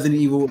hope with Resident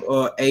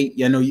Evil 8.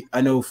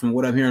 I know from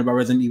what I'm hearing about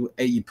Resident Evil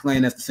 8, you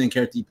playing as the same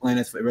character you playing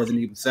as for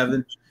Resident Evil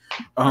 7.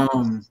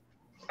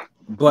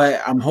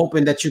 But I'm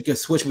hoping that you can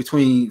switch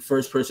between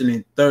first person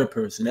and third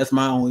person. That's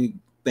my only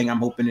thing I'm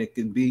hoping it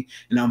could be.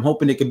 And I'm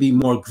hoping it could be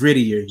more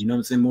grittier, you know what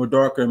I'm saying? More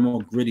darker and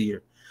more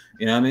grittier.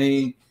 You know what I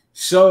mean?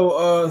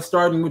 So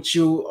starting with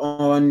you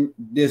on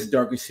this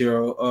Darkest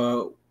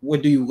Hero,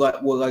 what do you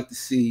would like to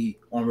see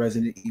on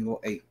Resident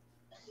Evil 8?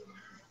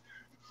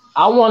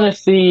 I want to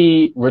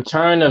see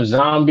Return of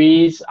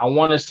Zombies. I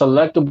want a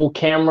selectable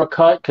camera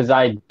cut because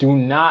I do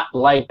not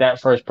like that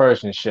first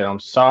person shit. I'm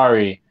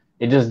sorry.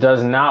 It just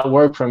does not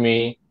work for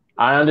me.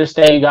 I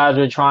understand you guys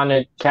were trying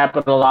to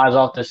capitalize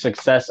off the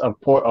success of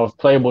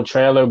playable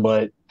trailer,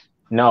 but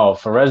no,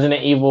 for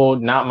Resident Evil,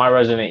 not my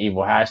Resident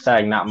Evil.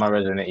 Hashtag not my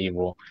Resident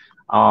Evil.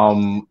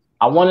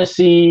 I want to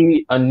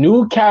see a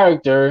new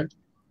character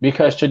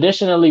because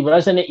traditionally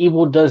Resident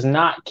Evil does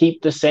not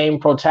keep the same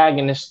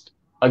protagonist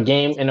a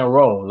game in a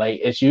row. Like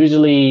it's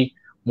usually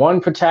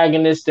one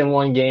protagonist in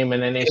one game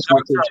and then they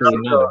switch it to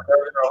another.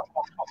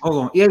 Hold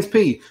on,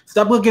 EXP,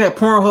 stop looking at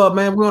Pornhub,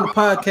 man. We're on the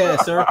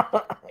podcast, sir.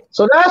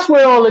 So that's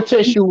where all the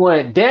tissue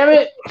went. Damn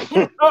it!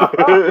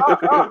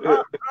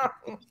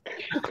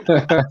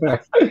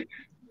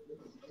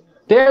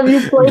 Damn you,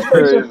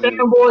 PlayStation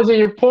fanboys and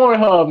your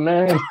Pornhub,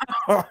 man.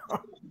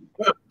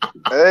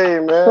 Hey,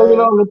 man. Look at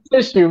all the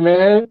tissue,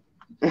 man.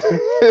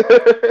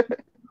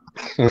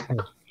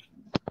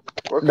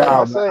 What can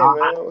I say,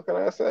 man? What can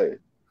I say?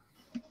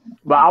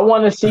 But I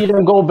want to see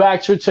them go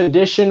back to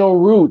traditional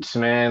roots,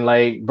 man.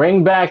 Like,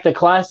 bring back the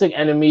classic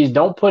enemies.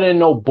 Don't put in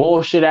no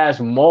bullshit-ass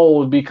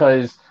mold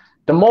because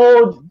the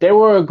mold, they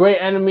were a great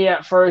enemy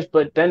at first,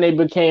 but then they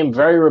became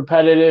very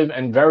repetitive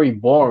and very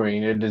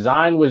boring. Their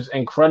design was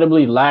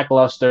incredibly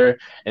lackluster,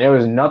 and there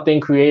was nothing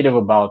creative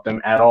about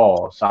them at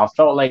all. So I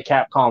felt like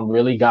Capcom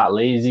really got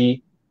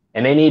lazy,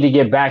 and they need to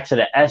get back to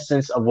the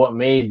essence of what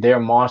made their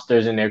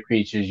monsters and their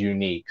creatures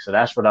unique. So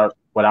that's what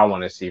I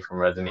want to see from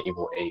Resident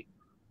Evil 8.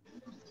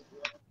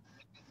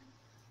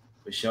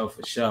 For sure.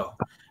 All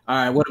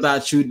right, what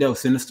about you, though,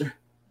 Sinister?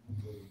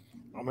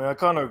 I mean, I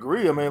kind of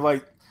agree. I mean,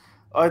 like,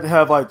 I like to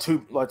have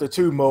the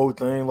two mode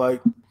thing.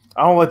 Like,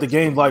 I don't like the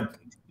game like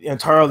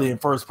entirely in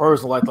first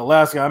person like the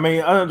last game. I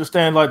mean, I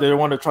understand like they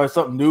want to try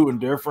something new and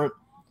different.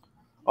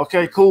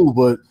 Okay, cool,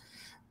 but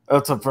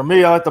for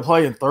me, I like to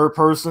play in third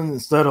person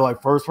instead of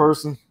like first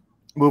person.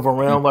 Move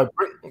around, like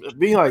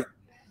being like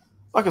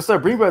I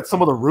said, bring back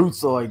some of the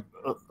roots of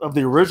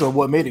the original.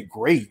 What made it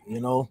great,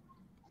 you know.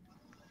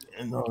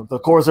 And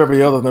of course,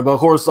 every other thing. But of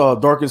course,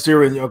 Darkest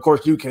Hero, and of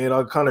course, UK.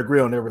 I kind of agree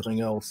on everything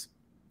else.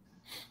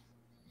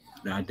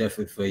 No, I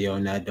definitely feel you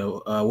on that,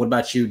 though. What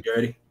about you,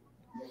 Dirty?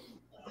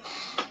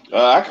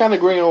 I kind of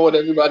agree on what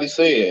everybody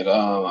said.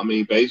 I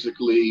mean,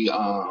 basically,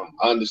 I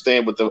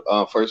understand with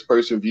the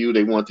first-person view,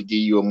 they want to give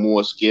you a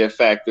more scare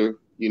factor,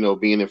 you know,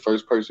 being in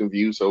first-person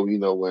view. So, you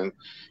know, when,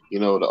 you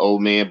know, the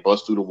old man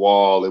busts through the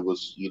wall, it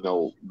was, you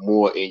know,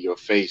 more in your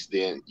face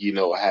than, you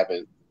know,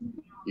 having,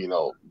 you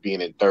know,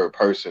 being in third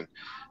person.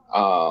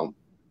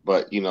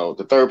 But, you know,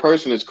 the third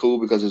person is cool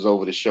because it's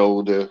over the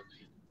shoulder.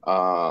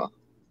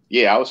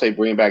 Yeah, I would say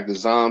bring back the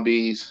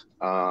zombies.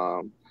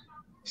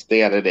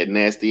 Stay out of that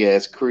nasty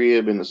ass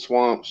crib in the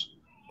swamps,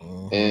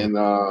 and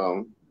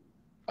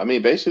I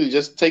mean, basically,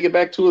 just take it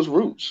back to its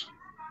roots.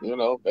 You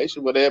know,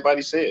 basically what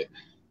everybody said.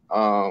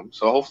 So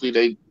hopefully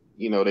they,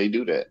 you know, they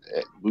do that.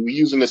 We were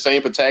using the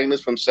same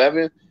protagonist from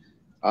 7.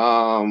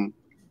 I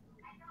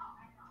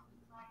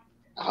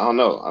don't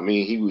know. I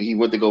mean, he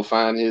went to go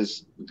find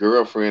his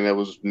girlfriend that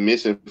was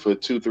missing for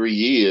 2-3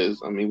 years.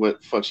 I mean,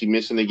 what the fuck, she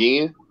missing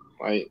again?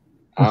 Like,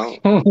 I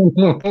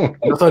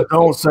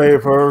don't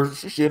save her.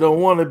 She don't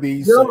want to be.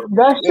 Yo,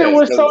 that shit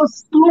was so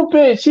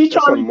stupid. She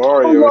trying to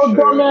kill your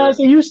dumbass,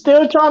 and you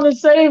still trying to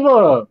save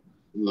her.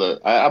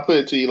 Look, I put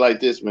it to you like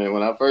this, man.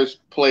 When I first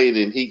played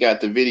it, he got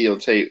the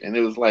videotape, and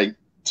it was like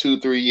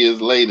 2-3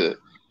 years later.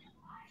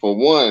 For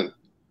one,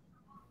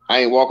 I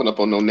ain't walking up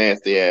on no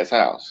nasty ass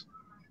house.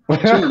 2,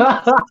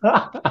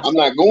 I'm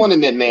not going in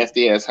that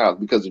nasty ass house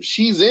because if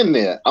she's in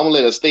there, I'm gonna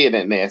let her stay in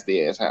that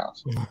nasty ass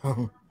house.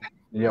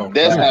 Yo,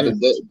 that's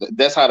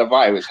how the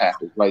virus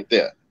happens right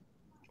there.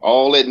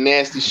 All that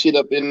nasty shit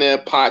up in there,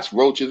 pots,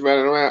 roaches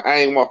running around. I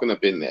ain't walking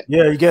up in there.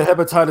 Yeah, you get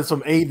hepatitis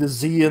from A to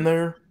Z in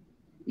there.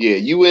 Yeah,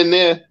 you in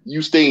there,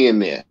 you stay in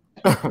there.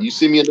 You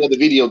send me another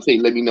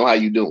videotape, let me know how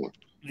you doing.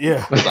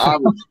 Yeah.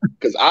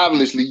 Because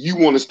obviously you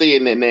want to stay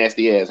in that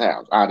nasty ass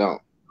house. I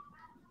don't.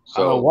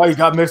 So I don't know why you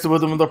got mixed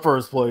with them in the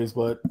first place,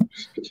 but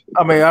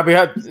I mean,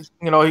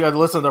 you know, you got to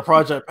listen to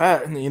Project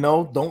Pat, and you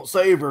know, don't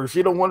save her.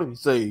 She don't want to be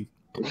saved.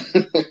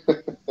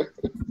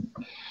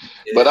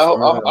 But I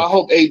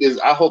hope 8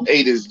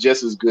 is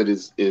just as good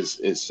as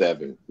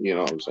 7. You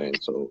know what I'm saying?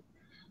 So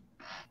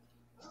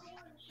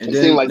it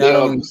seems like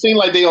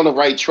they on the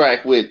right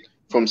track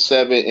from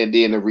 7 and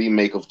then the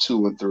remake of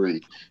 2 and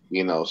 3.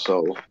 You know,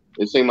 so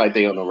it seemed like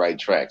they on the right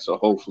track. So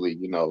hopefully,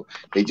 you know,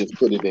 they just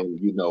put it in,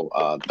 you know,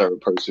 third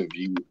person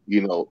view,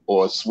 you know,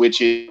 or switch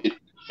it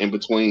in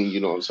between. You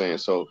know what I'm saying?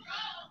 So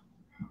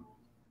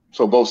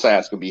both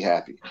sides could be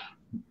happy.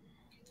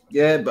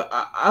 Yeah, but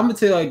I'm gonna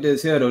tell you like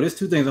this here though. There's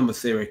two things I'm gonna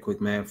say right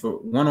quick, man. For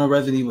one, on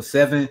Resident Evil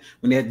 7,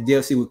 when they had the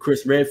DLC with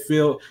Chris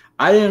Redfield,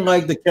 I didn't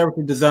like the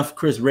character design for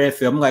Chris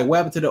Redfield. I'm like, what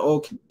happened to the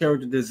old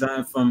character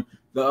design from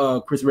the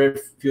Chris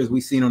Redfields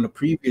we seen on the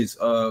previous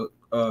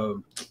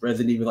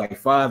Resident Evil like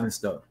 5 and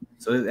stuff?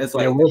 So that's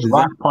like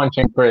rock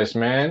punching Chris,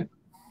 man.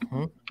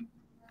 Mm-hmm.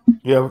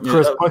 Yeah,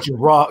 Chris punching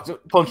rocks,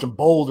 punching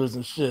boulders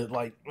and shit.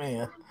 Like,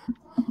 man.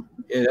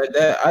 Yeah,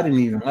 that I didn't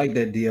even like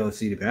that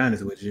DLC, to be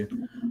honest with you.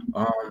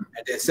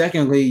 And then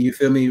secondly, you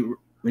feel me?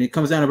 When it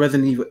comes down to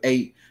Resident Evil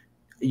 8,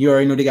 you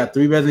already know they got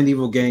 3 Resident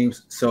Evil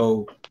games.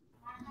 So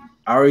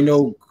I already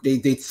know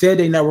they said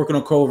they're not working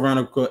on Code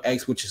Veronica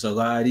X, which is a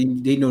lie.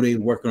 They know they're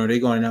working on it.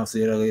 They're going to announce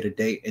it at a later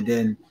date. And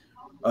then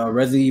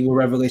Resident Evil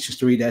Revelations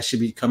 3, that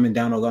should be coming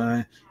down the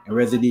line, and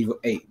Resident Evil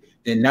 8.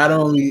 Then not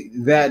only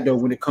that, though,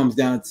 when it comes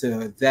down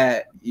to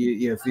that,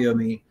 you feel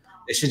me?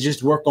 They should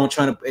just work on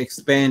trying to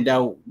expand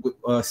out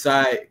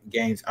side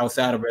games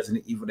outside of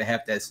Resident Evil to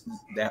have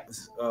that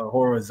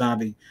horror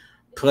zombie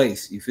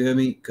place. You feel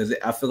me? Because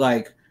I feel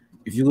like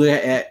if you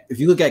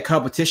look at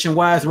competition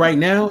wise right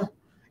now,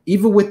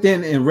 Evil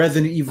Within and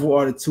Resident Evil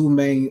are the 2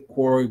 main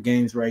horror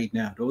games right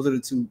now. Those are the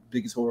 2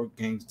 biggest horror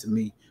games to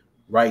me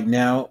right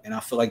now, and I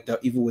feel like the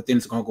Evil Within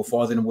is gonna go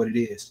farther than what it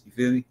is. You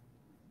feel me?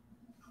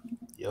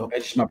 Yep.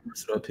 That's just my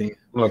personal opinion.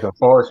 I'm looking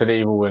forward to the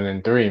Evil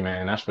Within 3,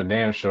 man. That's for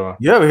damn sure.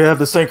 Yeah, we have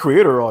the same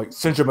creator, like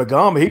Shinji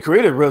Megami. He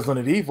created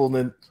Resident Evil, and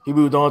then he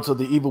moved on to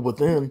the Evil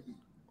Within.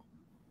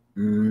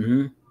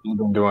 Mm-hmm. He's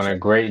been doing a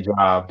great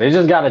job. They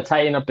just got to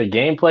tighten up the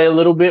gameplay a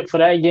little bit for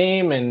that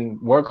game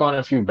and work on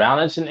a few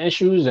balancing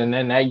issues, and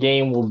then that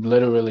game will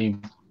literally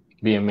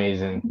be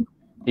amazing.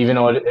 Even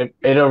though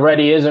it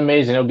already is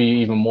amazing, it'll be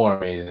even more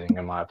amazing,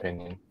 in my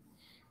opinion.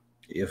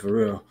 Yeah, for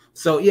real.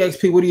 So,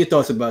 EXP, what are your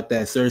thoughts about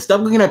that, sir? Stop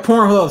looking at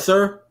Pornhub,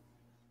 sir.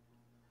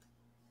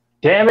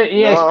 Damn it,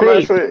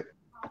 EXP.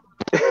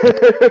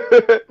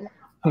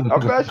 No,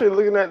 I'm actually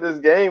looking at this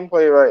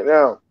gameplay right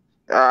now.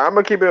 I'm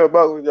going to keep it a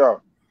buck with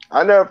y'all.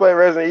 I never played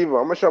Resident Evil.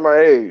 I'm going to show my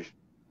age.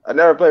 I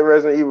never played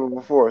Resident Evil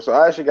before. So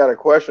I actually got a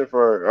question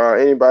for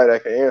anybody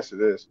that can answer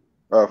this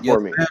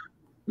for me.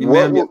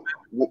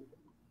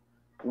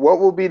 What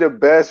will be the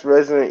best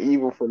Resident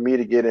Evil for me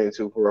to get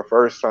into for a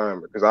first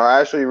time? Because I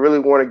actually really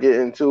want to get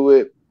into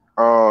it.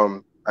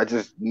 I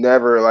just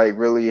never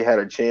really had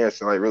a chance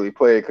to really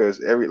play it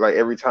because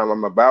every time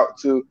I'm about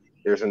to,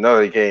 there's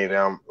another game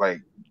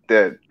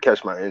that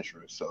catch my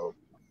interest. So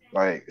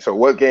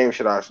what game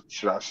should I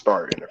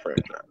start in the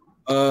franchise?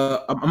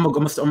 I'm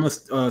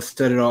gonna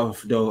set it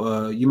off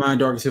though. You mind,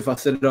 Darkest, if I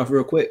set it off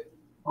real quick?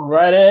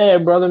 Right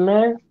ahead, brother,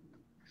 man.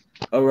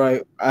 All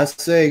right, I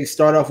say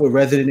start off with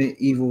Resident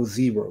Evil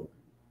 0.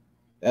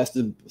 That's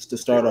to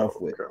start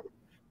off with. Okay.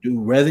 Do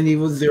Resident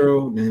Evil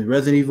 0, then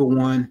Resident Evil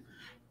 1,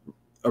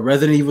 a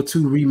Resident Evil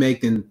 2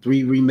 remake, then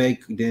 3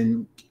 remake,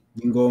 then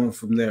you can go on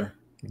from there.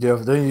 Yeah,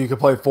 then you can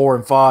play 4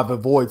 and 5,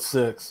 avoid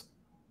 6.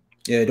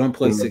 Yeah, don't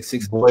play 6.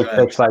 6 avoid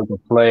 6 like the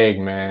plague,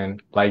 man.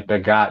 Like the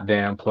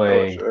goddamn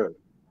plague. Oh, sure.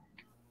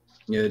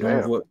 Yeah, don't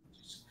avoid.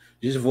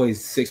 Just avoid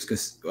 6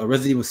 because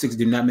Resident Evil 6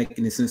 do not make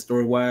any sense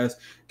story-wise.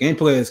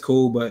 Gameplay is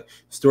cool, but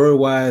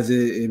story-wise,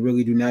 it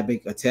really do not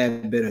make a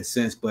tad bit of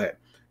sense. But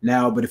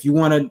if you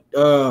want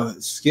to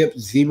skip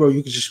 0,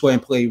 you can just go ahead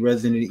and play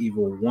Resident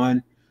Evil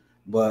 1.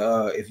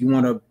 But if you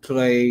want to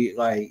play,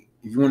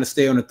 if you want to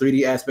stay on the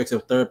 3D aspects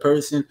of third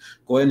person,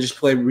 go ahead and just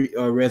play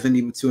Resident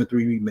Evil 2 and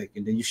 3 remake,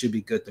 and then you should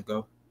be good to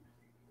go.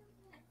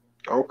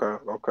 Okay.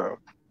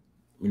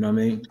 You know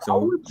what I mean? So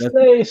I would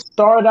say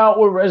start out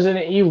with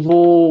Resident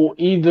Evil,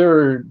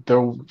 either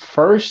the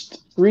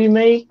first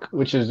remake,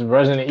 which is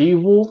Resident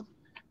Evil,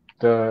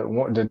 the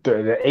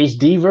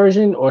HD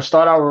version, or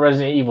start out with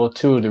Resident Evil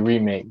 2, the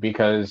remake,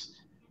 because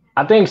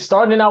I think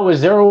starting out with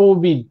 0 will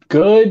be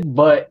good,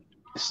 but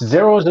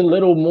 0 is a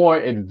little more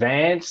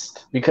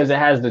advanced because it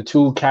has the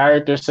 2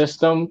 character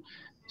system.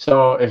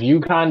 So if you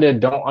kind of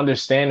don't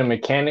understand the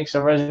mechanics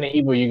of Resident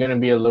Evil, you're going to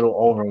be a little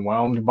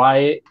overwhelmed by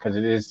it because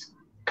it is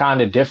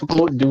kind of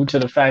difficult due to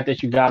the fact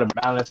that you got to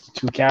balance the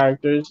 2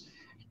 characters,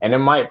 and it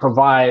might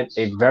provide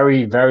a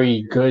very,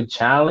 very good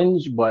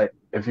challenge. But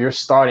if you're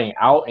starting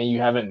out and you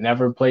haven't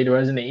never played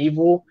Resident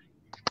Evil,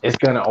 it's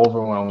going to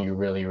overwhelm you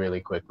really, really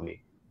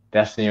quickly.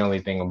 That's the only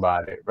thing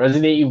about it.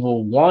 Resident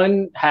Evil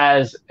 1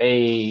 has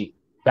a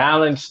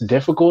balanced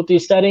difficulty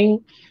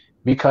setting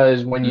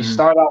because when you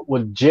start out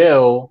with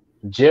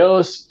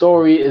Jill's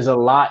story is a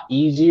lot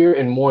easier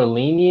and more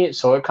lenient,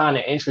 so it kind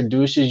of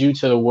introduces you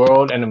to the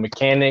world and the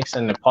mechanics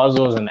and the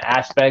puzzles and the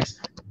aspects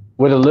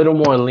with a little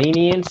more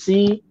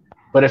leniency.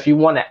 But if you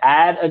want to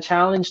add a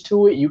challenge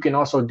to it, you can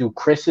also do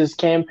Chris's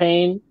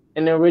campaign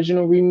in the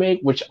original remake,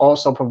 which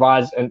also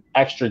provides an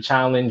extra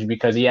challenge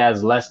because he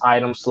has less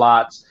item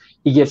slots,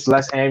 he gets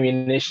less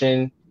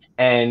ammunition,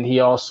 and he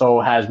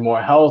also has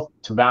more health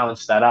to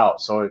balance that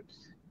out. So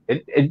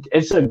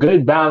it's a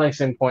good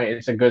balancing point.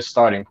 It's a good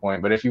starting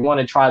point. But if you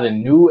want to try the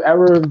new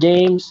era of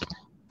games,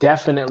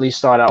 definitely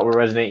start out with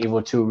Resident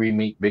Evil 2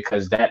 Remake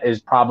because that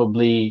is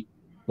probably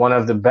one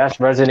of the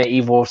best Resident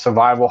Evil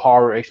survival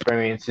horror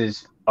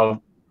experiences of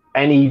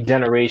any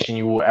generation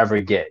you will ever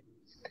get.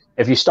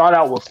 If you start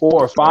out with 4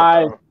 or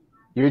 5,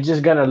 you're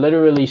just gonna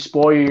literally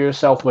spoil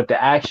yourself with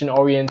the action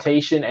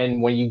orientation,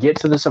 and when you get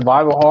to the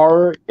survival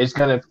horror, it's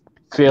gonna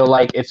feel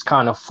like it's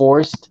kind of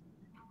forced.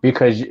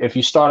 Because if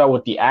you start out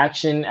with the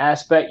action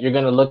aspect, you're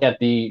gonna look at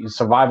the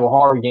survival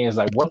horror games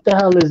like, what the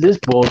hell is this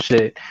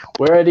bullshit?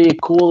 Where are the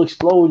cool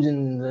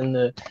explosions and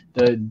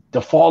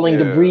the falling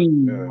debris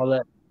and all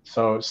that?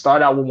 So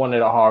start out with one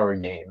of the horror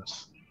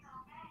games.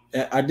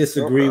 I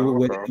disagree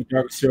with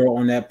Dark Zero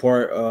on that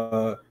part.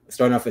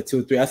 Starting off at 2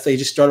 or 3, I say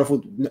just start off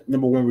with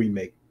number 1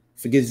 remake.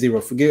 Forget 0.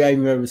 Forget I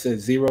even ever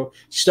said 0.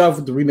 Start off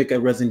with the remake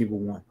of Resident Evil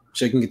 1,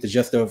 so you can get the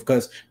gist of.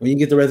 Because when you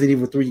get to Resident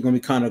Evil 3, you're gonna be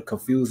kind of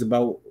confused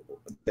about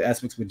the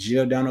aspects with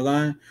Jill down the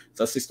line.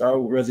 So I say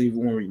start with Resident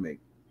Evil 1 remake.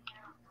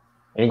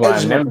 You're gonna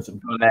have Nemesis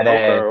on that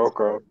ad.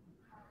 Okay.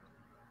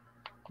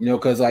 You know,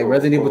 because like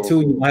Resident Evil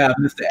 2, you gonna have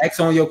Mr. X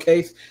on your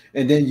case,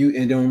 and then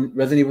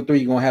Resident Evil 3,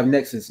 you're gonna have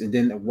Nexus. And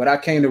then what I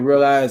came to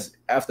realize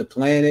after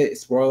playing it,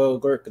 spoiler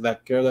alert, because I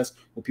care less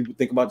what people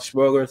think about the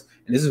spoilers.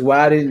 And this is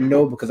why I didn't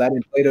know, because I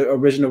didn't play the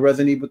original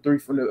Resident Evil 3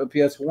 from the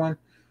PS1.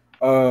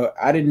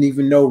 I didn't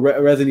even know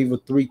Resident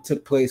Evil 3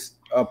 took place.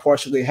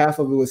 Partially, half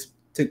of it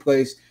took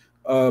place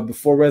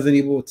before Resident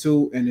Evil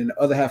 2, and then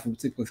the other half of it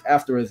took place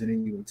after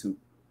Resident Evil 2.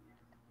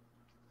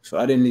 So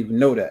I didn't even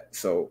know that.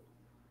 So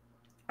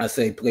I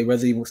say play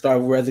Resident Evil,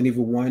 start with Resident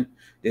Evil 1,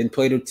 then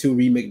play the 2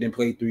 remake, then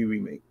play 3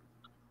 remake.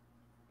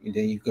 And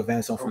then you can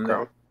advance on from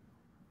there.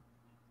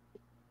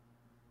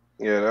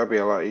 Yeah, that'd be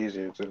a lot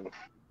easier too.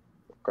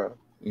 Okay.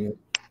 Yeah.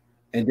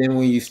 And then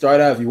when you start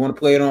out, if you want to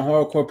play it on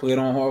hardcore, play it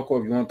on hardcore.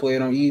 If you want to play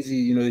it on easy,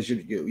 you know, it's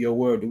your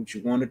word. Do what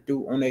you want to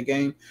do on that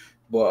game.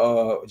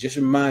 But just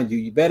remind you,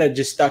 you better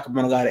just stock up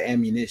on a lot of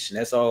ammunition.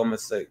 That's all I'm gonna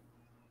say.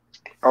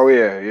 Oh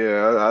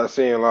yeah. I've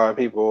seen a lot of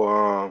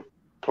people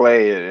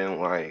play it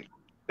and like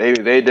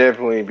they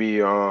definitely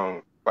be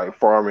like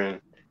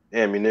farming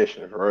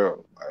ammunition for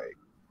real. Like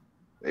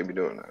they be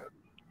doing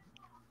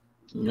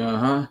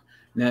that.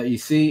 Now you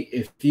see,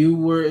 if you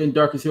were in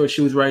Darkest Hero's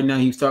shoes right now,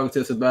 he was talking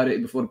to us about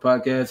it before the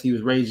podcast. He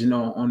was raging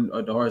on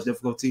the hardest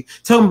difficulty.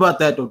 Tell him about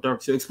that though,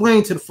 Darkest Hero.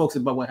 Explain to the folks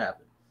about what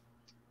happened.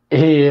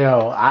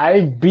 Yo,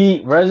 I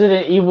beat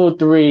Resident Evil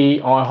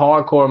 3 on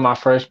hardcore my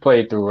first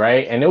playthrough,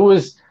 right? And it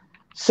was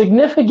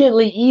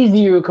significantly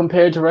easier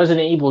compared to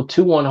Resident Evil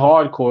 2 on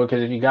hardcore,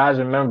 because if you guys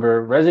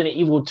remember, Resident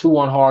Evil 2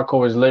 on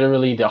hardcore is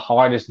literally the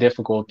hardest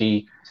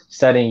difficulty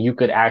setting you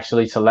could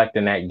actually select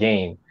in that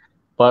game.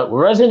 But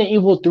with Resident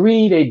Evil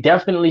 3, they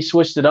definitely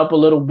switched it up a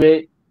little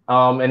bit,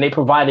 and they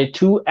provided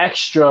 2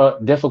 extra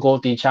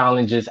difficulty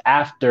challenges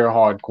after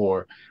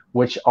hardcore,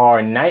 which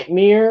are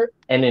Nightmare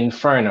and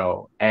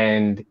Inferno.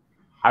 And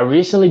I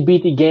recently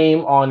beat the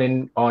game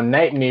on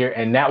Nightmare,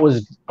 and that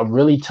was a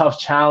really tough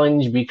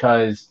challenge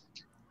because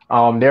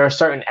there are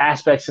certain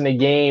aspects in the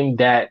game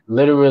that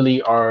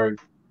literally are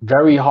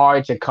very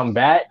hard to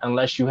combat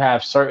unless you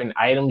have certain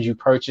items you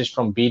purchased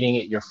from beating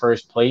it your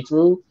first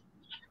playthrough.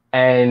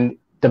 And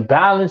the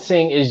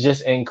balancing is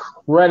just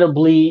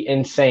incredibly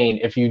insane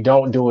if you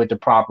don't do it the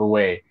proper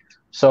way.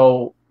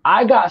 So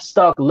I got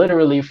stuck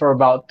literally for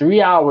about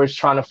 3 hours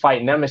trying to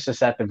fight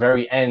Nemesis at the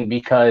very end,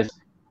 because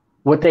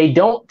what they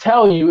don't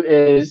tell you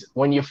is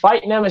when you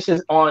fight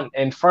Nemesis on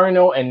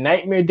Inferno and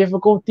Nightmare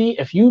difficulty,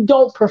 if you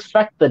don't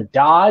perfect the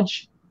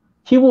dodge,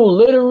 he will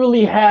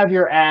literally have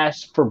your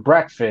ass for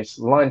breakfast,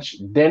 lunch,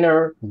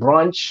 dinner,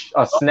 brunch,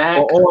 a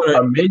snack,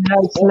 a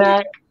midnight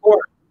snack.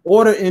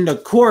 Order in the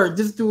court.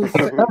 This dude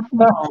court,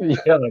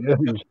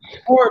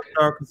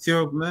 Darkest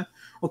Hero, man.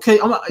 Okay,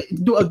 I'm gonna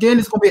do again.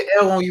 It's gonna be an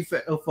L on you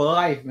for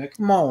life, man.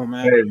 Come on,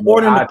 man. Hey,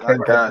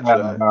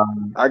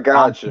 I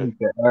got you.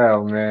 The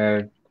L,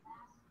 man.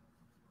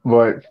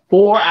 But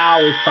 4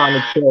 hours trying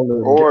to kill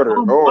him. Order.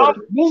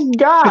 This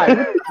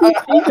guy,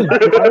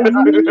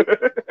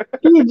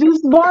 he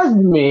just buzzed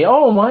me.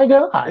 Oh my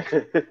god.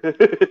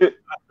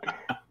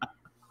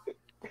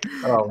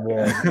 Oh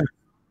man.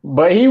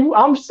 But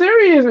I'm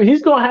serious.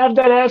 He's gonna have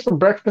that ass for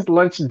breakfast,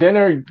 lunch,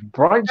 dinner,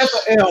 brunch.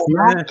 That's an L,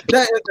 man.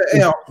 That is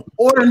an L.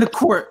 Order in the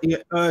court. He's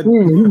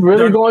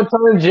really gonna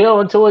turn Jill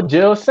into a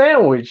Jill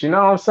sandwich. You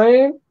know what I'm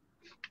saying?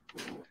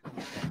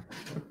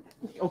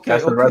 Okay.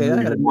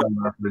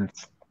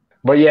 Reference.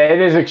 But yeah,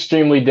 it is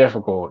extremely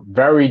difficult.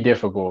 Very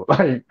difficult.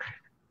 Like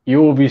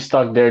you will be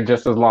stuck there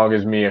just as long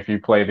as me if you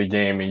play the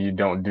game and you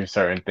don't do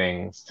certain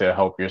things to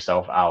help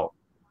yourself out.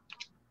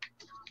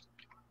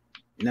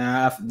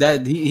 Nah,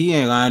 that he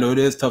ain't lying though. It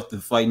is tough to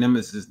fight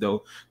Nemesis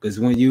though, because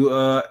when you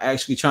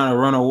actually trying to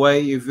run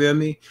away, you feel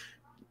me?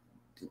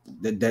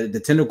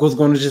 The tentacle's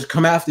going to just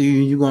come after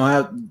you, and you're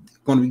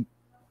gonna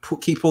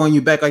keep pulling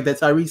you back like that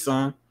Tyrese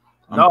song.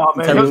 No,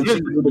 man,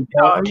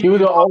 cue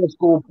the old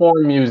school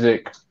porn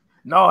music.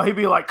 No, he'd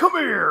be like, "Come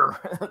here."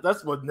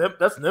 That's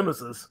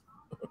Nemesis.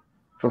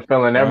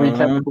 Fulfilling every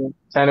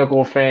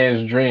tentacle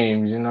fan's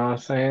dreams. You know what I'm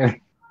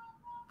saying?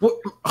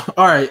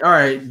 All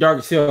right,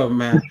 Dark Hill,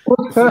 man.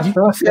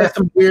 You said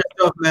some weird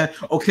stuff, man.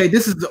 Okay,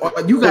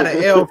 you got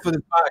an L for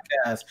this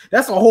podcast.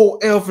 That's a whole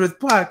L for this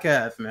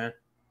podcast, man.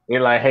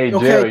 You're like, hey,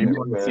 Jill, you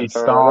want to see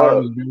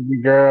stars,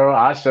 baby girl?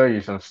 I'll show you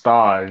some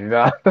stars. You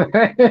know?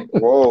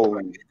 Whoa.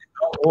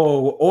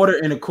 Oh, order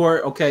in the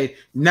court. Okay,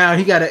 now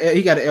he got an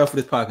L for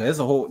this podcast. That's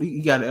a whole.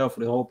 He got an L for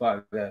the whole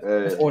podcast.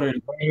 Let's order in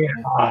the court.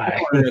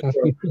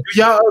 Do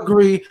y'all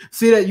agree?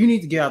 See that you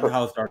need to get out the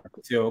house, Dark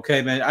Hill.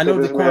 Okay, man. I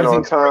know this man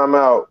on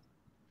timeout.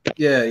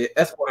 Yeah,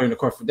 that's order in the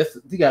court.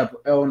 He got an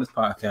L on this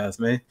podcast,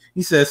 man.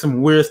 He said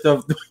some weird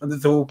stuff on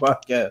this whole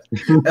podcast.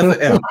 That's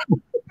an L.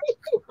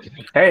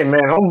 Hey,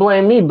 man, don't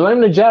blame me.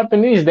 Blame the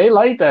Japanese. They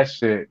like that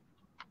shit.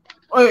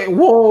 Wait,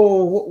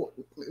 whoa.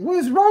 What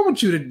is wrong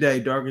with you today,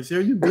 Darkest here?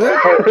 You good?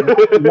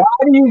 Why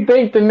do you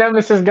think the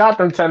Nemesis got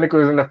them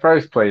tentacles in the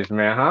first place,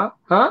 man?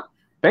 Huh?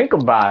 Think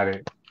about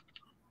it.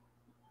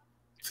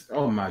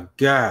 Oh my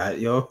God,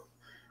 yo.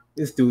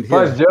 This dude here.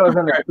 Plus, Joe's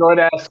in the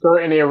short-ass skirt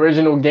in the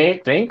original game.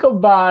 Think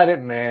about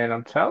it, man.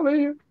 I'm telling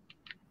you.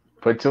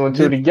 Put two and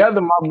two together,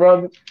 my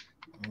brother.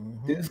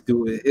 This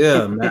dude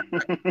here, man.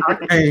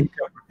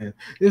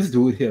 This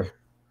dude here.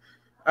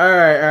 All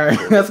right.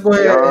 Let's go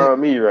ahead. You're on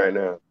me right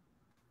now.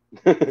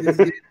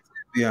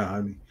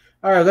 Yeah,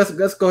 all right,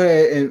 let's go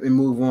ahead and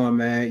move on,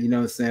 man. You know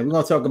what I'm saying? We're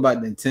gonna talk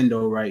about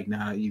Nintendo right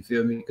now. You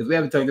feel me? Because we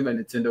haven't talked about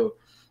Nintendo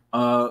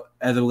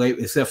as of late,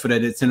 except for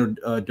that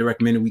Nintendo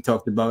Direct minute we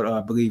talked about.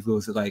 I believe it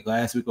was like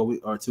last week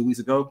or 2 weeks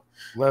ago.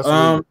 Last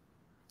week.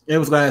 It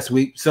was last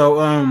week. So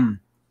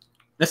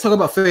let's talk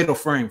about Fatal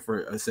Frame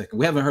for a second.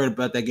 We haven't heard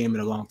about that game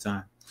in a long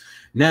time.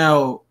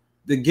 Now,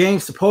 the game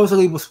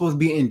supposedly was supposed to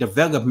be in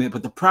development,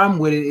 but the problem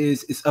with it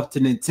is it's up to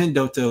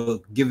Nintendo to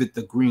give it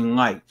the green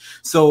light.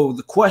 So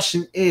the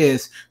question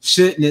is,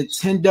 should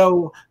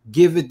Nintendo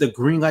give it the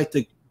green light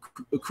to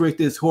create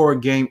this horror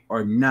game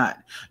or not?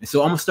 And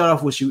so I'm going to start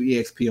off with you,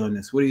 EXP, on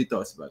this. What are your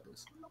thoughts about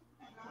this?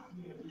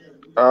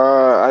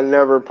 I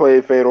never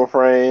played Fatal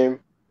Frame.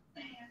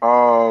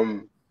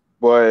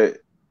 But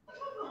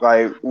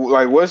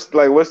what's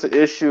the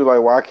issue?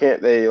 Like, why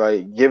can't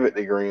they give it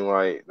the green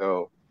light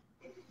though?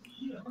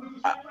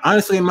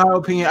 Honestly, in my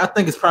opinion, I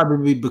think it's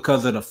probably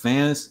because of the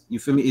fans. You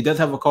feel me? It does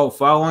have a cult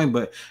following,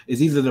 but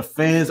it's either the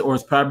fans or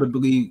it's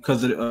probably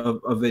because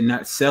of it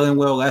not selling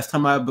well. Last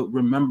time I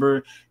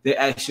remember, they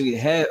actually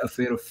had a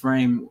Fatal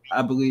Frame.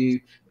 I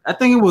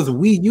think it was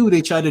Wii U.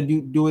 They tried to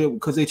do it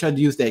because they tried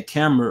to use that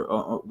camera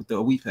with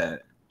the Wii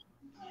Pad.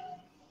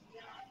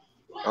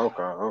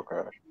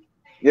 Okay.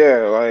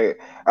 Yeah,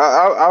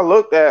 I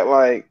looked at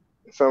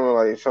some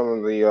of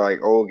the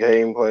old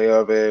gameplay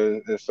of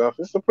it and stuff.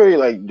 It's a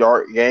pretty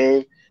dark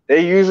game.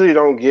 They usually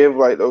don't give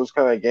those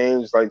kind of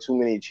games too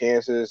many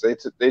chances.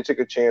 They took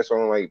a chance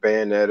on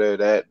Bayonetta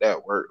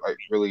that worked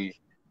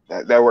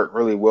that worked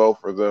really well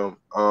for them.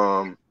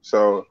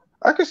 So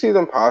I could see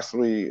them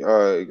possibly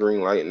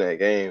green lighting that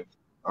game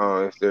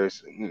if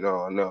there's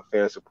enough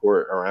fan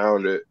support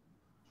around it.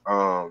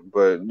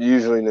 But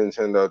usually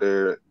Nintendo,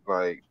 they're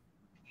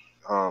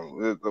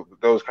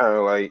those kind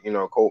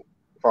of cult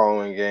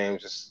following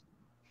games,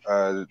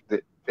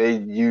 they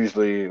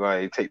usually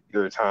take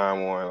their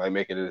time on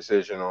making a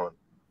decision on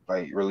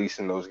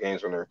releasing those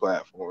games on their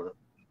platform.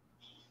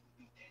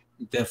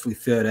 Definitely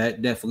feel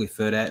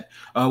that.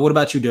 What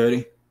about you,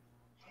 Dirty?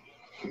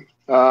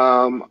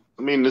 I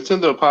mean,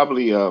 Nintendo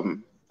probably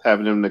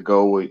having them to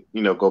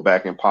go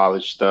back and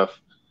polish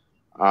stuff.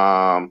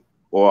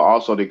 Or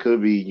also they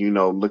could be,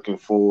 looking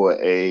for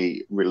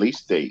a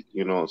release date,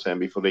 you know what I'm saying,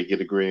 before they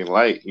get a green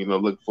light,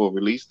 look for a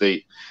release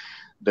date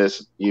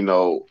that's,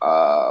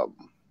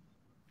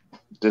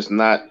 just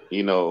not,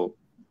 in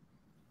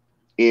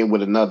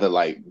with another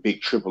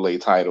big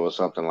AAA title or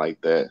something like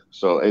that.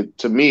 So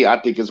to me, I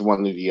think it's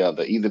one or the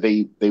other. Either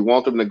they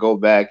want them to go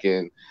back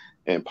and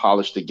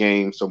polish the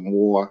game some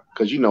more,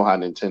 because you know how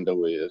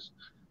Nintendo is.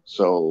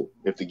 So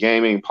if the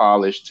game ain't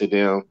polished to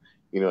them,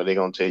 they're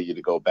going to tell you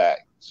to go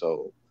back.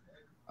 So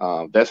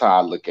that's how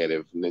I look at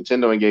it. If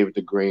Nintendo gave it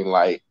the green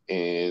light,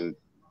 and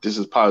this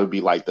is probably be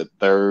the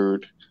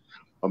third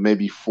or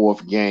maybe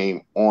fourth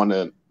game on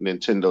a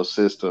Nintendo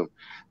system,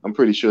 I'm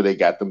pretty sure they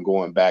got them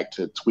going back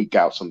to tweak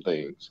out some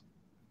things.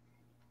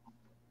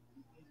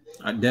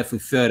 I definitely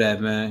feel that,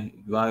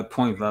 man. Valid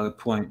point.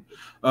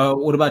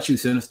 What about you,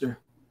 Sinister?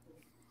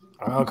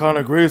 I kind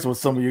of agree with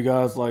some of you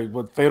guys.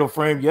 With Fatal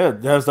Frame, yeah,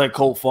 it has that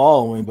cult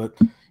following. But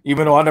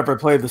even though I never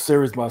played the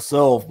series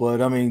myself,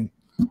 but I mean,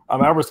 I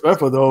have respect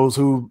for those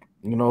who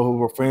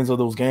were fans of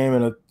those games,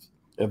 and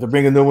if they're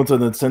bringing new one to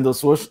the Nintendo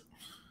Switch,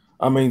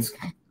 I mean,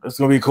 it's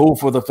gonna be cool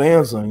for the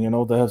fans,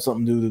 to have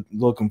something new to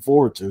looking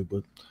forward to.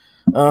 But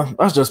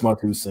that's just my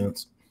 2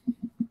 cents.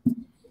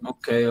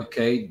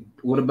 Okay.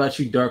 What about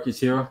you,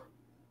 Darkest Hero?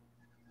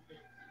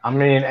 I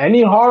mean,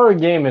 any horror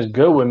game is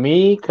good with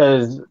me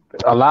because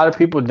a lot of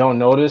people don't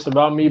know this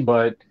about me,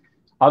 but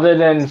other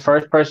than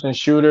first-person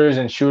shooters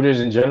and shooters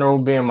in general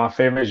being my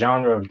favorite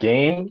genre of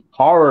game,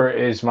 horror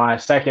is my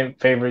second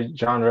favorite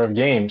genre of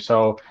game.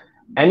 So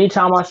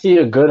anytime I see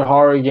a good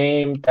horror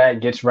game that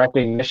gets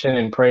recognition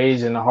and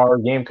praise in the horror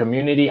game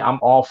community, I'm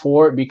all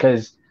for it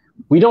because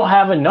we don't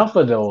have enough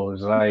of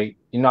those. Like,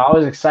 I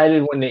was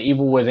excited when The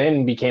Evil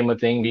Within became a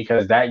thing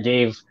because that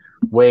gave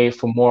way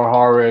for more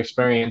horror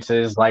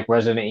experiences like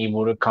Resident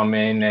Evil to come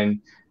in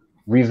and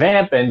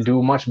revamp and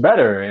do much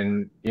better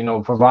and,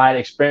 provide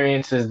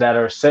experiences that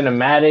are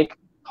cinematic,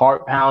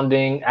 heart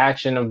pounding,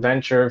 action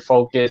adventure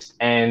focused,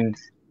 and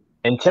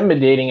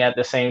intimidating at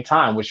the same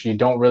time, which you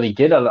don't really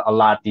get a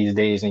lot these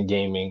days in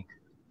gaming.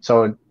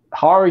 So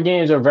horror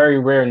games are very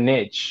rare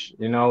niche,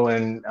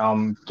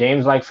 and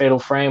games like Fatal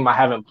Frame, I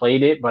haven't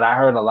played it, but I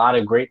heard a lot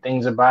of great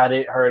things about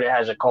it. Heard it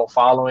has a cult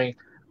following.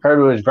 Heard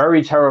it was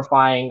very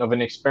terrifying of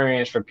an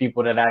experience for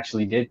people that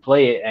actually did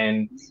play it.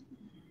 And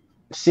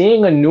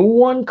seeing a new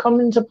one come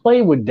into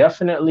play would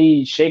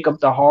definitely shake up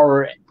the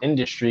horror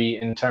industry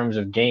in terms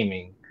of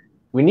gaming.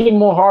 We need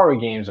more horror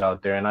games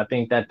out there, and I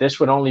think that this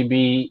would only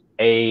be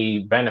a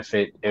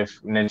benefit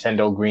if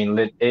Nintendo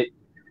greenlit it.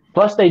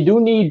 Plus, they do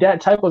need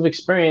that type of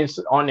experience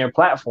on their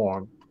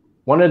platform.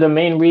 One of the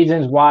main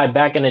reasons why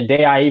back in the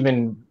day I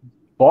even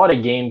bought a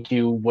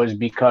GameCube was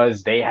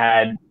because they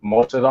had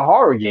most of the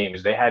horror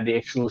games. They had the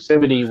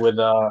exclusivity with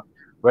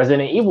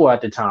Resident Evil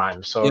at the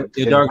time. So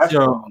Dark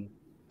Zero,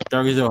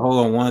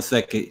 hold on 1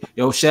 second.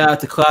 Yo, shout out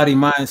to Cloudy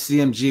Mine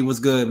CMG. What's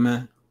good,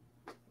 man?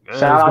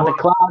 Shout out to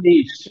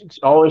Cloudy.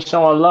 Always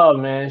showing love,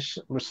 man.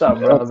 What's up,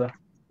 brother?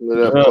 What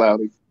up,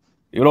 Cloudy?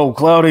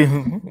 Cloudy.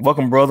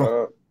 Welcome,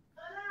 brother.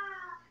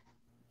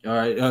 All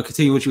right,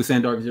 continue what you were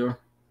saying, Dark Zero.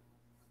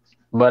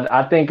 But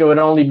I think it would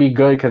only be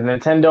good because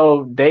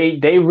Nintendo,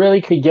 they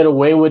really could get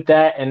away with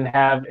that and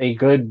have a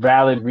good,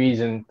 valid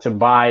reason to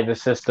buy the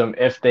system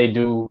if they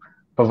do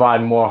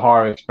provide more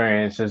horror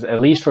experiences,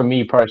 at least for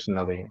me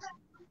personally.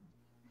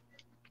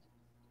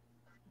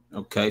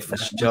 Okay,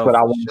 that's what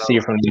I want to see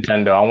from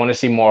Nintendo. I want to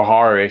see more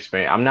horror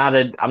experience. I'm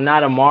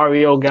not a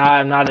Mario guy.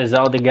 I'm not a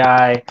Zelda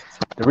guy.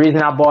 The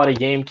reason I bought a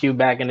GameCube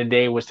back in the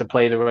day was to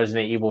play the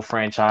Resident Evil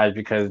franchise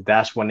because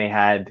that's when they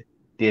had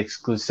the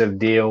exclusive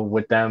deal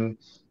with them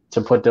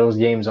to put those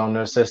games on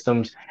their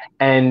systems.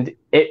 And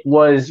it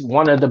was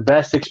one of the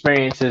best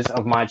experiences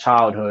of my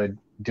childhood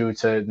due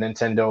to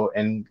Nintendo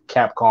and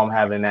Capcom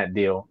having that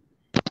deal.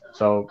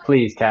 So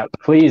please,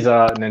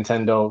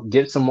 Nintendo,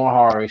 get some more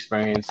horror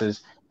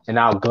experiences, and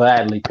I'll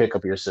gladly pick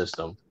up your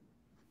system.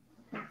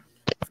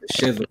 For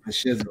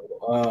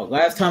shizzle.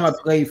 Last time I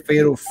played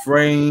Fatal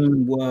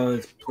Frame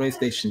was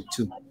PlayStation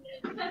 2.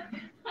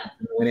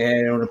 When they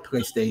had it on the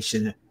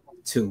PlayStation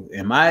 2.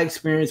 And my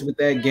experience with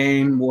that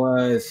game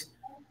was,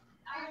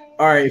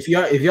 all right, if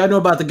y'all know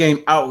about the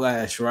game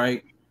Outlast,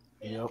 right?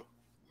 Yep.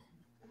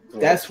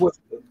 That's what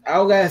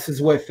Outlast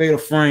is what Fatal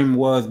Frame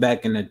was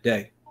back in the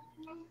day.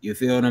 You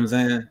feel what I'm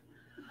saying?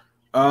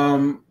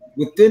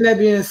 Within that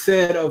being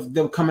said, of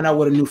them coming out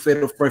with a new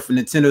Fatal Frame for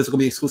Nintendo, it's going to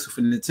be exclusive for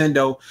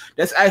Nintendo.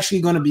 That's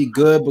actually going to be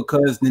good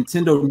because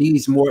Nintendo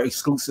needs more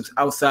exclusives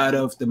outside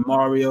of the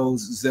Marios,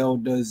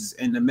 Zeldas,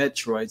 and the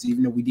Metroids,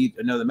 even though we need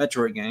another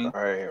Metroid game.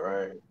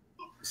 Right.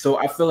 So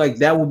I feel like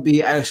that would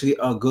be actually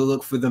a good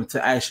look for them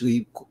to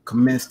actually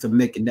commence to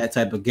making that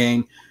type of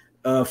game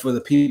for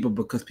the people,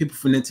 because people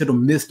from Nintendo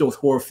miss those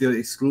horror field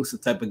exclusive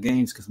type of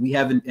games because we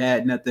haven't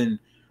had nothing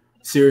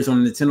serious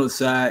on the Nintendo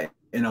side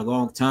in a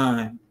long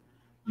time.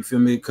 You feel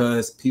me?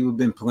 Because people have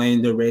been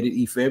playing the rated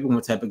E for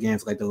everyone type of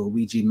games like the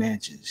Luigi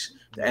Mansions,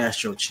 the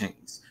Astro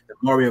Chains, the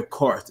Mario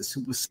Kart, the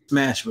Super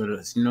Smash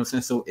Brothers. You know what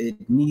I'm saying? So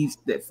it needs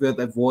that fill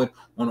that void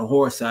on the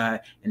horror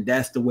side, and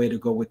that's the way to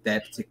go with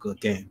that particular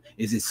game.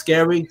 Is it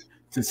scary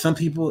to some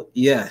people?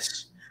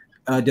 Yes.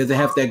 Does it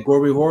have that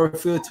gory horror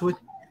feel to it?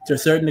 To a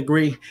certain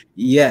degree,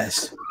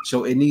 yes.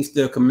 So it needs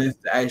to commence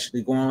to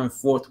actually go on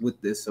forth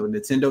with this. So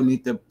Nintendo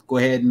needs to go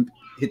ahead and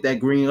hit that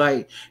green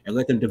light and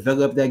let them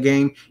develop that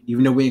game,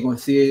 even though we ain't going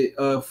to see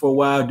it for a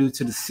while due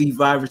to the C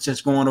virus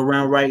that's going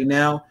around right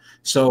now.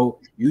 So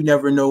you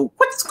never know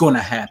what's going to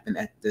happen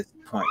at this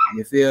point.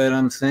 You feel what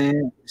I'm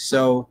saying?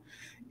 So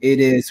it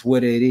is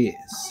what it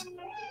is.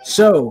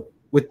 So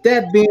with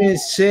that being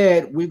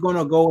said, we're going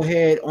to go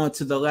ahead on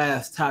to the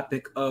last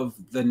topic of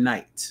the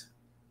night.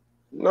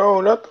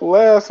 No, not the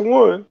last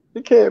one.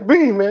 It can't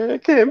be, man.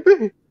 It can't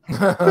be.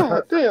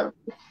 God damn.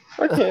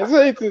 I can't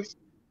say this.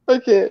 I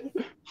can't.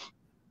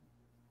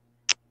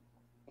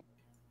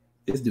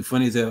 This dude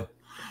funny as hell.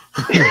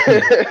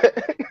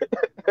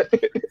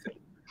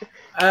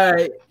 All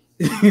right.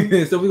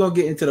 So we're going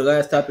to get into the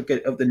last topic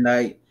of the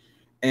night.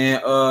 And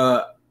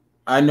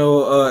I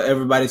know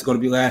everybody's going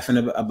to be laughing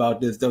about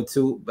this though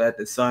too, but at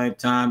the same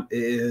time,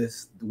 it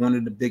is one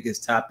of the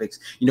biggest topics.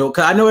 You know,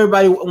 because I know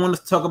everybody wants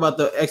to talk about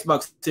the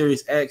Xbox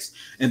Series X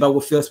and about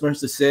what Phil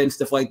Spencer said and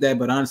stuff like that.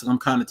 But honestly, I'm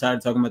kind of tired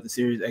of talking about the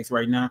Series X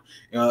right now.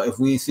 If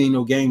we ain't seen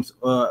no games,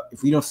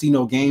 if we don't see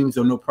no games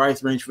or no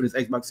price range for this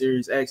Xbox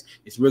Series X,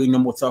 it's really no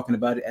more talking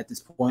about it at this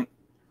point,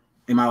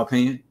 in my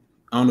opinion.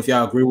 I don't know if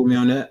y'all agree with me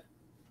on that.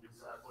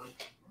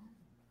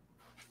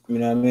 You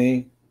know what I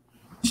mean?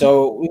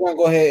 So we're going to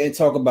go ahead and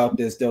talk about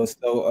this, though.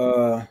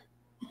 So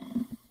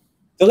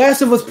The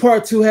Last of Us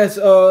Part 2 has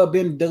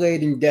been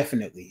delayed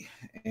indefinitely.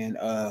 And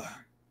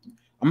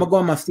I'm gonna go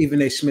on my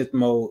Stephen A. Smith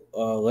mode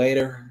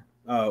later,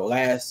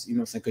 last. You know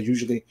what I'm saying? Because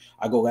usually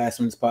I go last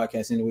on this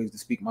podcast anyways to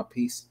speak my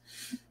piece.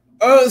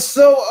 Darkest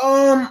Hill,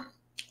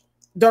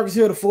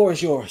 the floor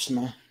is yours,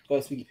 man. Go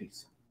ahead, speak your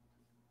piece.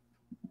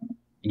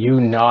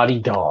 You naughty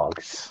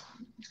dogs.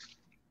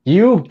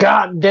 You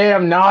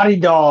goddamn naughty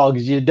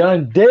dogs. You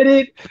done did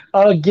it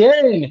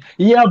again.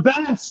 You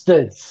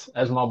bastards.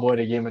 As my boy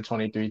the Gamer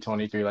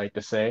 2323 like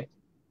to say.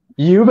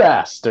 You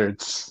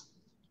bastards.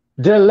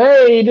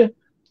 Delayed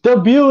the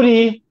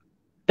beauty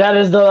that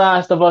is The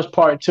Last of Us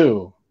Part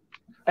 2.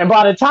 And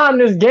by the time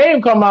this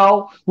game come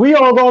out, we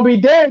all gonna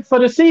be dead for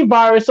the C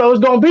virus, so it's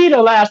gonna be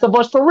The Last of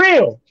Us for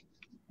real.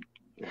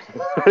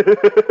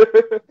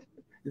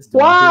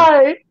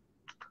 Why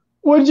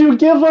would you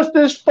give us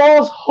this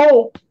false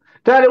hope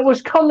that it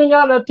was coming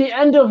out at the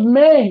end of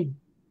May?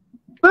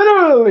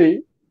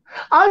 Literally,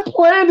 I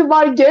planned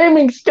my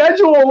gaming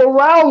schedule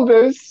around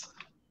this.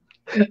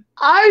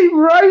 I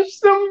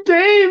rushed some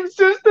games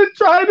just to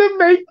try to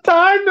make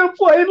time to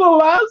play The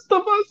Last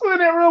of Us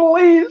when it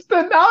released,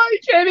 and now I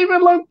can't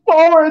even look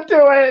forward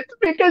to it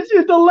because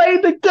you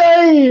delayed the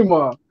game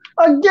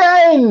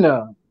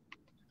again.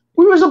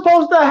 We were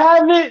supposed to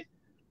have it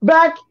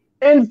back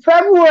in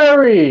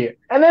February,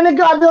 and then it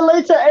got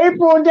delayed to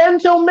April and then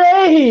till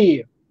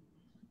May,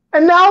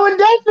 and now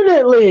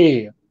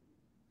indefinitely.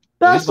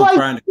 That's like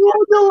 4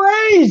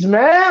 delays,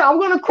 man. I'm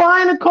going to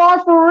cry in the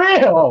car for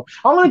real.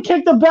 I'm going to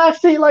kick the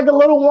backseat like a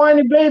little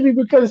whiny baby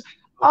because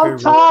I'm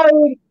tired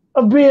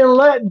of being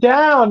let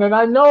down. And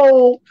I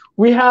know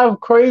we have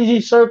crazy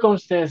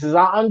circumstances.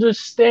 I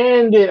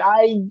understand it.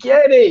 I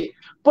get it.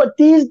 But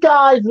these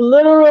guys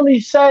literally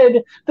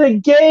said the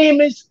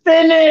game is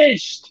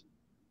finished.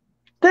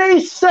 They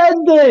said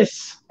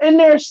this in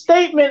their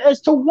statement as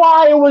to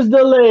why it was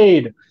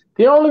delayed.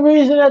 The only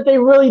reason that they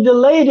really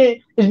delayed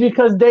it is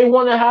because they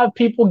want to have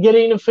people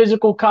getting the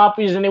physical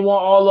copies and they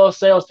want all those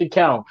sales to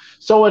count.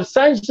 So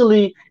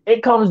essentially,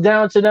 it comes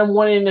down to them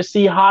wanting to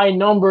see high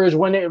numbers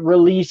when it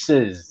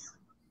releases.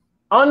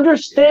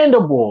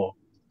 Understandable.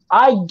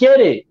 I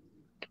get it.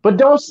 But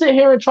don't sit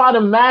here and try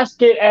to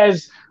mask it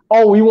as,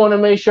 oh, we want to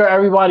make sure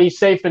everybody's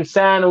safe and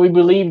sound, and we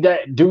believe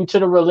that due to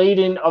the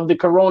relating of the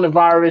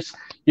coronavirus,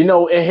 you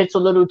know, it hits a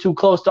little too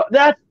close to...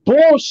 That's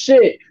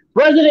bullshit.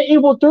 Resident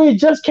Evil 3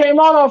 just came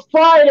out on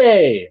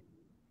Friday.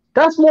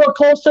 That's more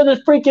close to the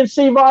freaking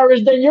C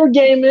virus than your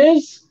game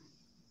is.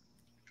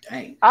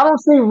 Dang. I don't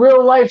see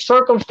real life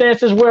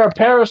circumstances where a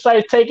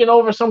parasite's taking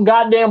over some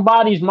goddamn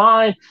body's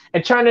mind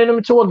and turning them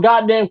into a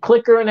goddamn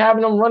clicker and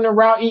having them running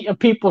around eating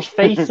people's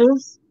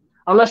faces.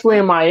 Unless we're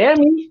in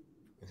Miami.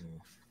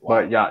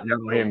 But y'all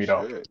don't hear me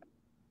though.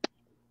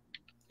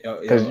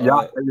 Because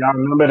y'all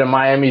remember the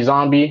Miami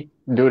zombie?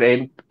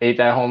 Dude ate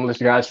that homeless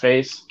guy's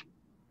face.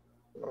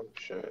 Oh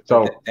shit!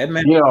 So that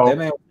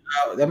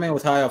man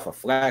was high off a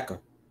flacker.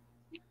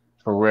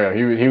 For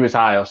real, he was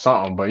high off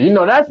something. But you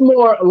know that's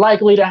more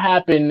likely to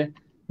happen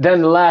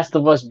than The Last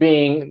of Us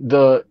being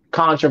the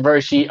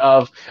controversy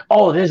of,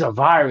 oh, there's a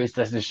virus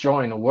that's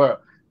destroying the world.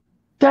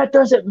 That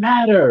doesn't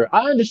matter.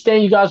 I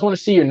understand you guys want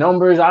to see your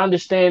numbers. I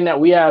understand that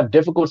we have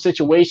difficult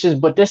situations,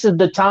 but this is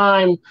the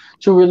time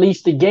to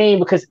release the game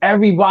because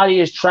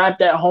everybody is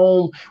trapped at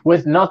home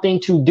with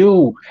nothing to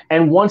do.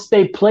 And once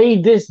they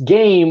play this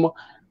game,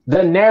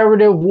 the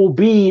narrative will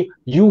be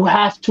you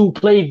have to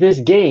play this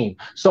game.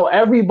 So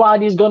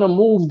everybody's going to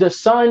move the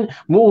sun,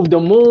 move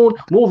the moon,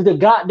 move the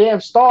goddamn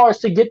stars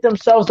to get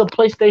themselves a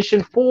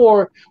PlayStation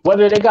 4,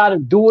 whether they got to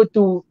do it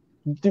through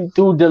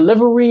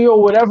delivery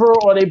or whatever,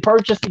 or they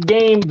purchase the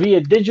game via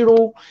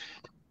digital.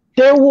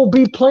 They will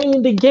be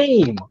playing the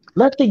game.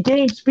 Let the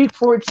game speak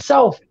for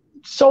itself.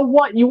 So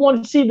what? You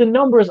want to see the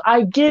numbers?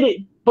 I get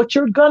it, but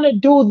you're going to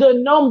do the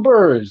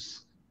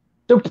numbers.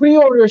 The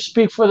pre-orders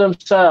speak for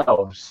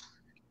themselves.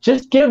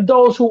 Just give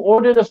those who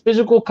ordered a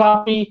physical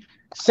copy,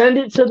 send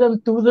it to them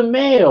through the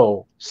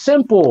mail.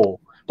 Simple.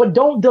 But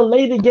don't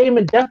delay the game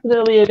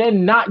indefinitely and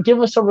then not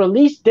give us a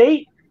release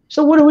date.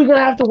 So what are we going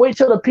to have to wait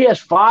till the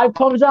PS5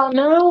 comes out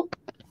now?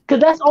 Because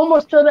that's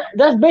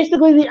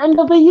basically the end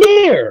of the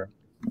year.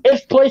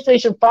 If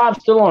PlayStation 5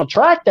 is still on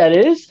track, that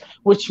is,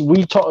 which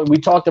we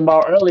talked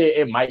about earlier,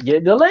 it might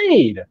get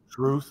delayed.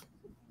 Truth.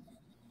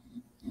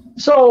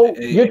 So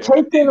you're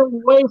taking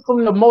away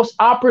from the most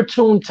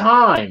opportune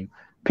time.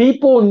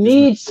 People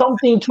need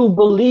something to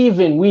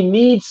believe in. We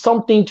need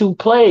something to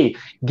play.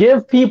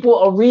 Give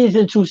people a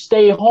reason to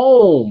stay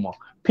home.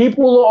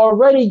 People are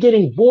already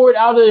getting bored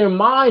out of their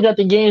minds at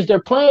the games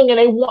they're playing, and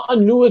they want a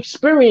new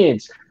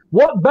experience.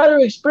 What better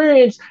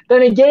experience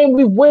than a game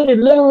we've waited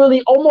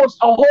literally almost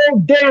a whole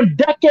damn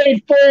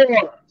decade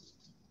for?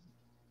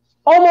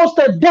 Almost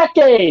a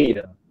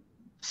decade.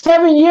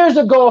 7 years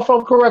ago, if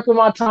I'm correct with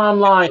my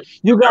timeline,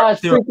 you guys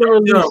freaking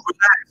released.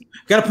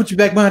 Gotta put you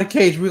back behind the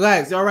cage.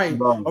 Relax. All right.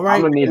 Bro, all right.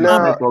 I'm gonna need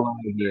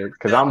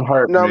because I'm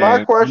hurt. Now,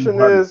 my question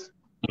is,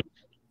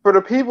 for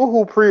the people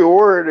who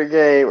pre-ordered the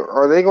game,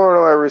 are they going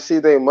to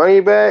receive their money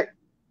back,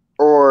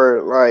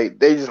 or like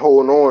they just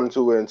holding on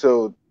to it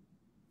until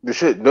the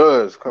shit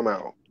does come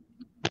out?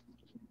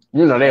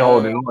 You know they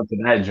holding on to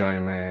that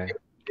joint, man.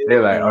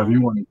 They're like, oh, if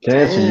you want to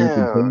cancel, you can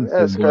Damn, cancel.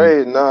 that's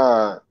crazy.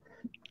 Nah,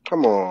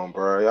 come on,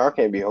 bro. Y'all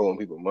can't be holding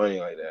people money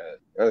like that.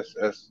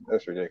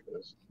 That's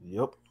ridiculous.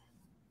 Yep.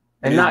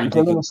 And not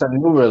giving us a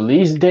new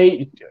release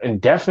date,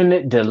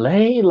 indefinite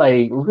delay.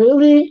 Like,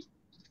 really?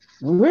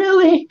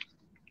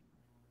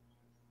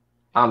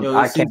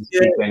 I can't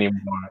speak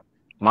anymore.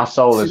 My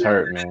soul is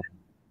hurt, man.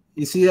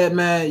 You see that,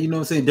 man? You know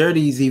what I'm saying?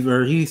 Dirty's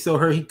even. He's so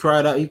hurt. He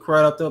cried out. He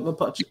cried out the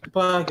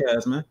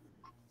podcast, man.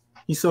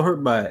 He's so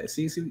hurt by it.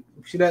 See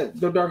that?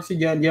 The dark. See,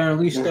 young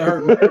unleashed that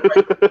hurt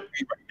right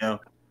now.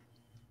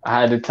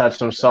 I had to touch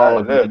some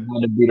soul. I had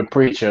to be the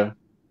preacher.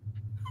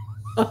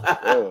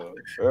 All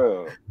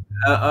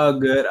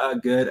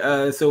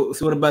good. So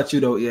what about you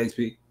though,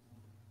 EXP?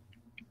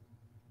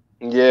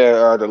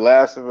 Yeah, The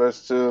Last of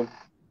Us 2.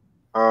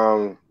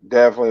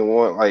 Definitely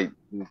want like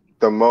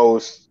the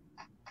most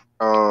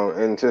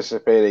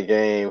anticipated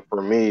game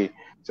for me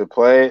to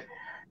play,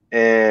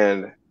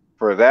 and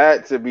for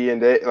that to be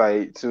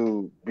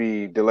to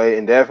be delayed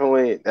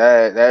indefinitely,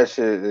 that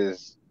shit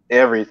is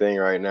everything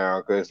right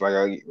now. Because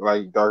like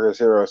Darkest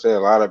Hero said, a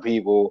lot of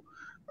people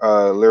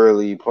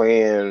literally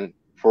playing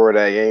for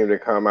that game to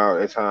come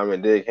out at the time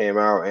it did came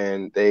out,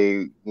 and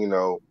they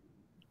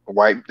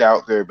wiped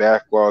out their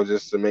backlog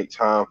just to make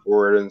time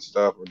for it and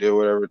stuff, or did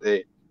whatever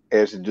they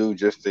had to do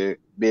just to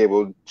be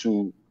able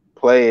to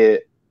play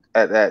it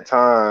at that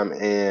time,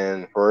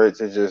 and for it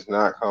to just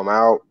not come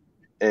out.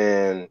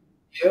 And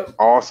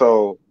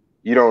also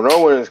you don't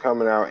know when it's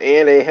coming out,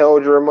 and they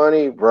held your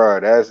money, bro.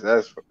 That's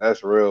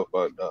real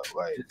fucked up,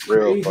 like it's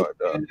real crazy,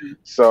 fucked up.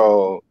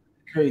 So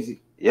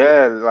crazy.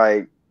 Yeah,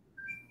 like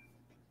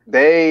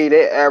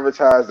they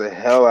advertised the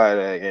hell out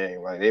of that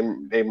game. Like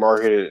they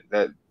marketed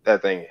that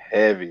thing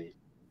heavy.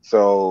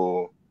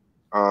 So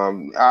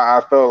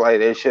I felt like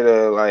they should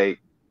have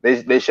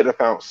they should have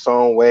found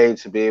some way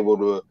to be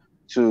able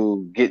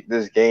to get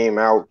this game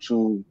out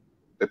to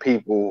the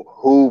people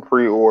who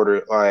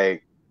pre-ordered,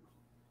 like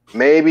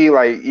maybe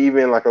like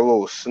even like a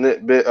little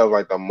snippet of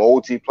like the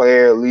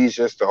multiplayer, at least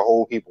just to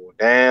hold people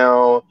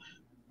down,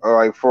 or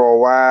like for a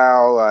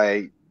while,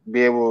 like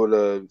be able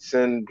to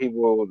send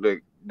people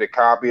the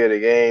copy of the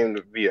game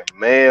via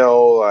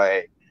mail,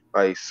 like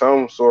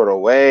some sort of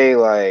way.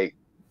 Like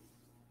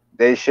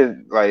they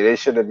should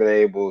have been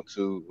able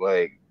to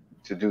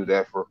to do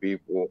that for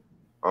people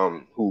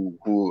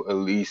who at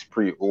least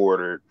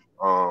pre-ordered.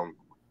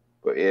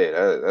 But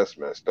yeah, that's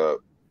messed up.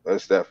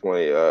 That's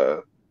definitely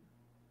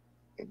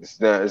it's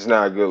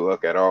not a good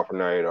look at all for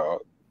Naughty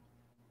Dog.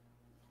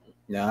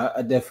 Yeah,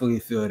 I definitely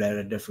feel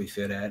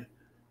that.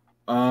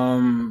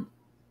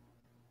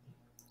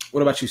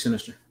 What about you,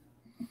 Sinister?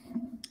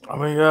 I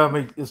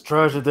mean, it's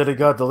tragic that it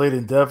got delayed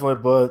indefinitely,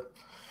 but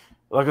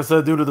like I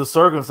said, due to the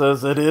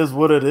circumstances, it is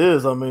what it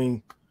is. I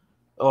mean,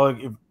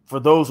 for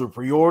those who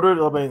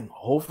pre-ordered, I mean,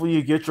 hopefully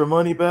you get your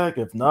money back.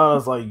 If not,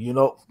 it's like,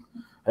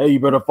 hey,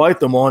 you better fight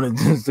them on it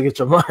just to get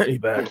your money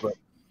back. But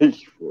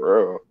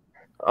bro,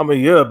 I mean,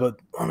 yeah,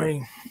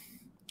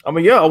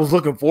 I was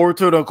looking forward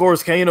to it. Of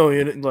course, Kano,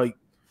 like,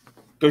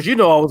 because I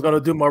was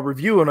gonna do my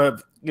review, and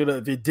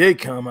if it did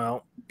come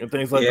out and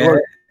things like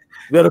that.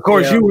 Then of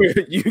course you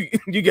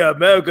got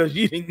mad because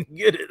you didn't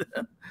get it,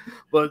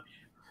 but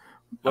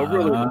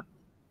really.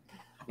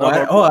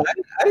 I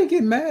didn't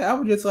get mad. I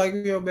was just like,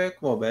 man,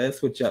 come on, man,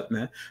 switch up,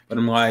 man. But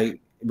I'm like,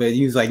 but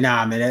he was like,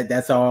 nah, man,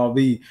 that's all I'll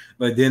be.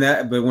 But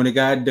then, but when it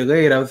got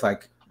delayed, I was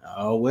like,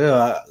 oh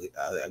well, I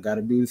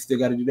still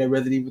gotta do that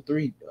Resident Evil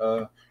 3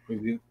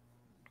 review.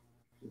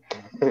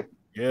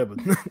 Yeah, but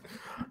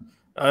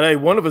hey,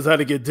 one of us had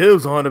to get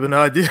dibs on it, and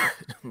I did.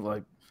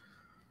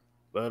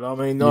 But I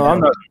mean, no,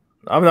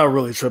 I'm not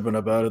really tripping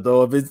about it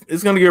though. If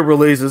it's gonna get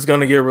released, it's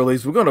gonna get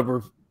released. We're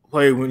gonna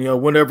play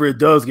whenever it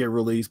does get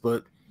released,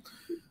 but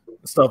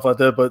stuff like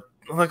that. But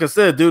like I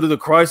said, due to the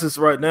crisis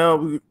right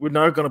now, we're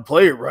not gonna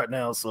play it right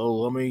now.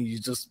 So I mean, you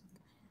just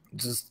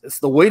it's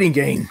the waiting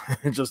game.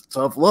 Just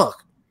tough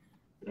luck.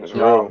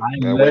 Yo, I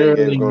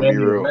literally made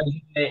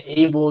Resident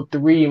Evil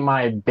 3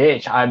 my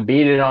bitch. I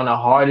beat it on the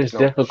hardest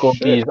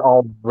difficulties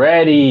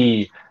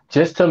already,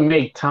 just to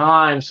make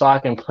time so I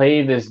can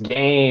play this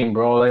game,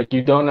 bro. Like,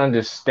 you don't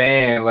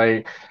understand.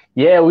 Like,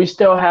 yeah, we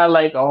still had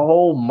like a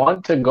whole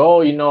month to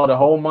go, the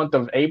whole month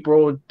of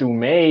April through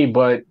May,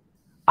 but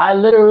I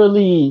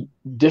literally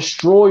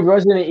destroyed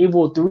Resident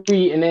Evil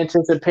 3 in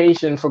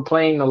anticipation for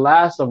playing The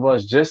Last of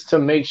Us, just to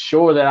make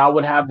sure that I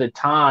would have the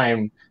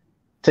time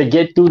to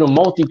get through the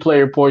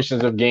multiplayer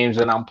portions of games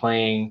that I'm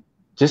playing,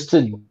 just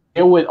to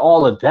deal with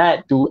all of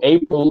that through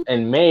April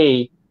and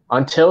May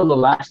until The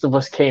Last of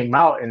Us came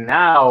out. And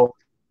now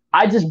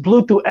I just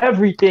blew through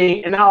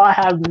everything, and now I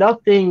have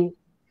nothing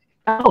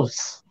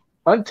else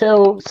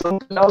until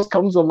something else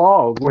comes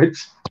along,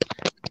 which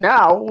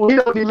now we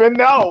don't even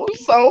know.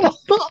 So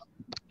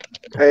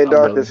hey,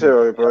 Darkest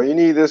Hero, bro, you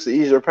need this to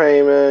ease your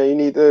pain, man. You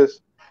need this.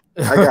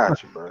 I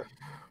got you, bro.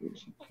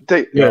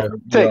 Take.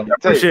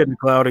 Appreciate it,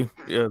 Cloudy.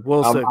 Yeah,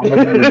 well said.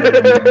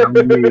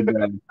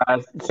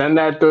 Send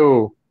that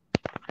through.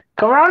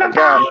 Coronavirus. I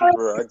got you,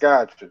 bro. I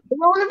got you.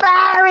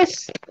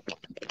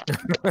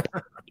 Coronavirus.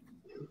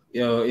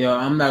 Yo,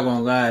 I'm not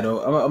gonna lie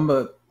though. I'm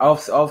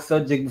off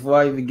subject before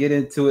I even get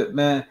into it,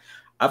 man.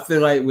 I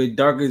feel like with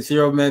Darkest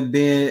Hero, man,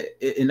 being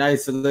in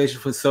isolation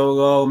for so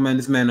long, man,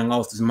 this man done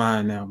lost his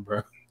mind now,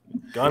 bro.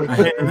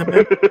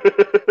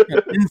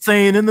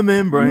 Insane in the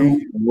membrane.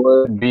 You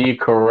would be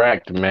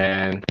correct,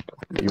 man.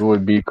 You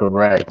would be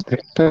correct.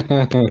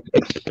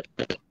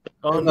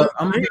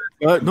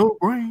 No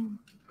brain.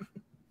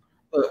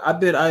 Look, I've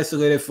been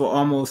isolated for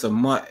almost a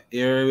month,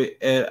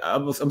 and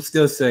I'm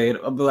still saying,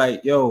 I'll be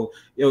like, yo,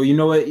 you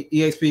know what,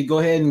 EXP, go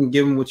ahead and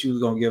give him what you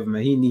was gonna give him,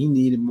 man. He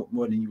needed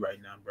more than you right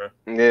now, bro.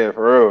 Yeah,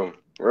 for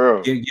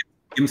real. Give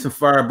him some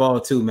fireball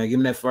too, man. Give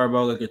him that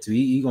fireball liquor too.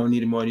 He gonna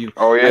need it more than you.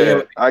 Oh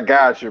yeah, I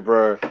got you,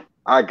 bro.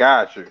 I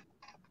got you.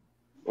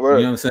 What?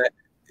 You know what I'm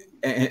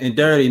saying? And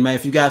Dirty, man,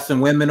 if you got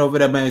some women over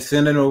there, man,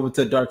 send it over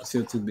to Darkest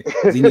Hill too.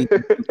 He needs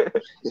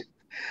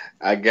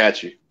I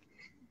got you.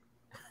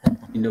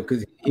 You know,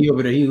 because he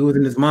over there, he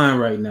losing his mind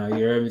right now. You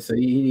hear me? So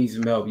he needs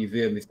some help. You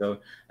feel me? So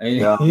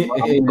yeah, I'm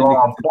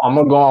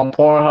gonna go on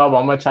Pornhub.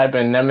 I'm gonna type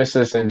in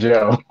Nemesis and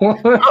Joe.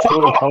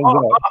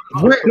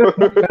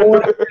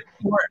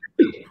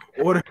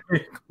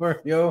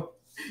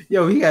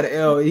 Yo, he got an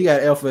L. He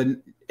got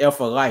L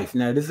for life.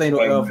 Now this ain't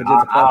no L for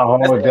just. I'll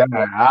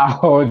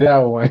hold that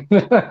one.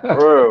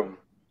 Bro,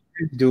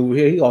 dude,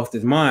 he lost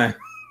his mind.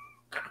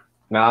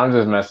 Nah, I'm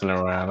just messing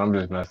around.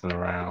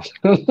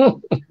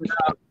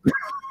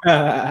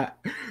 Nah,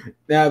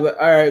 but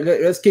all right,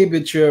 let's keep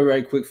it chill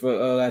right quick for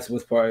Last of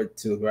Us Part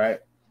 2, right?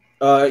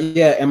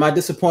 Yeah, am I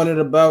disappointed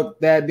about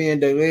that being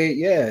delayed?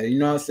 Yeah, you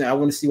know what I'm saying? I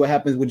want to see what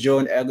happens with Joe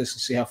and Ellis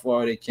and see how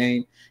far they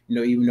came. You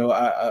know, even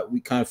though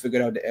we kind of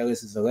figured out that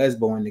Ellis is a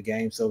lesbo in the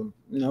game, so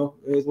you know,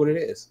 it is what it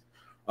is.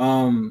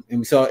 And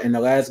we saw in the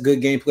last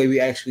good gameplay we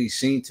actually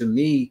seen, to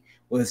me,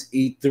 was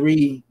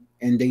E3,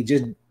 and they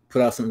just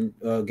put out some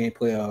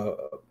gameplay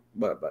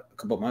about a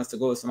couple months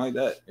ago or something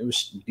like that. It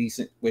was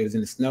decent. It was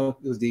in the snow.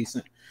 It was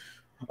decent.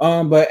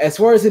 But as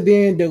far as it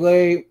being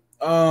delayed,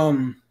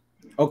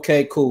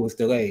 okay, cool. It's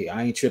delayed.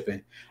 I ain't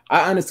tripping.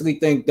 I honestly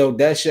think though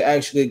that should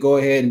actually go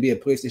ahead and be a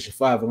PlayStation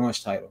 5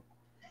 launch title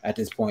at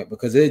this point,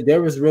 because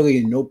there was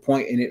really no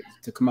point in it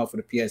to come out for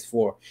the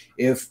PS4.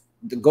 If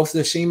the Ghost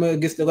of Tsushima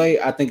gets delayed,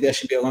 I think that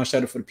should be a launch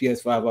title for the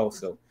PS5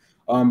 also.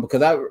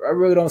 Because I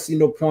really don't see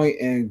no point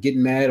in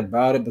getting mad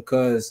about it,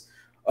 because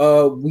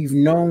we've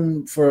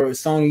known for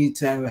Sony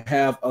to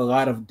have a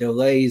lot of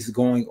delays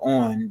going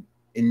on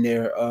in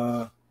their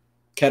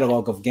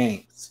catalog of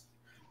games.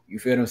 You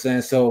feel what I'm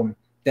saying? So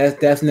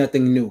that's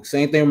nothing new.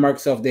 Same thing with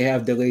Microsoft. They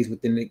have delays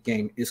within the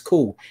game. It's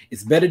cool.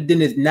 It's better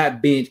than it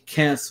not being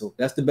canceled.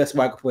 That's the best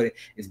way I can put it.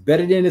 It's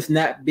better than it's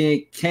not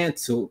being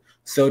canceled,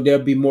 so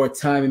there'll be more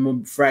time and more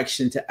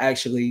fraction to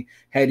actually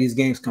have these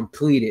games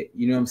completed.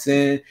 You know what I'm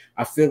saying?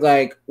 I feel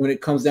like when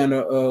it comes down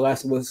to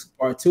Last of Us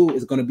Part 2,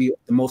 it's going to be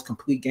the most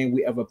complete game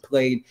we ever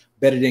played,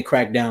 better than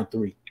Crackdown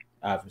 3,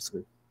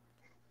 obviously.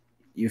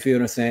 You feel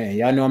what I'm saying?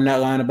 Y'all know I'm not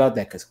lying about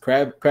that, because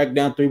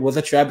Crackdown 3 was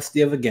a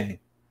travesty of a game.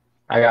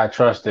 I got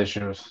trust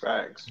issues.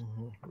 Facts.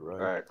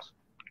 Facts.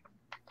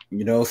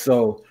 You know,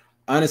 so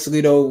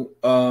honestly though,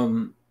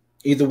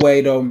 either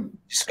way though,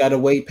 just gotta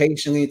wait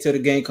patiently until the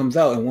game comes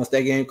out. And once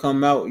that game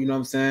come out, you know what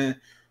I'm saying?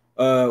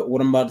 What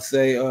I'm about to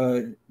say,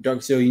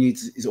 Dark Seal, you need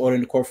is order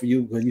in the court for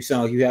you, because you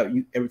sound like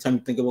you every time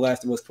you think of The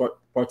Last of Us Part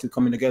 2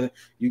 coming together,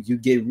 you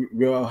get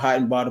real hot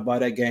and bothered by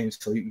that game.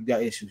 So you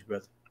got issues,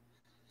 brother.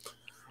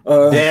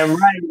 Damn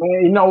right,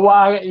 man. You know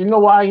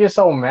why I get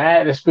so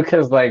mad? It's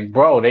because, like,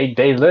 bro, they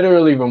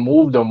literally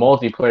removed the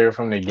multiplayer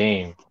from the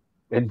game.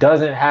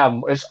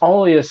 It's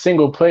only a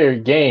single player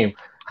game.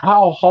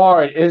 How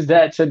hard is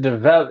that to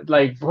develop?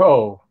 Like,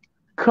 bro,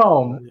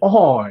 come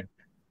on.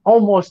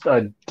 Almost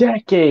a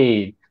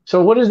decade.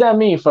 So what does that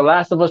mean for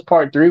Last of Us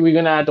Part 3? We're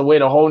gonna have to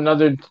wait a whole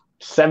nother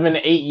 7 to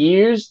 8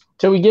 years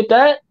till we get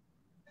that?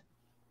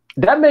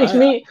 That makes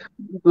me,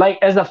 like,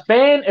 as a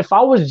fan, if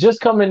I was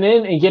just coming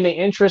in and getting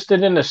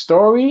interested in the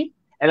story,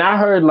 and I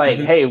heard, like,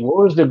 hey, what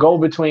was the go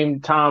between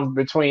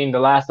The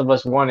Last of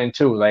Us 1 and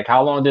 2? Like,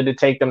 how long did it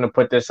take them to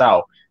put this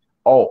out?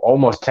 Oh,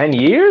 almost 10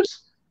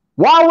 years?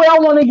 Why would I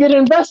want to get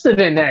invested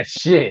in that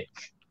shit?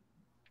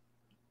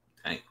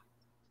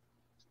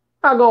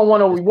 Not gonna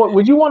want to.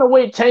 Would you want to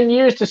wait 10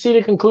 years to see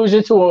the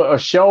conclusion to a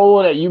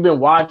show that you've been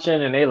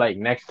watching, and they like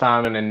next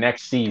time in the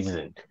next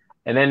season?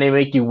 And then they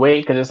make you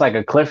wait because it's like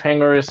a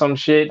cliffhanger or some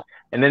shit.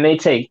 And then they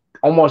take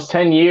almost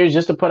 10 years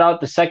just to put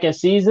out the second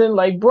season.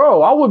 Like,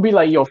 bro, I would be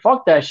like, yo,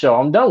 fuck that show.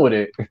 I'm done with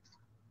it.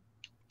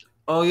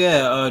 Oh,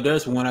 yeah.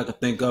 There's one I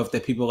could think of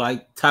that people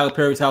like, Tyler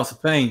Perry's House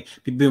of Pain.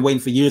 People been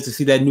waiting for years to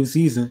see that new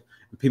season,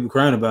 and people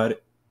crying about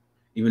it.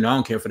 Even though I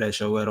don't care for that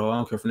show at all. I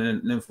don't care for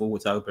nothing for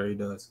what Tyler Perry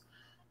does.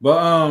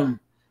 But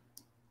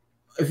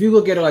if you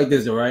look at it like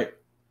this, all right?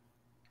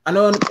 I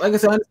know, like I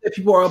said, I understand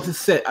people are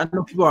upset. I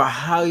know people are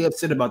highly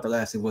upset about The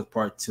Last of Us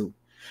Part 2.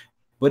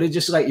 But it's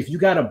just like, if you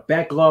got a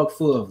backlog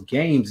full of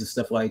games and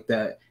stuff like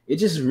that,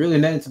 it's just really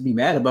nothing to be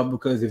mad about,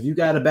 because if you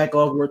got a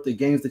backlog worth of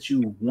games that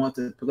you want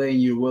to play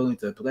and you're willing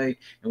to play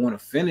and want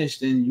to finish,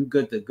 then you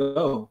good to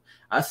go.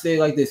 I say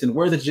like this, in the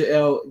words of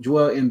Joel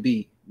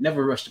Embiid,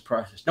 Never rush the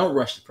process. Don't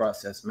rush the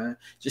process, man.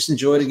 Just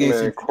enjoy the game.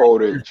 Man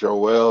quoted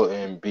Joel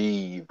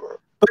Embiid, bro.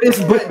 But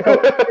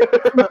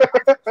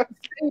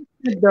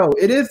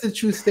it is the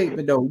true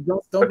statement though.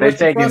 Don't but they're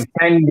taking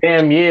 10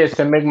 damn years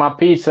to make my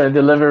pizza and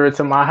deliver it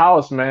to my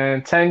house,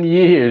 man. 10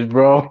 years,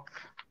 bro.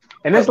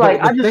 And it's like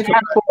I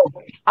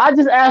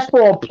just asked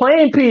for a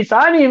plain pizza.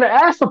 I didn't even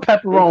ask for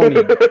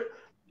pepperoni.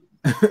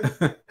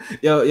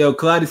 yo,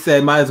 Claudia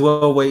said might as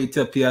well wait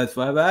until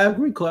PS5. I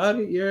agree,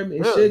 Claudia.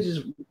 It should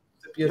just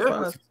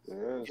PS5.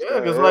 Yeah,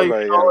 because like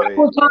it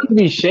would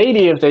be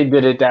shady if they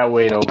did it that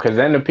way though. Because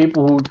then the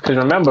people because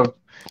remember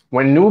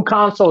when new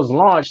consoles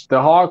launch, it's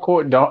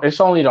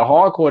only the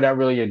hardcore that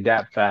really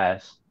adapt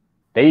fast.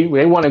 They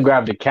want to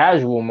grab the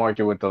casual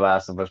market with The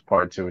Last of Us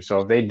Part 2.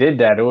 So if they did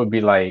that, it would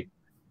be like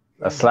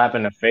a slap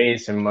in the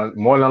face, and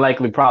more than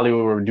likely probably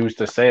will reduce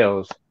the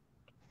sales.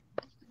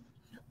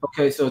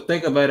 Okay, so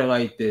think about it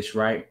like this,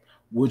 right?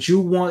 Would you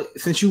want,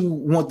 since you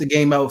want the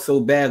game out so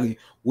badly,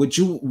 would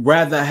you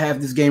rather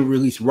have this game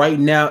released right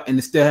now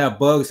and still have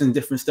bugs and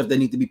different stuff that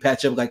need to be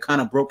patched up, like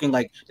kind of broken,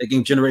 like that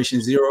game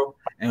Generation Zero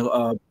and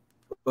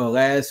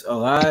Last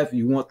Alive?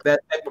 You want that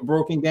type of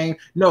broken game?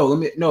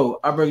 No,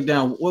 I'll break it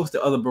down. What was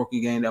the other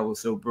broken game that was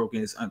so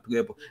broken it's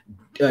unplayable?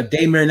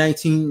 Daymare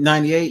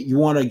 1998. You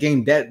want a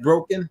game that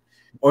broken,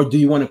 or do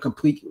you want to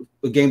complete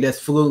a game that's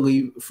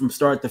fluently from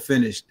start to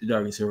finish? The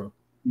Darkest Hero.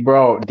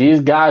 Bro,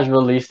 these guys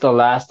released The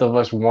Last of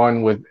Us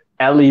 1 with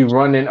Ellie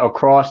running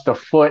across the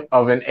foot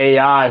of an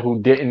AI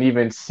who didn't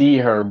even see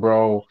her,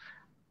 bro.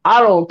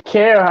 I don't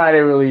care how they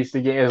release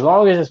the game. As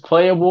long as it's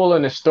playable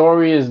and the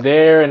story is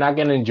there and I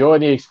can enjoy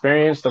the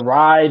experience, the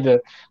ride,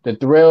 the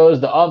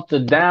thrills, the ups, the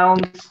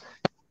downs,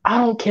 I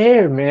don't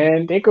care,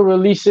 man. They could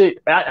release it.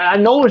 I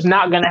know it's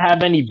not going to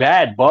have any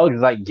bad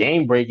bugs, like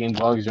game-breaking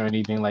bugs or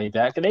anything like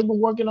that, because they've been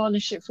working on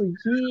this shit for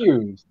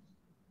years.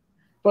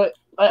 But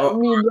I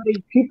mean,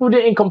 like, people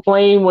didn't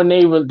complain when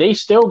they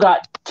still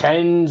got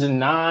 10s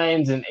and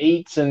 9s and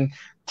 8s and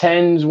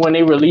 10s when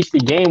they released the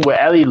game where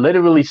Ellie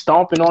literally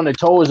stomping on the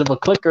toes of a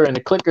clicker and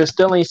the clicker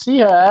still ain't see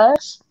her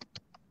ass.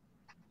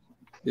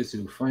 This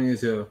is funny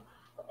as hell.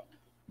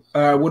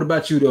 What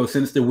about you though,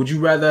 Sinister? Would you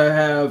rather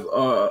have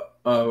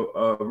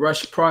a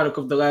rush product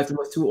of The Last of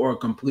Us 2 or a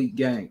complete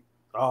game?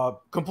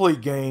 Complete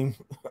game.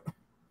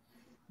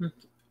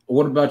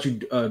 What about you,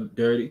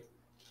 Dirty?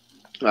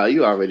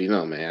 You already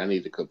know, man. I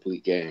need the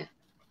complete game.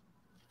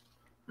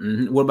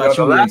 Mm-hmm. What about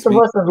you? The Last of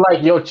Us is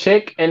like your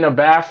chick in the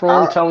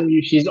bathroom telling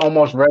you she's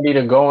almost ready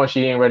to go and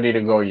she ain't ready to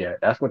go yet.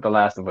 That's what The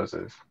Last of Us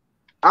is.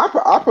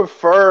 I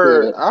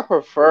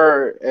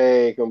prefer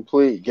a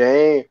complete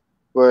game,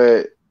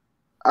 but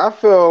I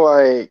feel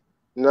like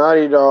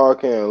Naughty Dog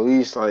can at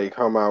least like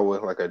come out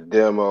with like a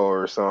demo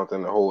or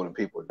something to hold the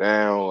people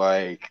down,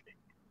 like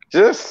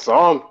just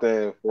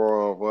something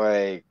for them,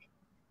 like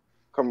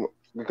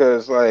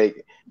because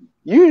like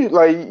you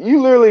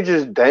literally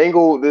just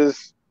dangled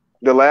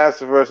The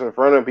Last of Us in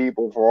front of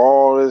people for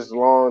all this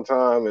long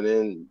time, and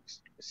then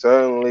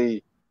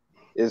suddenly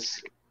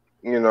it's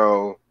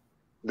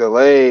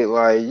delayed.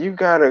 Like you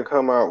gotta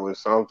come out with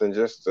something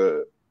just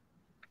to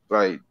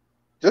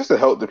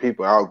help the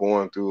people out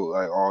going through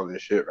like all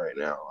this shit right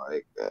now.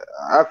 Like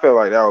I feel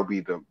like that would be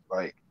the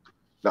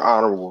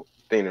honorable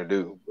thing to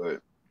do,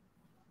 but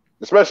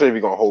especially if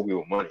you're gonna hold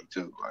people money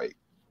too. Like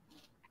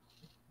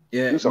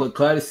yeah, look,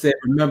 Claudia said,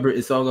 remember,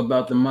 it's all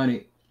about the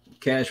money.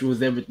 Cash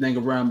rules everything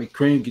around me.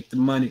 Cream, get the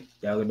money.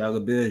 Dollar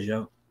bills,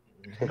 yo.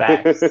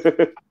 Facts.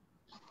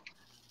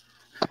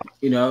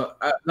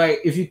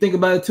 If you think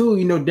about it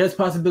too, there's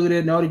possibility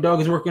that Naughty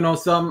Dog is working on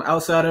something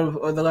outside of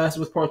The Last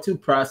of Us Part 2,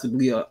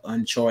 possibly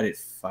Uncharted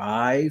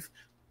 5.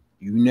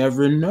 You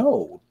never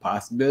know.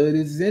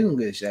 Possibilities is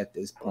endless at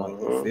this point.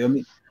 You feel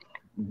me?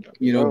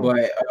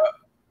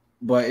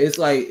 But it's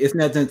like it's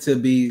nothing to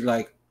be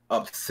like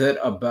upset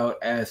about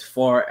as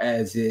far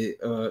as it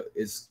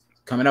is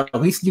coming out. At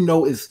least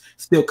it's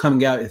still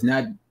coming out. It's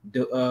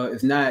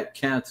not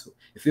canceled.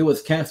 If it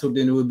was canceled,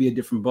 then it would be a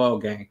different ball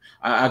game.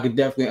 I could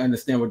definitely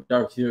understand where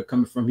Dark here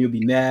coming from. He'll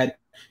be mad.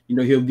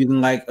 He'll be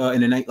like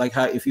in the night, like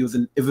how if it was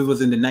in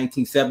the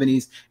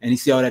 1970s and he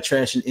see all that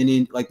trash in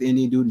Indian, like the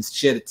Indian dude, and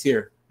shed a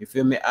tear. You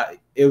feel me?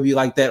 It would be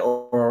like that,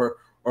 or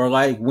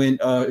like when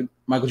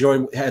Michael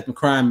Jordan had some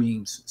crime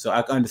memes. So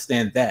I can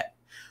understand that.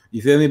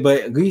 You feel me?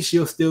 But at least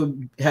you'll still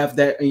have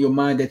that in your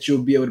mind that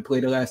you'll be able to play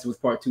The Last of Us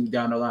Part 2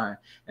 down the line.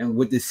 And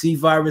with the C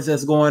virus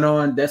that's going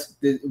on,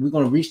 we're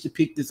going to reach the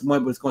peak this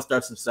month, but it's going to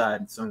start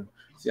subsiding soon.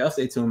 So y'all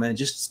stay tuned, man.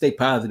 Just stay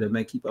positive,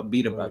 man. Keep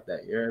upbeat about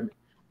that. You heard me?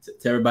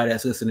 To everybody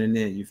that's listening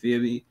in, you feel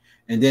me?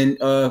 And then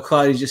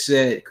Claudia just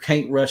said,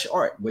 can't rush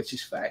art, which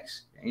is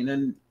facts. Ain't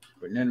nothing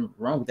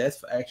wrong with that.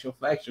 That's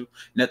factual.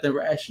 Nothing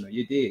rational.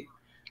 You did.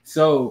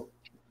 So,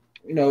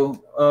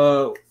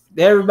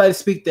 everybody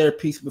speak their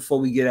piece before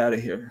we get out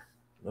of here.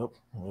 Nope.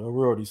 Well,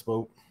 we already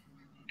spoke.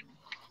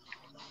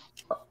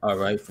 All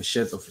right, for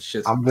shit.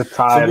 I'm just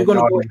tired of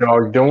Naughty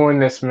Dog doing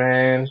this,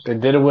 man. They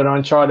did it with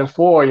Uncharted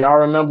 4. Y'all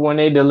remember when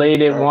they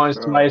delayed it once,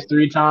 twice,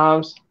 3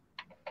 times?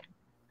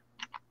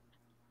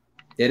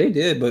 Yeah, they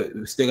did, but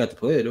we still got to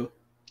play it, though.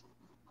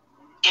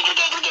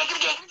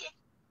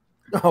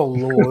 Oh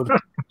Lord.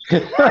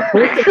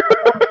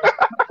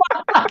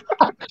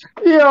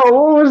 Yo,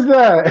 what was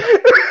that?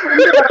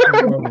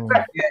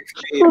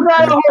 Who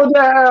gotta hold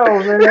that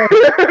L, man?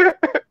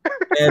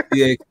 That's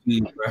the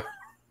XP, bro.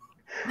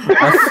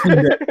 I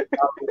seen that.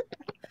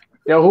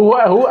 Yo, who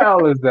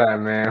L is that,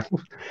 man?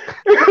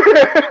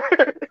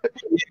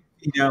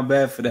 Down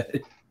bad for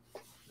that.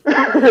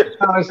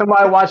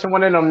 Somebody watching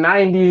one of them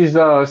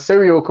 90s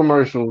cereal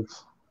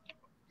commercials.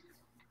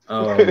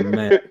 Oh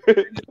man.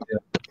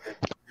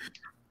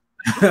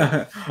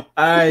 All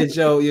right,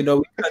 Joe. You know,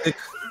 we cut the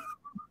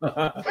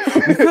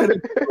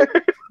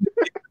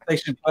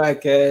section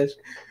podcast.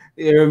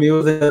 You hear me? It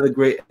was another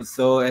great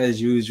episode as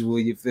usual.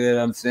 You feel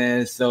what I'm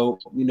saying? So,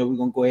 you know, we're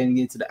gonna go ahead and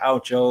get into the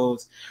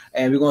outros,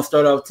 and we're gonna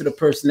start off to the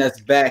person that's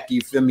back.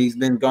 You feel me? He's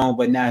been gone,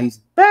 but now he's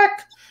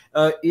back.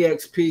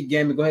 EXP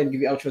Gaming. Go ahead and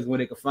give your outros where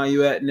they can find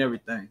you at and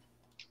everything.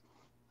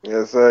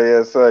 Yes, sir.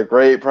 Yes, sir.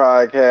 Great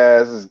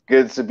podcast. It's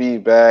good to be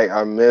back.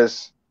 I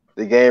miss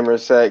the gamer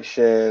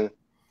section.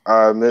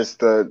 I miss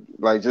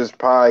just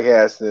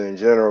podcasting in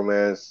general,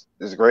 man.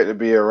 It's great to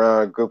be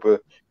around a group of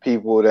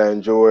people that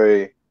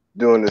enjoy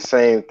doing the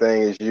same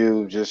thing as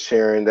you, just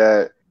sharing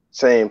that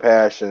same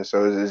passion.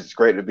 So it's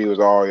great to be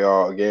with all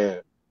y'all again.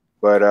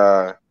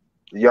 But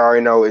you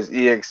already know it's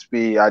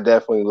EXP. I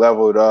definitely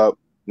leveled up.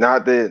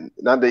 Not the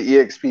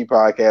EXP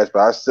podcast,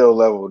 but I still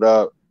leveled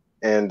up.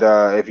 And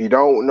if you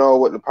don't know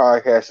what the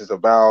podcast is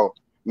about,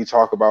 we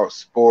talk about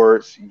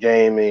sports,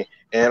 gaming,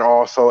 and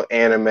also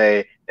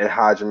anime in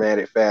high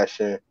dramatic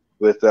fashion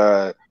with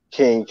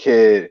King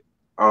Kid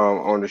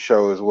on the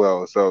show as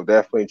well. So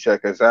definitely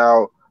check us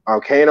out.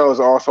 Kano is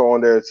also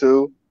on there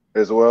too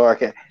as well. I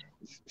can't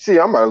see.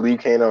 I'm about to leave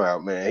Kano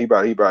out, man. He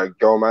about to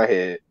go on my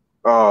head.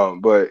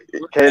 But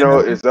Kano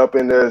is up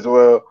in there as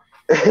well.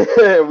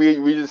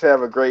 we just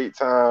have a great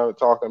time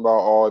talking about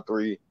all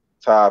three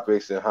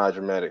topics in high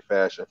dramatic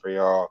fashion for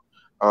y'all.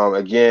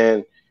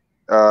 Again,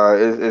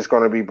 it's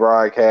going to be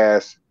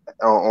broadcast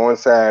on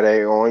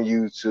Saturday on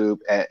YouTube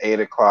at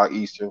 8 o'clock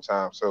Eastern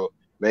time. So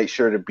make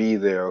sure to be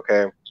there,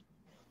 okay?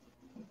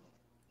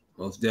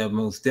 Most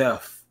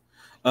def.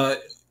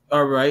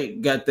 All right,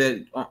 got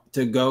that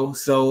to go.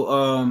 So,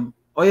 oh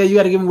yeah, you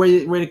got to give them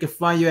where they can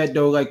find you at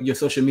though, like your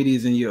social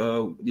medias and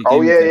your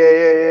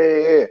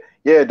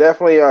yeah,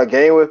 definitely.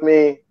 Game with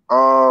me.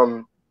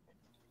 Xbox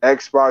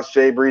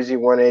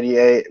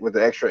JBreezy188 with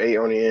the extra 8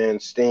 on the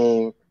end.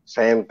 Steam,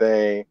 same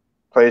thing.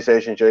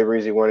 PlayStation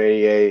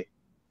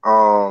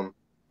JBreezy188.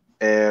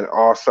 And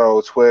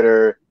also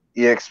Twitter,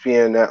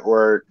 EXPN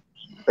Network,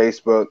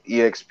 Facebook,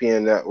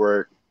 EXPN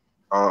Network.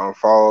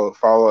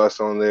 Follow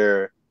us on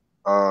there.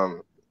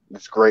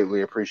 It's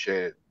greatly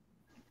appreciated.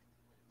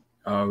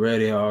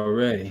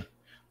 Already.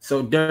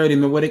 So Dirty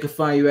man, where they can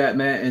find you at,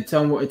 man, and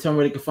tell them where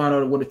they can find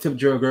out where the Tip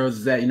Drill Girls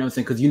is at. You know what I'm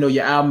saying? Because you know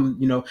your album,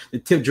 you know the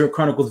Tip Drill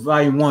Chronicles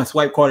Volume 1,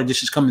 Swipe Card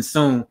Edition is coming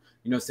soon.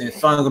 You know what I'm saying? It's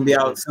finally gonna be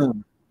out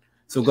soon.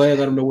 So go ahead,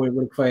 let them know where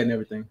to find and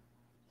everything.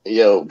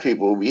 Yo,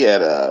 people, we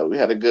had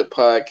a good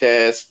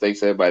podcast.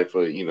 Thanks everybody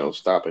for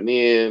stopping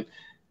in.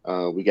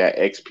 We got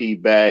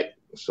XP back.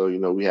 So,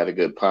 we had a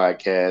good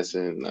podcast,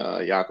 and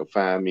y'all can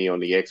find me on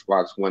the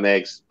Xbox One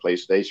X,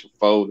 PlayStation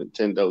 4,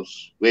 Nintendo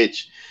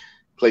Switch,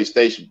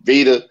 PlayStation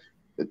Vita,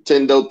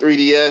 Nintendo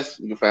 3DS.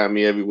 You can find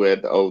me everywhere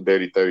at the Old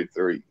Dirty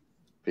 33.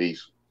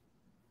 Peace.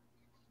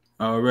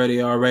 Already.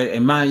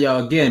 And mind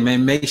y'all again,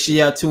 man, make sure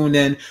y'all tune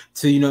in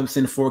to, the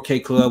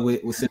 4K Club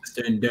with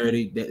Sinister and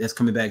Dirty. That's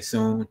coming back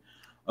soon.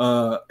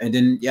 And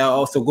then y'all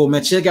also go,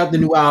 man, check out the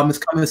new album. It's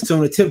coming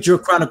soon. The Tip Drill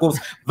Chronicles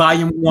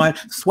Volume 1,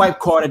 Swipe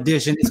Card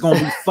Edition. It's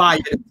gonna be fire.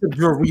 The Tip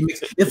Drill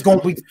remix. It's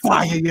gonna be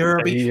fire, you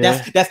heard me?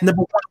 Yeah. That's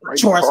number one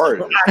choice.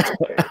 All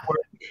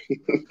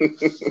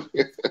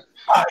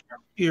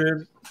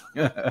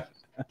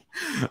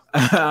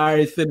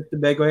right, Sinister,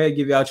 man, go ahead and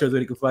give y'all choice where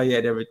they can find you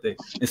at everything.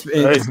 It's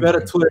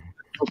better Twitter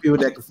for people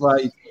that can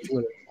find you on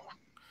Twitter.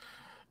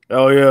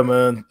 Oh yeah,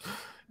 man.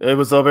 Hey,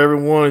 what's up,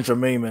 everyone? It's your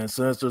main man,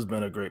 Sinister. It's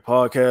been a great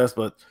podcast,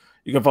 but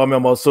you can find me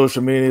on my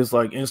social medias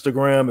like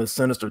Instagram is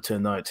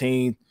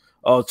Sinister1019.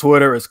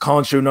 Twitter is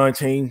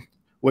Khonshu19,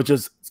 which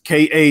is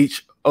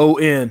KHONSHU,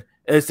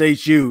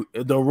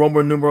 the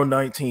Roman numeral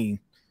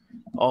 19.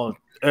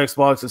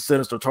 Xbox is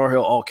Sinister Tar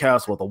Heel, all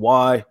caps with a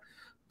Y.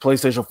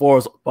 PlayStation 4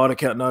 is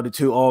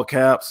BodyCat92, all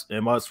caps.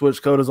 And my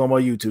Switch code is on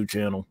my YouTube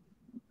channel.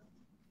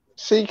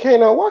 See,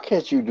 Kano, why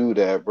can't you do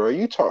that, bro?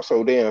 You talk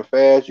so damn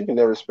fast, you can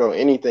never spell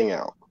anything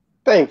out.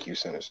 Thank you,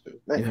 Sinister.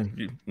 Thank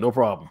you. No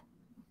problem.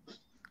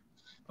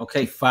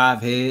 Okay,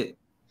 5 head.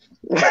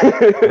 You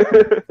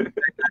gonna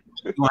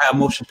have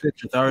motion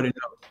pictures, I already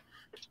know.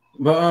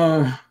 But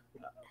all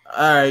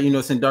right,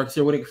 since Dark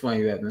here, where they can find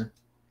you at, man?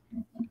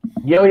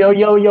 Yo,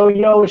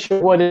 it's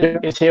your boy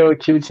it's Hero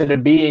Q to the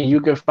B, and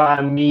you can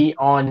find me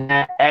on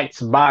that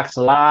Xbox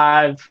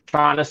Live,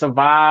 trying to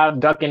survive,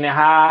 ducking and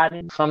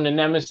hiding from the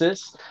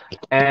nemesis.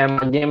 And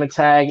my gamer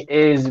tag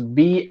is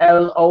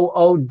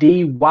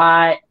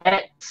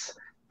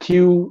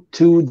BLOODYXQ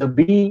to the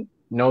B.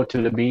 No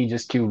to the B,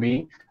 just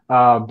QB.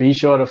 Be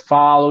sure to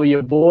follow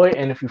your boy,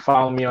 and if you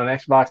follow me on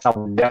Xbox, I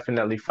will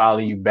definitely follow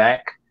you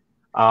back.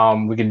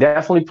 We can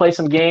definitely play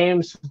some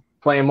games,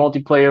 playing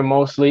multiplayer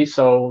mostly.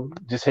 So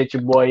just hit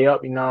your boy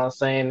up, you know what I'm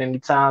saying?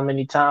 Anytime,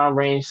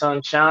 rain,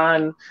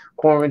 sunshine,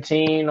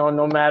 quarantine, or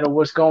no matter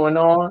what's going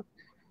on,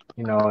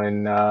 you know,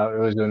 and it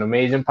was an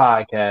amazing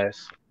podcast.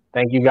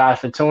 Thank you guys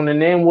for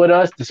tuning in with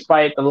us.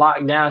 Despite the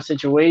lockdown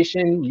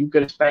situation, you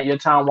could have spent your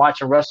time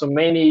watching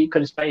WrestleMania. You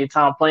could have spent your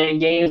time playing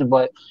games,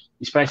 but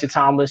you spent your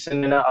time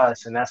listening to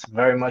us, and that's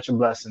very much a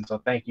blessing. So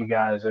thank you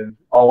guys. And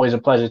always a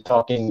pleasure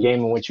talking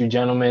gaming with you,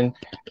 gentlemen.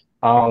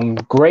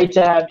 Great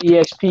to have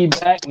EXP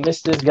back.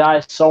 Missed this guy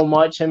so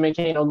much. Him and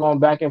Kano going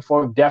back and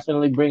forth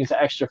definitely brings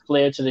extra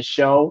flair to the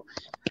show.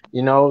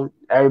 You know,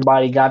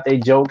 everybody got their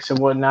jokes and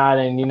whatnot,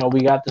 and you know, we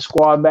got the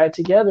squad back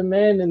together,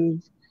 man,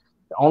 and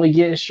only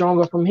getting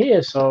stronger from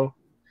here. So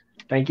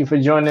thank you for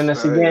joining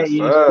us again.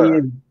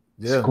 EXP.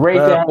 It's great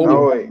to have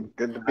you.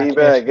 Good to be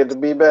back. Good to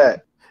be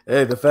back.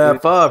 Hey, the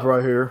Fab Five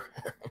right here.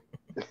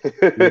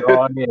 We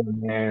all here,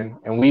 man.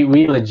 And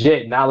we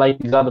legit, not like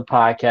these other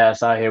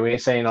podcasts out here. We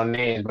ain't saying no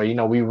names, but you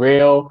know, we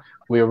real,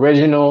 we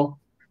original,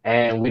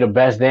 and we the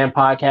best damn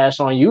podcast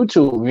on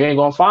YouTube. You ain't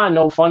gonna find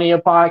no funnier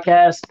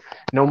podcast,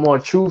 no more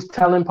truth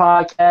telling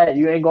podcast.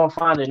 You ain't gonna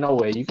find it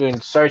nowhere. You can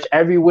search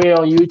everywhere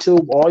on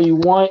YouTube all you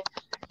want.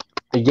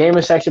 The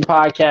Gamer Section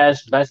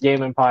Podcast, best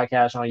gaming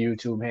podcast on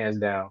YouTube, hands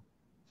down.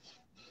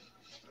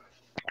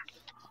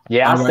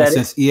 Yeah, I said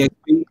it.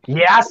 EXP.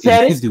 Yeah, I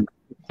said it.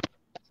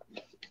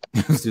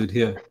 This dude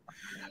here.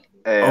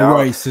 Hey, all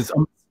right, since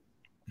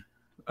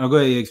I'll go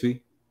ahead, EXP.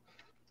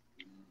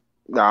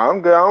 Nah,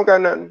 I'm good. I don't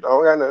got nothing.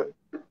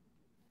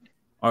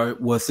 All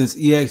right. Well, since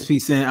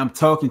EXP saying I'm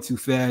talking too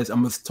fast,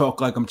 I'm gonna talk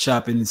like I'm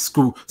chopping and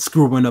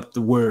screwing up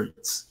the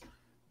words.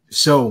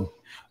 So,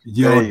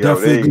 y'all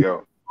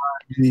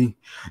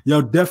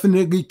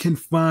definitely can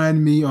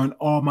find me on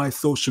all my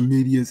social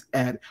medias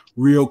at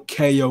Real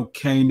KO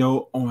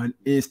Kano on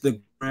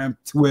Instagram,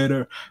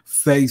 Twitter,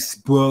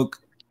 Facebook,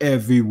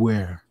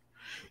 everywhere.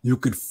 You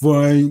could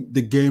find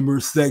the Gamer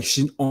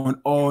Section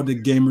on all the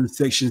Gamer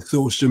Section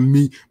social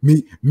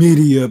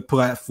media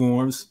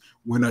platforms.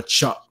 When I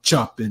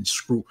chop and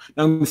screw.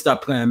 Now I'm gonna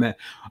stop playing, man.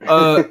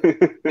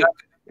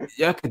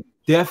 Y'all could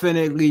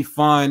definitely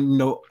find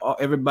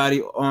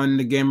everybody on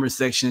the Gamer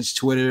Section's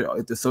Twitter,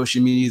 the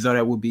social medias, all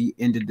that will be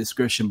in the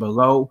description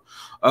below.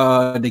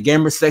 The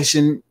Gamer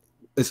Section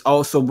is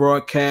also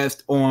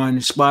broadcast on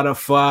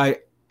Spotify,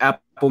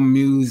 Apple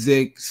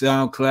Music,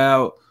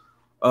 SoundCloud,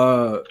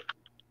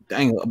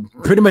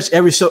 pretty much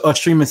every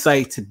streaming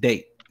site to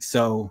date.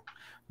 So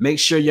make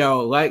sure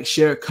y'all like,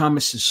 share,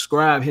 comment,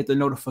 subscribe, hit the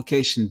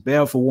notification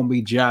bell for when we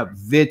drop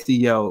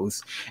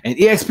videos. And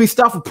EXP,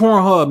 stop for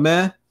Pornhub,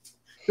 man.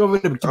 Is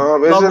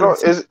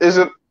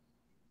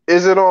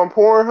it on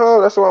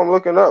Pornhub? That's what I'm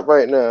looking up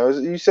right now.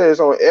 You said it's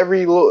on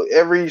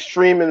every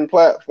streaming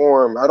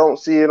platform. I don't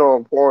see it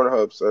on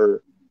Pornhub,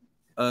 sir.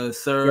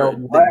 Sir,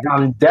 yo,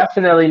 I'm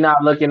definitely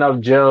not looking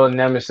up Jill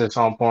Nemesis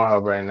on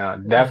Pornhub right now.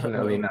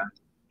 Definitely not.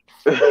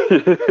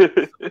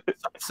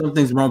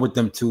 Something's wrong with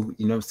them too,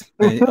 you know what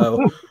I'm saying?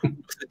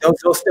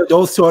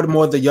 Those two are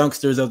more the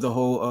youngsters of the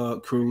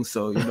whole crew,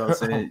 so you know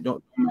what I'm saying?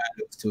 Don't mind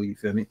those two, you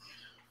feel me?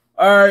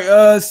 All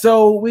right,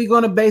 so we're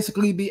gonna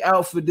basically be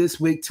out for this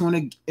week.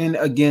 Tune in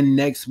again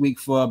next week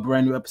for a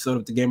brand new episode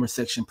of the Gamer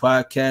Section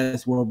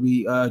Podcast, where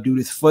we do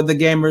this for the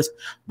gamers,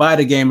 by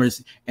the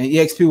gamers, and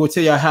EXP will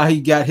tell you how he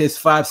got his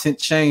 5-cent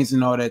chains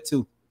and all that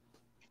too.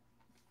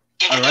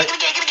 All right.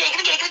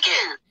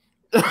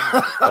 All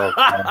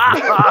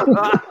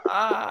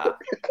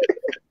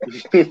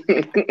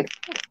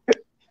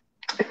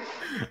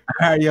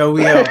right, yo,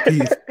 we out.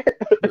 Peace.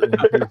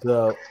 Peace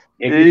out.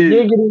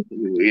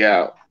 We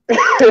out.